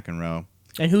John McEnroe.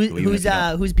 And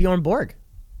who's Bjorn Borg?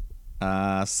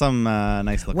 Some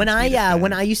nice looking. When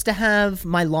I used to have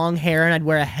my long hair and I'd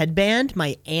wear a headband,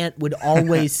 my aunt would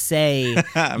always say,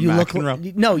 "You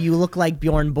look like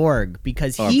Bjorn Borg,"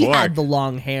 because he had the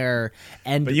long hair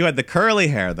but you had the curly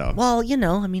hair though. Well,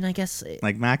 I guess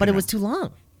like McEnroe, but it was too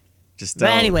long. But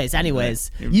anyways,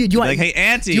 you want like, hey,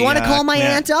 auntie, do you want to call my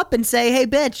aunt up and say, "Hey,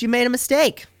 bitch, you made a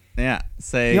mistake"? Yeah,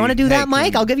 say. You want to do that,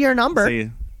 Mike? I'll give you her number.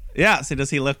 Say, does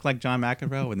he look like John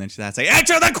McEnroe? And then she'd say,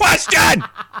 "Answer the question,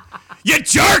 you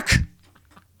jerk!"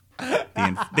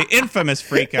 The infamous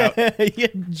freak out. You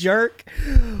jerk!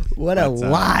 What a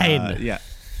line!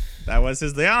 That was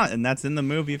his and that's in the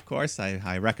movie. Of course,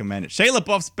 I recommend it. Shia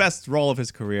LaBeouf's best role of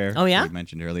his career. Oh yeah, we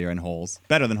mentioned earlier in Holes.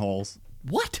 Better than Holes.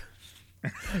 What?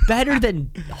 Better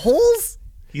than Holes?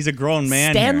 He's a grown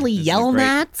man. Stanley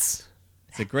Yelnats.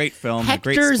 It's a great film. Hector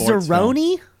a great sports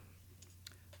Zeroni. Film.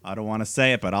 I don't want to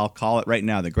say it, but I'll call it right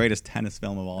now. The greatest tennis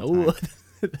film of all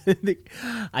time.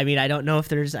 I mean, I don't know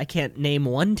if I can't name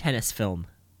one tennis film.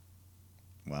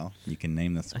 Well, you can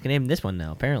name this one. I can name this one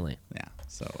now, apparently. Yeah.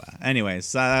 So,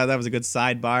 anyways, that was a good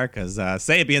sidebar because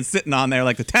Sabian's sitting on there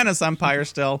like the tennis umpire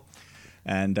still.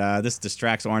 And this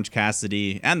distracts Orange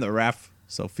Cassidy and the ref.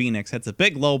 So Fenix hits a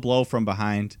big low blow from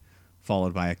behind,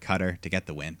 followed by a cutter to get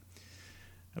the win.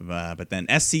 But then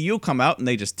SCU come out and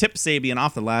they just tip Sabian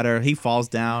off the ladder. He falls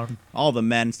down. All the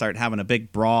men start having a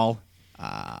big brawl.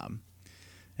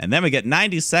 And then we get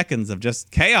 90 seconds of just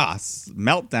chaos,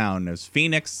 meltdown. There's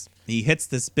Phoenix. He hits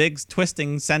this big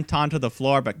twisting senton to the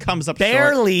floor, but comes up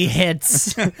Barely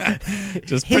hits.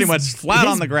 just pretty much flat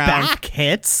on the ground. His back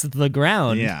hits the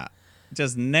ground. Yeah.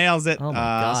 Just nails it. Oh my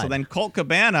God. So then Colt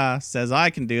Cabana says, I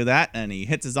can do that. And he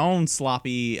hits his own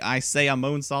sloppy, I say a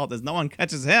moonsault as no one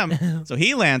catches him. So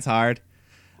he lands hard.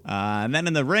 And then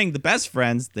in the ring, the best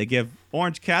friends, they give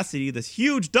Orange Cassidy this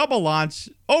huge double launch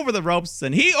over the ropes,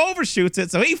 and he overshoots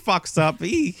it, so he fucks up.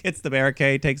 He hits the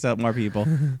barricade, takes out more people.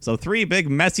 So 3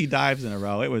 big messy dives in a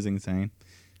row. It was insane,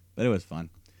 but it was fun.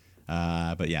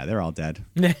 But yeah, they're all dead.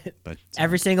 But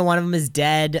Every single one of them is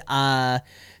dead.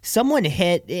 Someone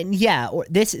hit, and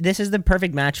this is the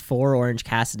perfect match for Orange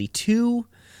Cassidy too.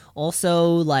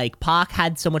 Also, like, Pac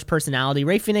had so much personality.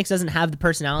 Ray Phoenix doesn't have the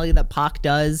personality that Pac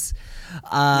does,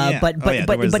 but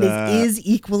is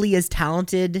equally as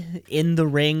talented in the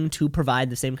ring to provide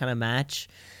the same kind of match.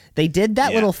 They did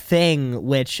that little thing,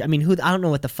 which, I mean, I don't know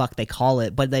what the fuck they call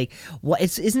it, but like,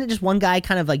 isn't it just one guy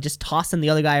kind of like just tossing the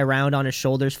other guy around on his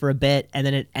shoulders for a bit, and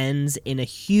then it ends in a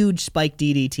huge spike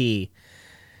DDT.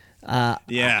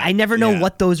 I never know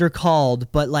what those are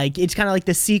called, but like it's kind of like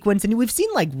the sequence, and we've seen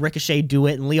like Ricochet do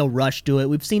it and Leo Rush do it.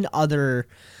 We've seen other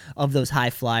of those high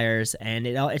flyers, and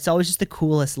it's always just the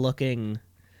coolest looking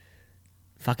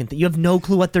fucking thing. You have no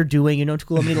clue what they're doing. You know,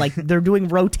 I mean, like they're doing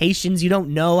rotations. You don't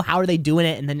know how are they doing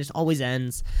it, and then it just always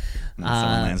ends.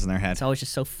 someone lands in their head. It's always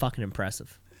just so fucking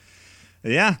impressive.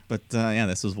 Yeah, but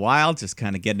this was wild. Just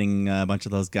kind of getting a bunch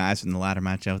of those guys from the ladder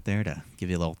match out there to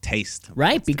give you a little taste.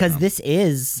 Right, because this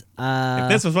is... if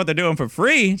this was what they're doing for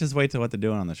free, just wait till what they're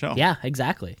doing on the show. Yeah,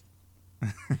 exactly.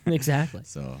 Exactly.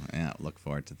 So, yeah, look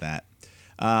forward to that.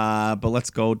 But let's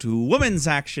go to women's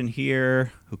action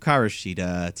here. Hikaru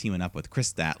Shida teaming up with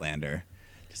Chris Statlander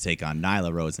to take on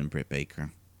Nyla Rose and Britt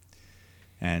Baker.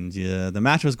 And the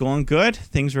match was going good.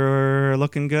 Things were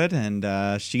looking good. And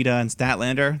Shida and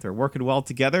Statlander, they're working well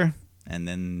together. And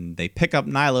then they pick up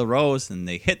Nyla Rose and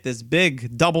they hit this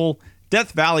big double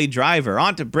Death Valley driver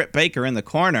onto Britt Baker in the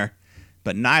corner.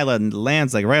 But Nyla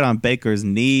lands like right on Baker's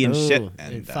knee and shit.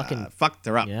 And fucked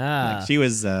her up. Yeah. Like she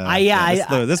was...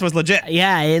 this was legit.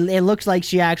 Yeah, it looks like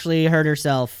she actually hurt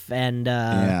herself. And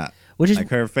which is like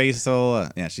her face. So,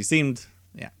 she seemed...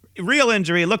 real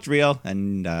injury, looked real,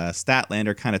 and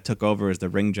Statlander kind of took over as the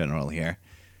ring general here.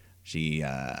 She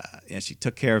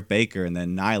took care of Baker, and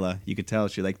then Nyla, you could tell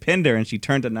she like pinned her, and she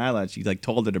turned to Nyla and she like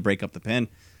told her to break up the pin.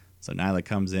 So Nyla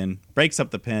comes in, breaks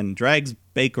up the pin, drags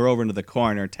Baker over into the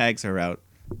corner, tags her out.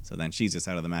 So then she's just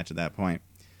out of the match at that point.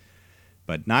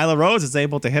 But Nyla Rose is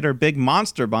able to hit her big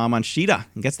monster bomb on Shida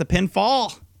and gets the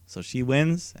pinfall. So she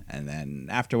wins, and then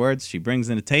afterwards she brings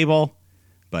in a table.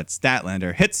 But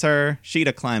Statlander hits her,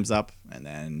 Shida climbs up, and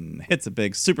then hits a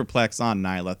big superplex on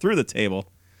Nyla through the table.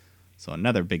 So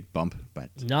another big bump.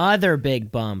 Another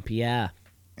big bump, yeah.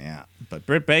 Yeah, but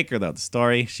Britt Baker, though, the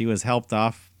story, she was helped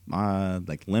off,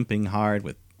 like limping hard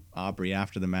with Aubrey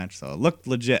after the match. So it looked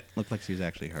legit. Looked like she was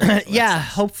actually hurt. So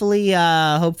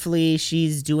hopefully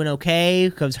she's doing okay,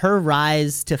 because her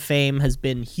rise to fame has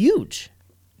been huge.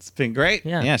 It's been great.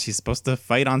 Yeah, she's supposed to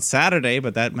fight on Saturday,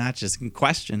 but that match is in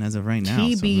question as of right now.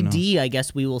 TBD, I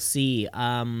guess we will see.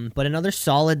 But another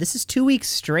solid. This is 2 weeks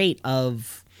straight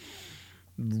of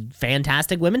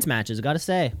fantastic women's matches, I got to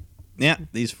say. Yeah,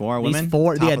 these four women.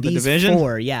 Top of the division.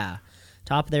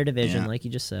 Top of their division, yeah. Like you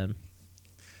just said.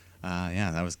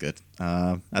 That was good.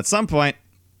 At some point,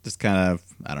 just kind of,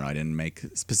 I don't know, I didn't make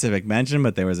specific mention,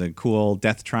 but there was a cool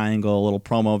Death Triangle little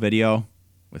promo video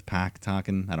with Pac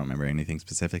talking. I don't remember anything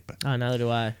specific, but neither do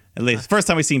I. At least first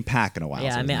time we've seen Pac in a while.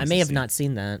 Yeah, so I may have not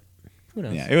seen that. Who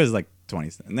knows? Yeah, it was like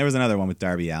 20. And there was another one with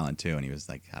Darby Allin too, and he was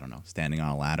like, I don't know, standing on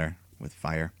a ladder with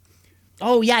fire.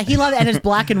 Oh yeah, he loves, and it's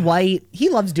black and white. He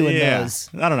loves doing those.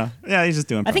 I don't know. Yeah, he's just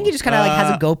doing. I think he just kind of like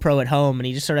has a GoPro at home, and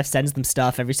he just sort of sends them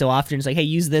stuff every so often. It's like, hey,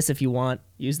 use this if you want.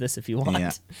 Use this if you want.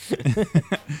 Yeah.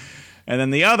 And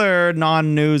then the other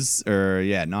non-wrestling,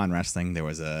 there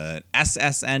was a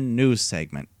SSN news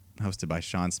segment hosted by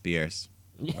Sean Spears.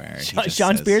 Where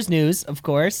Sean Spears News, of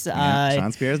course.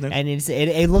 Sean Spears News. And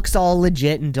it looks all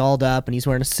legit and dolled up, and he's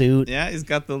wearing a suit. Yeah, he's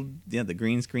got the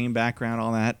green screen background,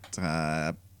 all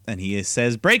that. And he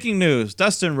says, breaking news,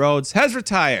 Dustin Rhodes has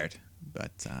retired.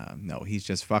 But no, he's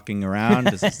just fucking around.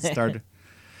 This is the start.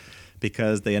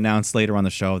 Because they announced later on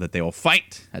the show that they will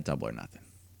fight at Double or Nothing.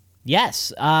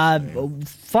 Yes.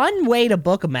 Fun way to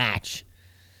book a match,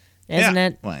 isn't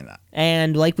it? Why not?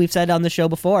 And like we've said on the show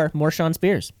before, more Sean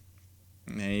Spears.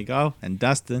 There you go. And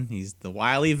Dustin, he's the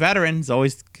wily veteran. He's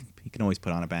always He can always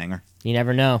put on a banger. You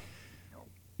never know.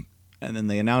 And then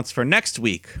they announced for next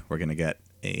week, we're going to get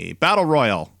a battle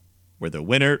royal where the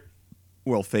winner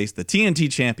will face the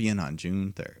TNT champion on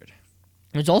June 3rd.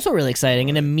 It's also really exciting,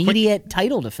 an immediate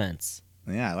title defense.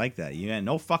 Yeah, I like that. You got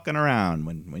no fucking around.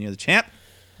 When you're the champ,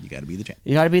 you got to be the champ.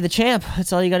 You got to be the champ.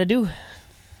 That's all you got to do.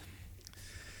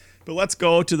 But let's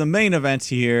go to the main event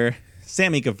here.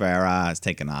 Sammy Guevara is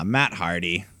taking on Matt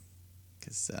Hardy.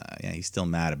 Because, he's still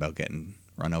mad about getting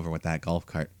run over with that golf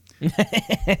cart.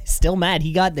 Still mad.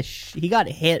 He got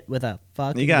hit with a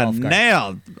fucking golf cart.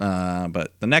 Nailed.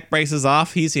 But the neck brace is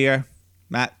off. He's here.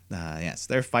 Matt, yes,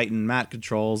 they're fighting. Matt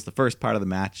controls the first part of the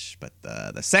match, but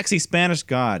the sexy Spanish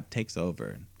god takes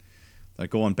over. They're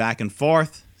going back and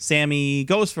forth. Sammy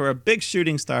goes for a big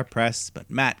shooting star press, but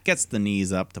Matt gets the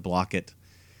knees up to block it,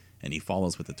 and he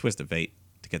follows with a twist of fate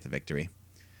to get the victory.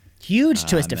 Huge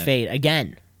twist of fate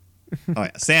again. Oh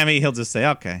yeah, Sammy, he'll just say,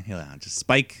 okay, he'll just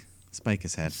spike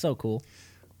his head. So cool.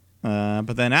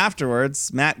 But then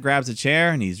afterwards, Matt grabs a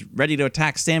chair, and he's ready to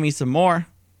attack Sammy some more.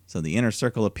 So the Inner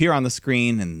Circle appear on the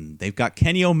screen, and they've got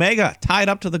Kenny Omega tied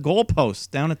up to the goalpost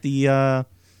down at the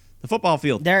football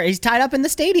field. There, he's tied up in the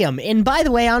stadium. And by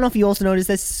the way, I don't know if you also noticed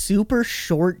this super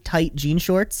short, tight jean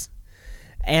shorts,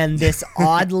 and this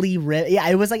oddly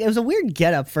it was a weird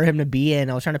getup for him to be in.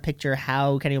 I was trying to picture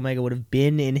how Kenny Omega would have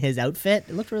been in his outfit.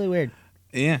 It looked really weird.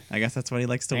 Yeah, I guess that's what he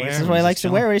likes to wear. That's what he likes to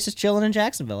wear when he's just chilling in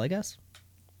Jacksonville, I guess.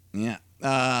 Yeah.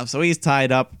 So he's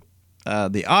tied up.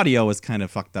 The audio was kind of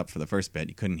fucked up for the first bit.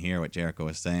 You couldn't hear what Jericho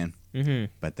was saying.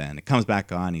 Mm-hmm. But then it comes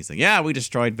back on. He's like, yeah, we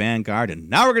destroyed Vanguard, and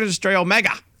now we're going to destroy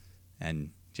Omega. And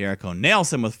Jericho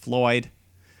nails him with Floyd,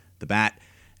 the bat.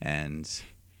 And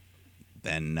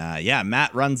then,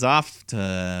 Matt runs off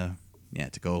to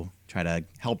go try to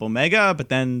help Omega. But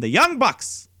then the Young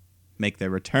Bucks make their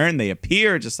return. They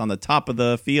appear just on the top of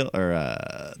the field, or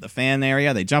the fan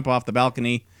area. They jump off the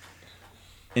balcony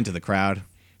into the crowd.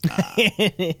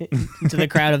 To the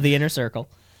crowd of the Inner Circle.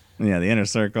 Yeah, the Inner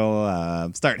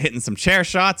Circle start hitting some chair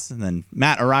shots, and then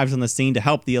Matt arrives on the scene to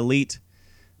help the Elite,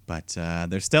 but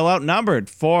they're still outnumbered,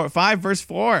 5 versus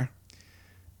 4.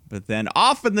 But then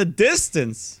off in the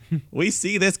distance, we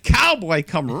see this cowboy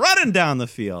come running down the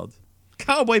field.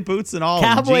 Cowboy boots and all.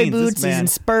 Cowboy jeans. boots and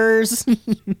spurs.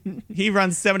 He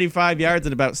runs 75 yards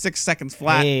in about 6 seconds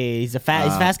flat. Hey, he's a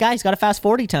fast guy. He's got a fast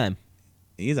 40 time.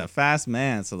 He's a fast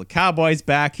man. So the Cowboy's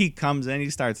back. He comes in. He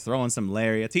starts throwing some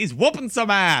lariats. He's whooping some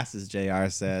ass, as JR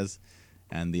says.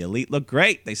 And the Elite look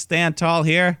great. They stand tall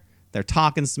here. They're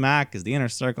talking smack as the Inner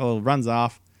Circle runs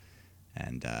off.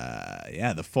 And,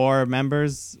 the 4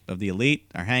 members of the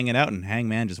Elite are hanging out, and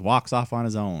Hangman just walks off on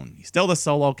his own. He's still the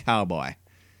solo cowboy.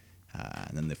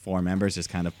 And then the 4 members just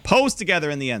kind of pose together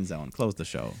in the end zone. Close the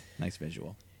show. Nice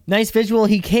visual. Nice visual.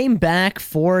 He came back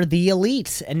for the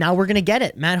Elite, and now we're going to get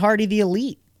it. Matt Hardy, the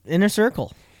Elite, Inner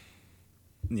Circle.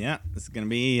 Yeah, this is going to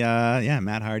be,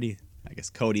 Matt Hardy. I guess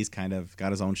Cody's kind of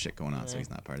got his own shit going on, so he's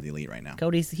not part of the Elite right now.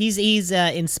 Cody's, he's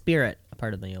in spirit a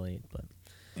part of the Elite, but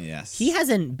yes. He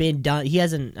hasn't been done, I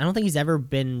don't think he's ever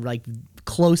been, like,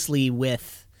 closely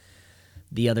with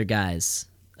the other guys.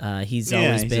 He's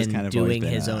always been kind of doing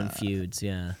his own feuds,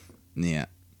 yeah. Yeah.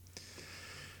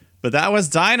 But that was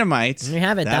Dynamite. There you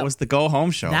have it. That was the go-home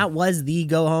show. That was the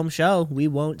go-home show. We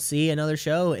won't see another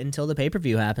show until the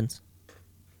pay-per-view happens.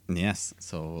 Yes.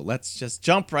 So let's just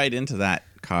jump right into that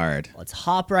card. Let's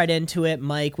hop right into it,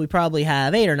 Mike. We probably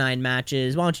have 8 or 9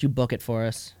 matches. Why don't you book it for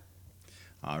us?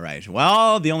 All right.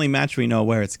 Well, the only match we know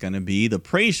where it's going to be, the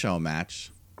pre-show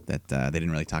match that they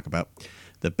didn't really talk about.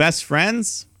 The Best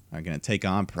Friends are going to take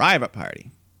on Private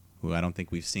Party, who I don't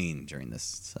think we've seen during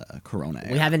this Corona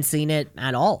era. We haven't seen it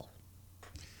at all.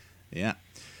 Yeah.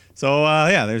 So,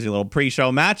 there's your little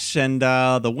pre-show match, and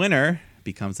the winner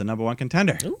becomes the number 1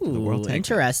 contender. Ooh, for the World Tag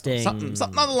interesting. Something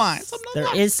on the line.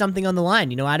 There is something on the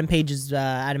line. You know, Adam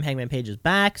Hangman Page is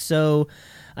back, so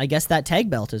I guess that tag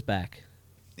belt is back.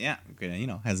 Yeah,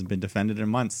 hasn't been defended in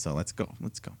months, so let's go.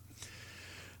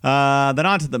 Then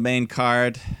on to the main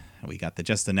card. We got the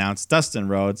just announced Dustin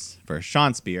Rhodes versus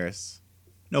Shawn Spears.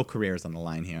 No careers on the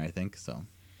line here, I think, so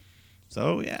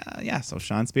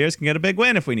Shawn Spears can get a big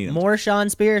win if we need him. More Shawn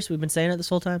Spears. We've been saying it this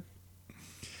whole time.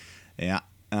 Yeah.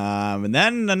 And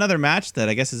then another match that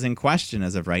I guess is in question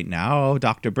as of right now.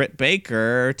 Dr. Britt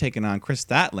Baker taking on Chris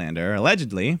Statlander,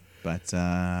 allegedly. But,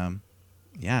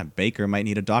 Baker might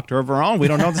need a doctor of her own. We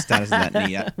don't know the status of that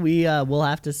knee yet. We'll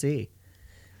have to see.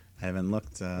 I haven't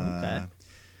looked. Okay.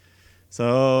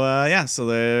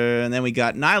 And then we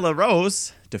got Nyla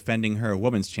Rose defending her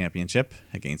women's championship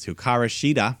against Hikaru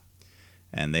Shida.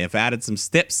 And they have added some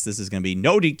steps. This is going to be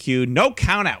no DQ, no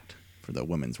count out for the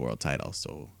women's world title.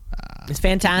 So It's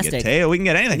fantastic. We can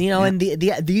get anything. You know, and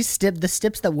the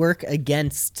steps that work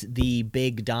against the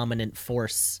big dominant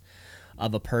force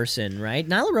of a person, right?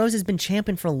 Nyla Rose has been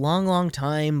champion for a long, long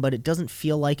time, but it doesn't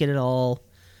feel like it at all.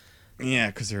 Yeah,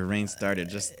 because her reign started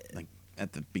just like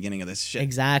at the beginning of this shit.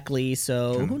 Exactly.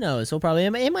 So who knows? He'll probably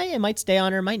it might stay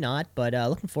on or it might not. But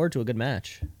looking forward to a good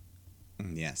match.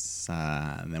 Yes.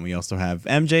 And then we also have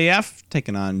MJF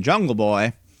taking on Jungle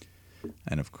Boy.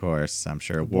 And of course, I'm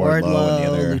sure Wardlow and the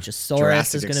other Luchasaurus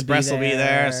Jurassic is going to Express be there. will be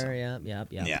there.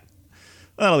 So. Yeah.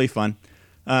 That'll be fun.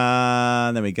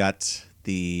 Then we got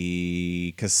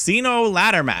the Casino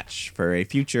Ladder match for a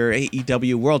future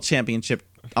AEW World Championship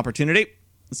opportunity.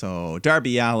 So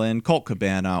Darby Allin, Colt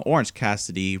Cabana, Orange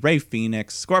Cassidy, Rey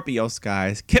Fenix, Scorpio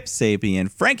Sky, Kip Sabian,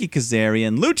 Frankie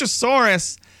Kazarian,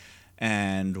 Luchasaurus,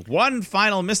 and one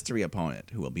final mystery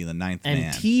opponent who will be the ninth And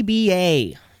man.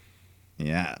 TBA.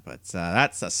 Yeah, but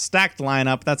that's a stacked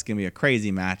lineup. That's going to be a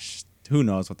crazy match. Who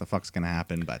knows what the fuck's going to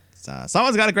happen, but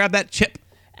someone's got to grab that chip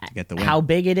to get the win. How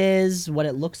big it is, what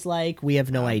it looks like, we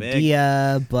have no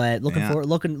idea, but looking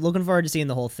forward to seeing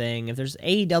the whole thing. If there's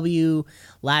AEW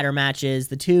ladder matches,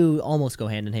 the two almost go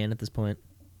hand in hand at this point.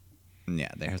 Yeah,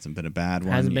 there hasn't been a bad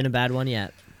one. Hasn't been a bad one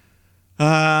yet.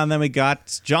 And then we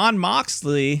got Jon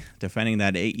Moxley defending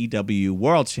that AEW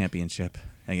World Championship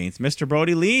against Mr.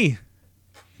 Brody Lee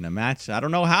in a match. I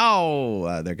don't know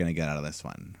how they're going to get out of this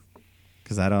one.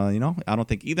 Because I don't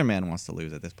think either man wants to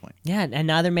lose at this point. Yeah, and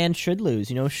neither man should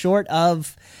lose. Short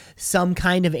of some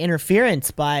kind of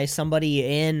interference by somebody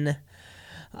in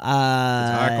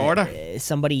Dark Order,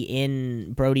 somebody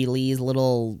in Brody Lee's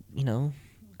little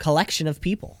collection of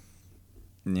people.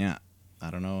 Yeah, I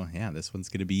don't know. Yeah, this one's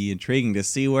going to be intriguing to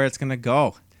see where it's going to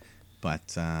go.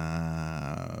 But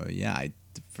I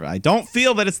don't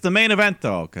feel that it's the main event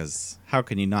though. Because how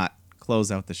can you not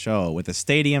close out the show with a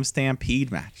Stadium Stampede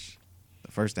match?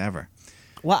 First ever.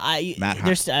 Well,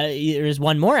 there's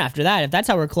one more after that. If that's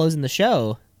how we're closing the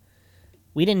show,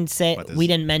 we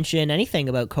didn't mention anything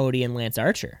about Cody and Lance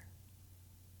Archer.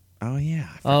 Oh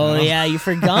yeah. You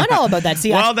forgot all about that.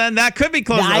 See, then that could be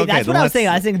closing. That's what I was saying.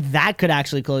 I think that could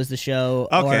actually close the show.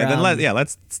 Okay,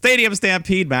 let's Stadium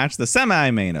Stampede match, the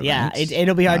semi-main event. Yeah,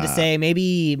 it'll be hard to say.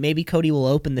 Maybe Cody will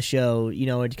open the show.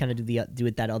 Or kind of do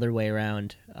it that other way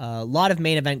around. A lot of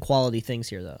main event quality things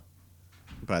here, though.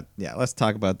 But yeah, let's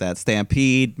talk about that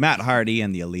Stampede. Matt Hardy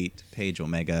and the Elite, Paige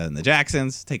Omega and the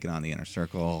Jacksons taking on the Inner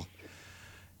Circle.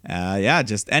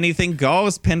 Just anything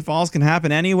goes. Pinfalls can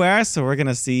happen anywhere, so we're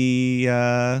gonna see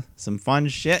some fun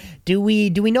shit. Do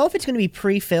we know if it's gonna be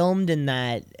pre-filmed in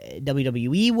that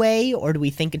WWE way, or do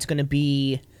we think it's gonna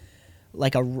be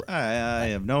like I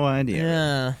have no idea.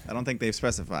 Yeah. I don't think they've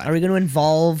specified. Are we going to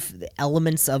involve the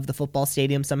elements of the football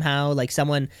stadium somehow? Like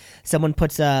someone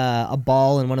puts a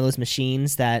ball in one of those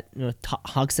machines that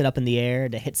hucks it up in the air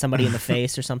to hit somebody in the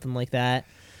face or something like that.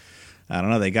 I don't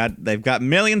know. They've got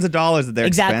millions of dollars at their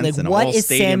expense. Exactly. And What a whole is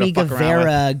stadium Sammy to fuck around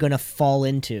Guevara going to fall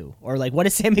into? Or like, what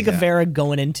is Sammy Guevara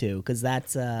going into? Because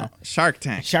that's Shark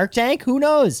Tank. Shark Tank? Who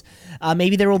knows?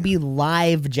 Maybe there will be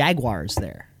live Jaguars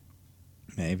there.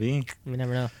 Maybe. We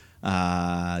never know.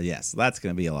 Yes, that's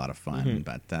going to be a lot of fun.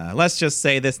 But let's just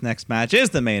say this next match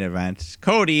is the main event.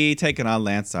 Cody taking on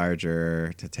Lance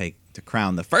Archer to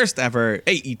crown the first ever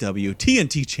AEW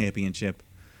TNT Championship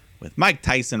with Mike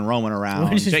Tyson roaming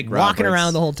around, Just Jake walking Roberts.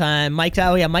 around the whole time. Mike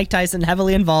Tyson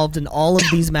heavily involved in all of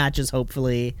these matches,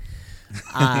 hopefully. If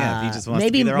he just wants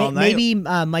to be there all night. Maybe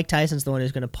Mike Tyson's the one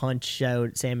who's going to punch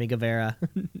out Sammy Guevara.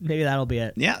 Maybe that'll be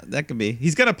it. Yeah, that could be.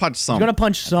 He's going to punch someone. He's going to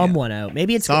punch someone out.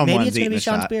 Maybe it's going to be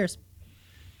Sean Spears.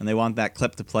 And they want that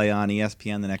clip to play on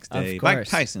ESPN the next day. Mike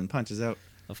Tyson punches out.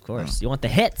 Of course. You want the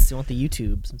hits. You want the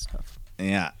YouTubes and stuff.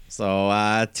 Yeah. So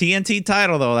TNT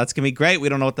title, though, that's going to be great. We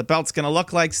don't know what the belt's going to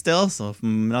look like still. So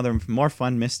another more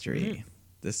fun mystery.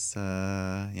 This is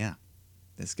going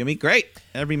to be great.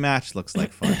 Every match looks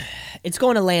like fun. It's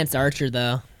going to Lance Archer,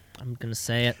 though. I'm going to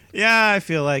say it. Yeah, I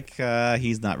feel like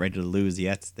he's not ready to lose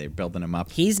yet. They're building him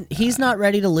up. He's not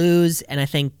ready to lose, and I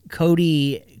think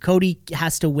Cody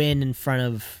has to win in front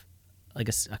of like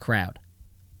a crowd.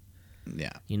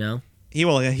 Yeah. He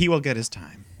will get his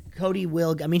time. Cody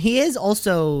will. I mean, he is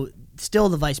also still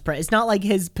the vice president. It's not like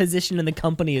his position in the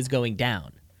company is going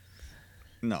down.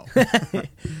 No.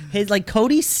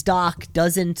 Cody's stock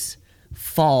doesn't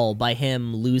fall by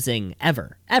him losing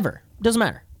ever. Doesn't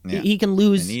matter. Yeah. He can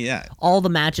lose all the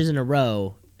matches in a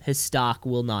row. His stock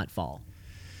will not fall.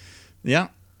 Yeah.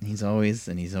 He's always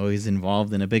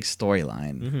involved in a big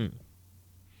storyline. Mm-hmm.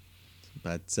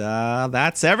 But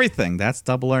that's everything. That's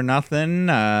Double or Nothing.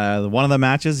 One of the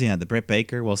matches, the Britt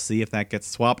Baker. We'll see if that gets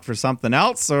swapped for something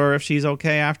else or if she's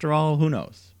okay after all. Who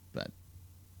knows? But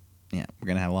Yeah, we're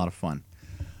gonna have a lot of fun.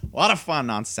 A lot of fun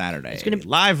on Saturday. It's gonna be,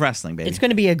 live wrestling, baby. It's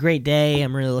going to be a great day.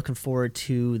 I'm really looking forward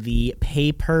to the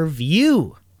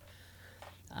pay-per-view.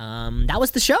 That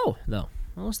was the show, though.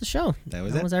 That was the show. That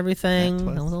was That it. was everything. That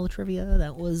was. That was all the trivia.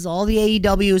 That was all the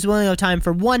AEW. We only have time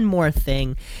for one more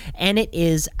thing, and it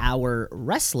is our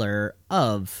wrestler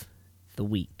of the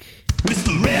week. It's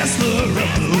the wrestler of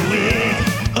the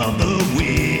week, of the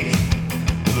week.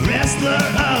 Wrestler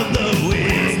of the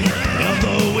week, of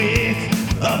the week,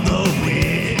 of the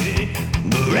week.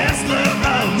 The wrestler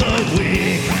of the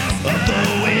week, of the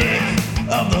week,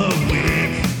 of the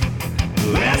week.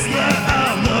 Wrestler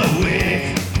of the week,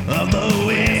 of the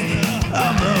week,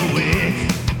 of the week.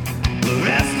 The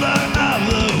wrestler of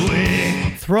the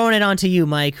week. Throwing it onto you,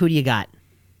 Mike. Who do you got?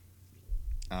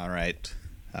 All right.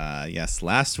 Yes,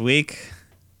 last week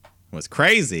was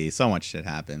crazy. So much shit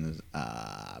happened.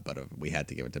 But we had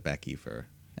to give it to Becky for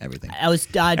everything. I was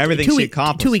Everything she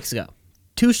accomplished. 2 weeks ago.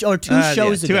 Two shows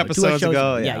ago. 2 episodes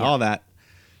ago. Yeah, All that.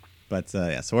 But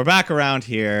so we're back around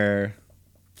here.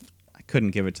 I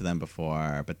couldn't give it to them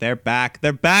before, but they're back.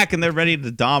 They're back, and they're ready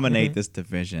to dominate this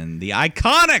division. The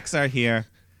Iconics are here,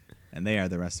 and they are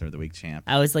the Wrestler of the Week champ.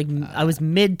 I was I was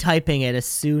mid typing it as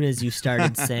soon as you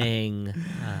started saying.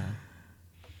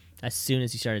 As soon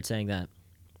as you started saying that.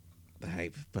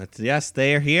 But yes,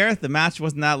 they are here. The match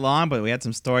wasn't that long, but we had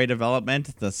some story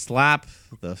development. The slap,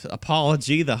 the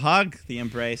apology, the hug, the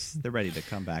embrace. They're ready to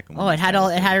come back. And win Oh, it this had title.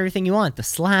 it had everything you want. The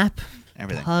slap,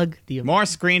 Everything. the hug, the More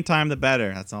screen time, the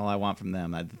better. That's all I want from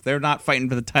them. If they're not fighting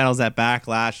for the titles at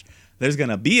Backlash, there's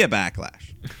gonna be a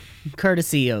Backlash.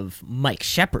 courtesy of Mike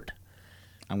Shepard.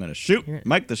 I'm gonna shoot.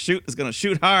 Mike the Shoot is gonna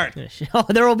shoot hard. Oh,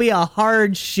 there will be a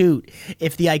hard shoot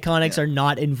if the Iconics are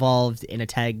not involved in a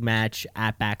tag match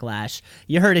at Backlash.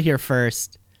 You heard it here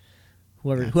first.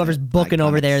 Whoever's booking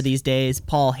over Iconics. there these days,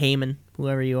 Paul Heyman,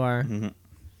 whoever you are.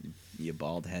 You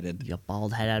bald-headed. You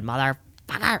bald-headed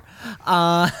motherfucker.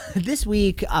 This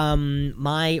week,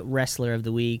 my wrestler of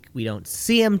the week, we don't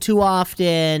see him too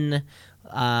often,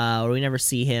 or we never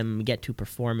see him get to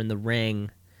perform in the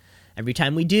ring. Every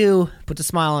time we do, puts a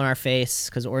smile on our face,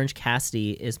 because Orange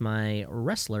Cassidy is my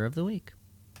wrestler of the week.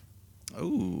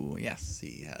 Oh yes,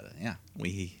 he had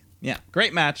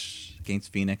great match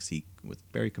against Phoenix. He was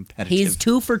very competitive. He's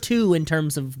 2 for 2 in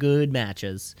terms of good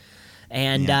matches.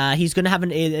 And he's going to have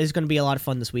it's going to be a lot of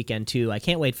fun this weekend too. I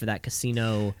can't wait for that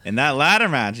casino. In that ladder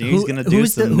match, he's going to do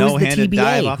some no-handed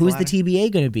dive off Who's the the TBA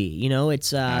going to be? You know,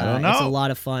 it's I don't know. It's a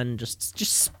lot of fun just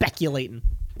speculating.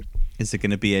 Is it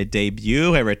going to be a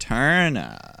debut, a return?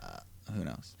 Who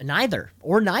knows? Neither.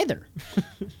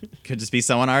 Could just be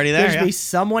someone already there. There's Yeah. be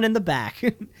someone in the back.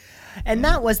 And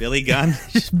that was Billy Gunn.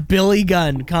 just Billy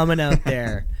Gunn coming out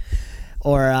there.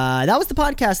 Or that was the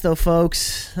podcast, though,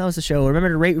 folks. That was the show. Remember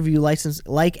to rate, review,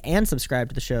 like, and subscribe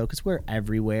to the show because we're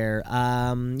everywhere.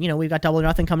 We've got Double or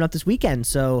Nothing coming up this weekend,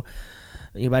 so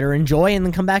you better enjoy and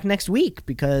then come back next week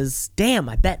because, damn,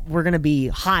 I bet we're gonna be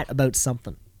hot about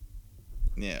something.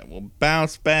 Yeah, we'll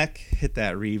bounce back, hit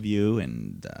that review,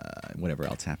 and whatever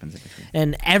else happens in between.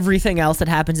 And everything else that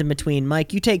happens in between.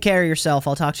 Mike, you take care of yourself.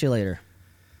 I'll talk to you later.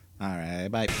 All right,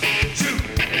 bye. Shoot.